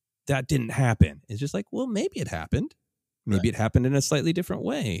that didn't happen. It's just like, well, maybe it happened. Maybe it happened in a slightly different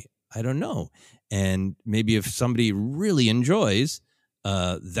way. I don't know. And maybe if somebody really enjoys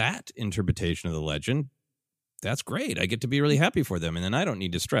that interpretation of the legend, that's great. I get to be really happy for them. And then I don't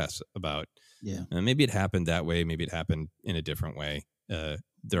need to stress about, maybe it happened that way. Maybe it happened in a different way.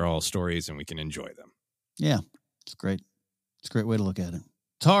 They're all stories and we can enjoy them. Yeah. It's great. It's a great way to look at it.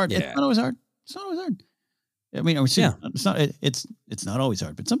 It's hard. Yeah. It's not always hard. I mean, it's not always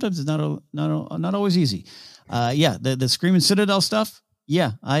hard, but sometimes it's not always easy. The Screaming Citadel stuff.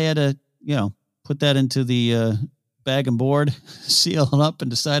 Yeah. I had to, put that into the, bag and board, seal it up,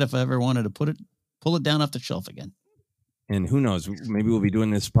 and decide if I ever wanted to pull it down off the shelf again. And who knows? Maybe we'll be doing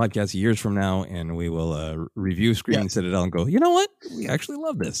this podcast years from now, and we will review Screaming Citadel and go, you know what? We actually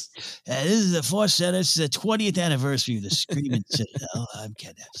love this. This is the Force Center. This is the 20th anniversary of the Screaming Citadel. I'm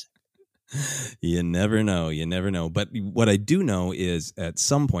kidding. You never know. But what I do know is at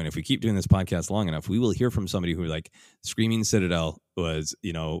some point, if we keep doing this podcast long enough, we will hear from somebody who like Screaming Citadel was,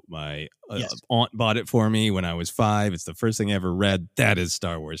 my aunt bought it for me when I was 5. It's the first thing I ever read. That is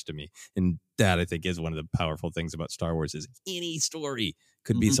Star Wars to me. And that I think is one of the powerful things about Star Wars is any story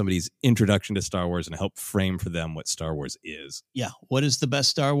could be somebody's introduction to Star Wars and help frame for them what Star Wars is. Yeah. What is the best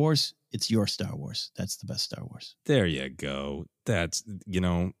Star Wars? It's your Star Wars. That's the best Star Wars. There you go. That's,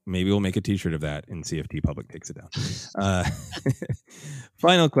 maybe we'll make a t-shirt of that and CFT Public takes it down.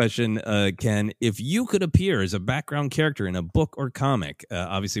 Final question, Ken, if you could appear as a background character in a book or comic,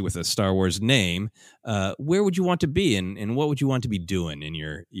 obviously with a Star Wars name, where would you want to be and what would you want to be doing in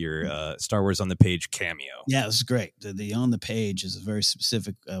your Star Wars on the page cameo? Yeah, this is great. The on the page is a very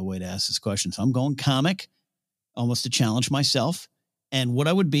specific way to ask this question. So I'm going comic, almost to challenge myself. And what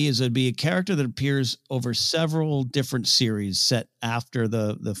I would be is I'd be a character that appears over several different series set after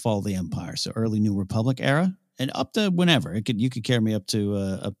the fall of the Empire. So early New Republic era and up to whenever you could carry me up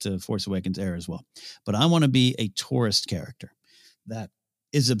to Force Awakens era as well. But I want to be a tourist character that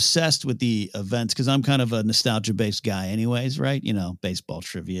is obsessed with the events because I'm kind of a nostalgia based guy anyways, right? Baseball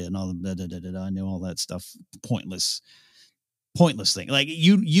trivia and all the I know all that stuff, pointless pointless thing. Like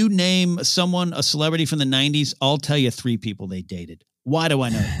you name someone, a celebrity from the 90s, I'll tell you 3 people they dated. Why do I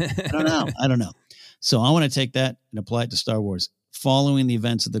know? I don't know. So I want to take that and apply it to Star Wars. Following the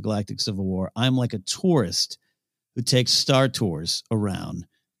events of the Galactic Civil War, I'm like a tourist who takes Star Tours around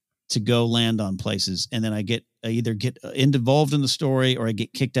to go land on places. And then I either get involved in the story or I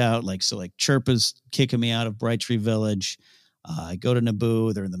get kicked out. Like Chirpa's kicking me out of Bright Tree Village. I go to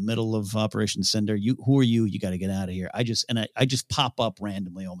Naboo. They're in the middle of Operation Cinder. Who are you? You got to get out of here. I just pop up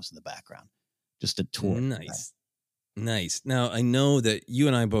randomly almost in the background. Just a tour. Nice. Now, I know that you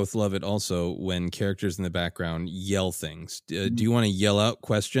and I both love it also when characters in the background yell things. Do you want to yell out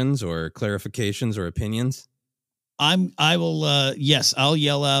questions or clarifications or opinions? Yes, I'll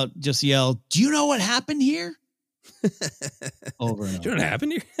yell out, just yell, do you know what happened here? Over and over. Do you know what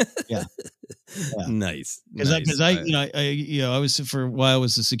happened here? Yeah. Nice. Because I was for a while, I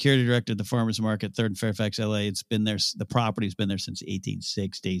was the security director at the Farmers Market, 3rd and Fairfax, LA. It's been there. The property's been there since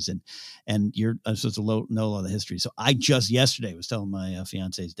 1860s. And I'm supposed to know a lot of the history. So I just yesterday was telling my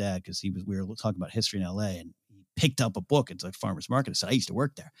fiance's dad, because we were talking about history in LA, and he picked up a book. It's like Farmers Market. I said, I used to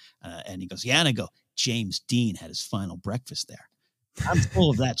work there. And he goes, yeah. And I go, James Dean had his final breakfast there. I'm full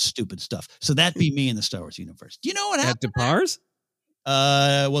of that stupid stuff. So that'd be me in the Star Wars universe. Do you know what happened? At DePars?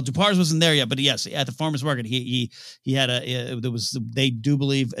 Well, DePars wasn't there yet, but yes, at the Farmers Market, he had they do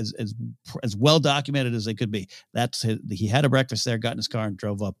believe as well documented as they could be. He had a breakfast there, got in his car and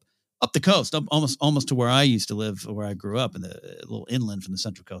drove up the coast, almost to where I used to live, where I grew up, in the little inland from the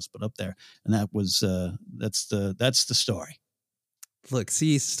Central Coast, but up there. And that was that's the story. Look,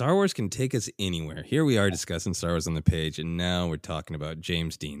 see, Star Wars can take us anywhere. Here we are discussing Star Wars on the page, and now we're talking about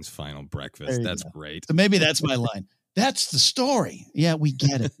James Dean's final breakfast. That's great. So maybe that's my line. That's the story. Yeah, we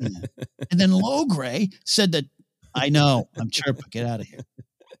get it. Yeah. And then Logray said that, I know, I'm Chirpa, get out of here.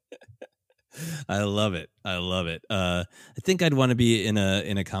 I love it. I think I'd want to be in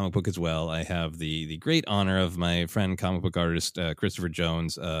a comic book as well. I have the great honor of my friend, comic book artist Christopher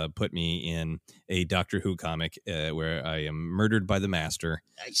Jones, put me in a Doctor Who comic where I am murdered by the Master.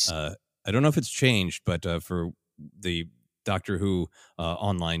 Nice. I don't know if it's changed, but for the Doctor Who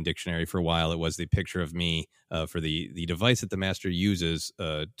online dictionary, for a while it was the picture of me for the device that the Master uses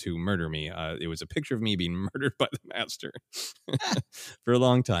to murder me. It was a picture of me being murdered by the Master for a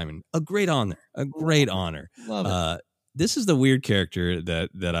long time, and a great honor. Love it. This is the weird character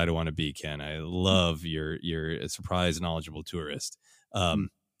that I don't want to be, Ken. I love your surprise knowledgeable tourist.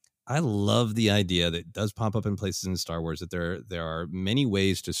 I love the idea that it does pop up in places in Star Wars that there are many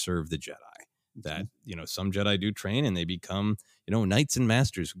ways to serve the Jedi. That, some Jedi do train and they become, knights and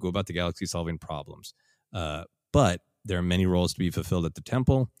masters who go about the galaxy solving problems. But there are many roles to be fulfilled at the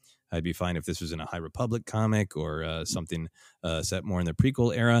temple. I'd be fine if this was in a High Republic comic or something set more in the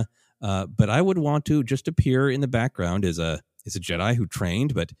prequel era. But I would want to just appear in the background as a Jedi who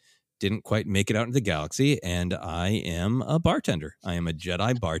trained but didn't quite make it out into the galaxy. And I am a bartender. I am a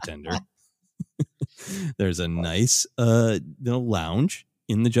Jedi bartender. There's a nice lounge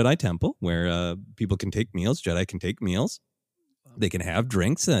in the Jedi Temple where people can take meals. Jedi can take meals. They can have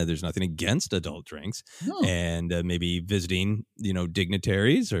drinks. There's nothing against adult drinks. No. And maybe visiting,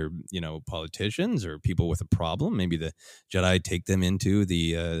 dignitaries or, politicians or people with a problem. Maybe the Jedi take them into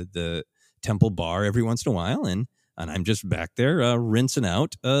the temple bar every once in a while. And I'm just back there rinsing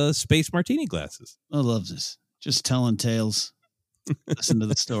out space martini glasses. I love this. Just telling tales. Listen to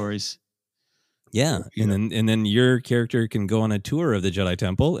the stories. Yeah, and then your character can go on a tour of the Jedi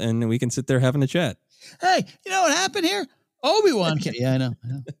Temple, and we can sit there having a chat. Hey, you know what happened here? Obi-Wan. Yeah, I know.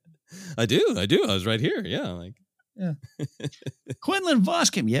 I do. I was right here. Yeah, Quinlan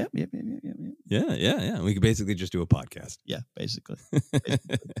Voskin. Yeah. Yeah. We could basically just do a podcast. Yeah, basically.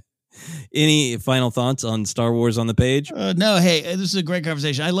 Any final thoughts on Star Wars on the page? No. Hey, this is a great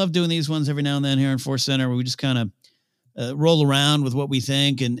conversation. I love doing these ones every now and then here in Force Center, where we just kind of roll around with what we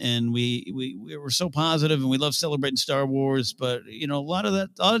think, and we're so positive, and we love celebrating Star Wars. But a lot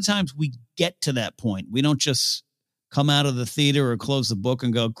of times we get to that point. We don't just come out of the theater or close the book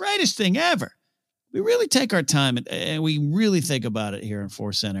and go, greatest thing ever. We really take our time and we really think about it here in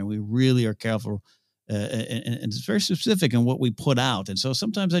Force Center. We really are careful and it's very specific in what we put out. And so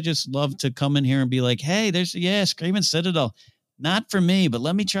sometimes I just love to come in here and be like, hey, Screaming Citadel. Not for me, but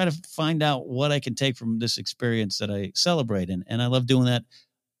let me try to find out what I can take from this experience that I celebrate. And I love doing that,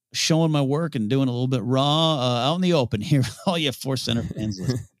 showing my work and doing a little bit raw out in the open here with all you Force Center fans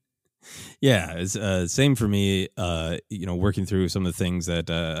listening. Yeah, it's same for me. Working through some of the things that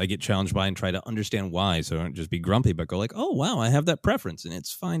I get challenged by and try to understand why, so I don't just be grumpy, but go like, oh wow, I have that preference, and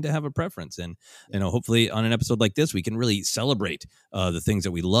it's fine to have a preference. And hopefully on an episode like this, we can really celebrate the things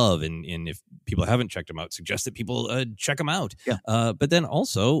that we love, and if people haven't checked them out, suggest that people check them out. Yeah. But then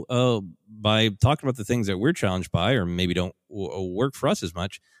also by talking about the things that we're challenged by, or maybe don't work for us as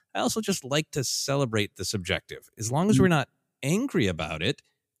much, I also just like to celebrate the subjective. As long as we're not angry about it,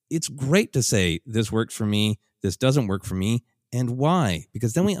 it's great to say this works for me, this doesn't work for me, and why.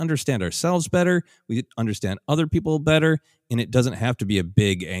 Because then we understand ourselves better, we understand other people better, and it doesn't have to be a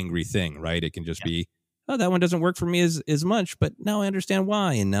big angry thing, right? It can just be, oh, that one doesn't work for me as much, but now I understand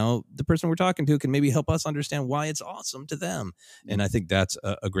why. And now the person we're talking to can maybe help us understand why it's awesome to them. And I think that's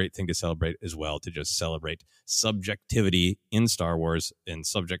a great thing to celebrate as well, to just celebrate subjectivity in Star Wars, and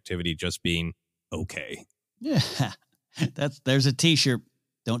subjectivity just being okay. Yeah, there's a t-shirt.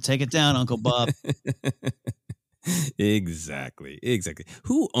 Don't take it down, Uncle Bob. Exactly.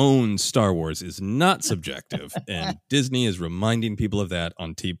 Who owns Star Wars is not subjective, and Disney is reminding people of that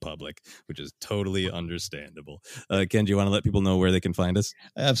on TeePublic, which is totally understandable. Ken, do you want to let people know where they can find us?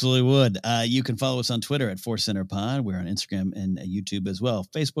 I absolutely would. You can follow us on Twitter at Force Center Pod. We're on Instagram and YouTube as well.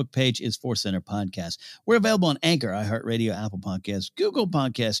 Facebook page is Force Center Podcast. We're available on Anchor, iHeartRadio, Apple Podcasts, Google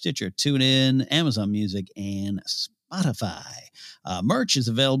Podcasts, Stitcher, TuneIn, Amazon Music, and Spotify. Merch is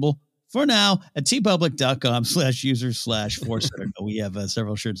available for now at tpublic.com/user/Force Center. We have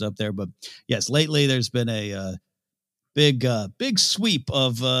several shirts up there, but yes, lately there's been a big sweep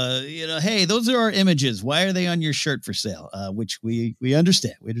of, hey, those are our images. Why are they on your shirt for sale? Which we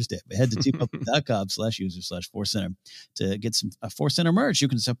understand. We understand. But head to tpublic.com/user/Force Center to get some Force Center merch. You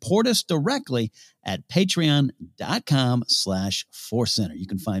can support us directly at patreon.com/Force Center. You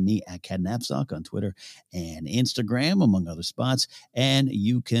can find me at Ken Napzok on Twitter and Instagram, among other spots. And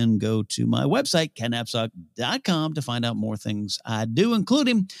you can go to my website, kennapzok.com, to find out more things I do,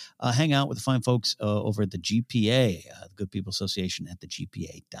 including hang out with the fine folks over at the GPA, the Good People Association at the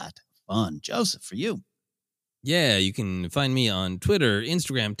GPA.fun. Joseph, for you. Yeah, you can find me on Twitter,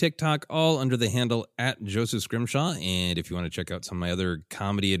 Instagram, TikTok, all under the handle at Joseph Scrimshaw. And if you want to check out some of my other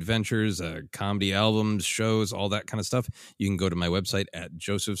comedy adventures, comedy albums, shows, all that kind of stuff, you can go to my website at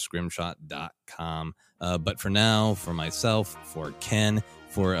josephscrimshaw.com. But for now, for myself, for Ken,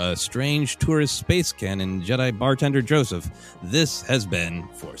 for a strange tourist space Ken, and Jedi bartender Joseph, this has been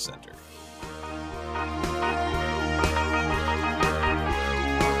Force Center.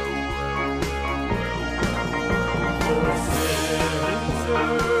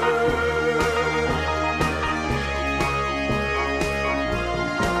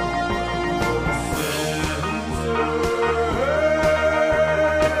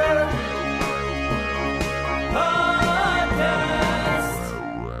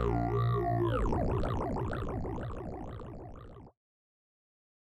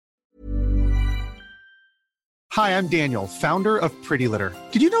 Hi, I'm Daniel, founder of Pretty Litter.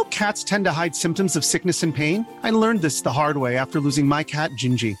 Did you know cats tend to hide symptoms of sickness and pain? I learned this the hard way after losing my cat,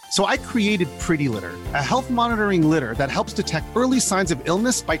 Gingy. So I created Pretty Litter, a health monitoring litter that helps detect early signs of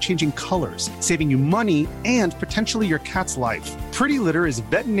illness by changing colors, saving you money and potentially your cat's life. Pretty Litter is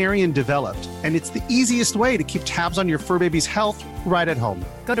veterinarian developed, and it's the easiest way to keep tabs on your fur baby's health right at home.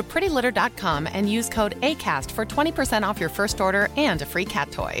 Go to prettylitter.com and use code ACAST for 20% off your first order and a free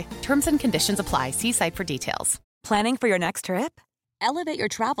cat toy. Terms and conditions apply. See site for details. Planning for your next trip? Elevate your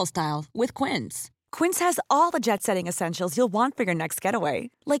travel style with Quince. Quince has all the jet-setting essentials you'll want for your next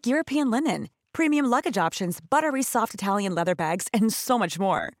getaway, like European linen, premium luggage options, buttery soft Italian leather bags, and so much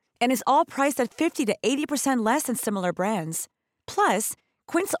more. And is all priced at 50 to 80% less than similar brands. Plus,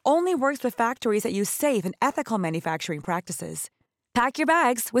 Quince only works with factories that use safe and ethical manufacturing practices. Pack your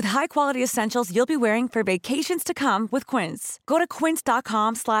bags with high-quality essentials you'll be wearing for vacations to come with Quince. Go to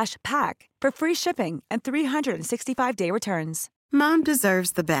quince.com/pack for free shipping and 365-day returns. Mom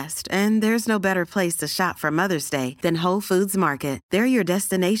deserves the best, and there's no better place to shop for Mother's Day than Whole Foods Market. They're your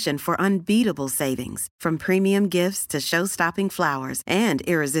destination for unbeatable savings, from premium gifts to show-stopping flowers and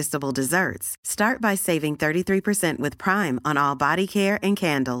irresistible desserts. Start by saving 33% with Prime on all body care and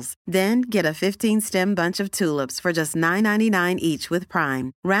candles. Then get a 15-stem bunch of tulips for just $9.99 each with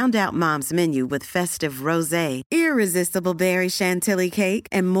Prime. Round out Mom's menu with festive rosé, irresistible berry chantilly cake,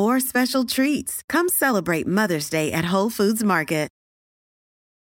 and more special treats. Come celebrate Mother's Day at Whole Foods Market.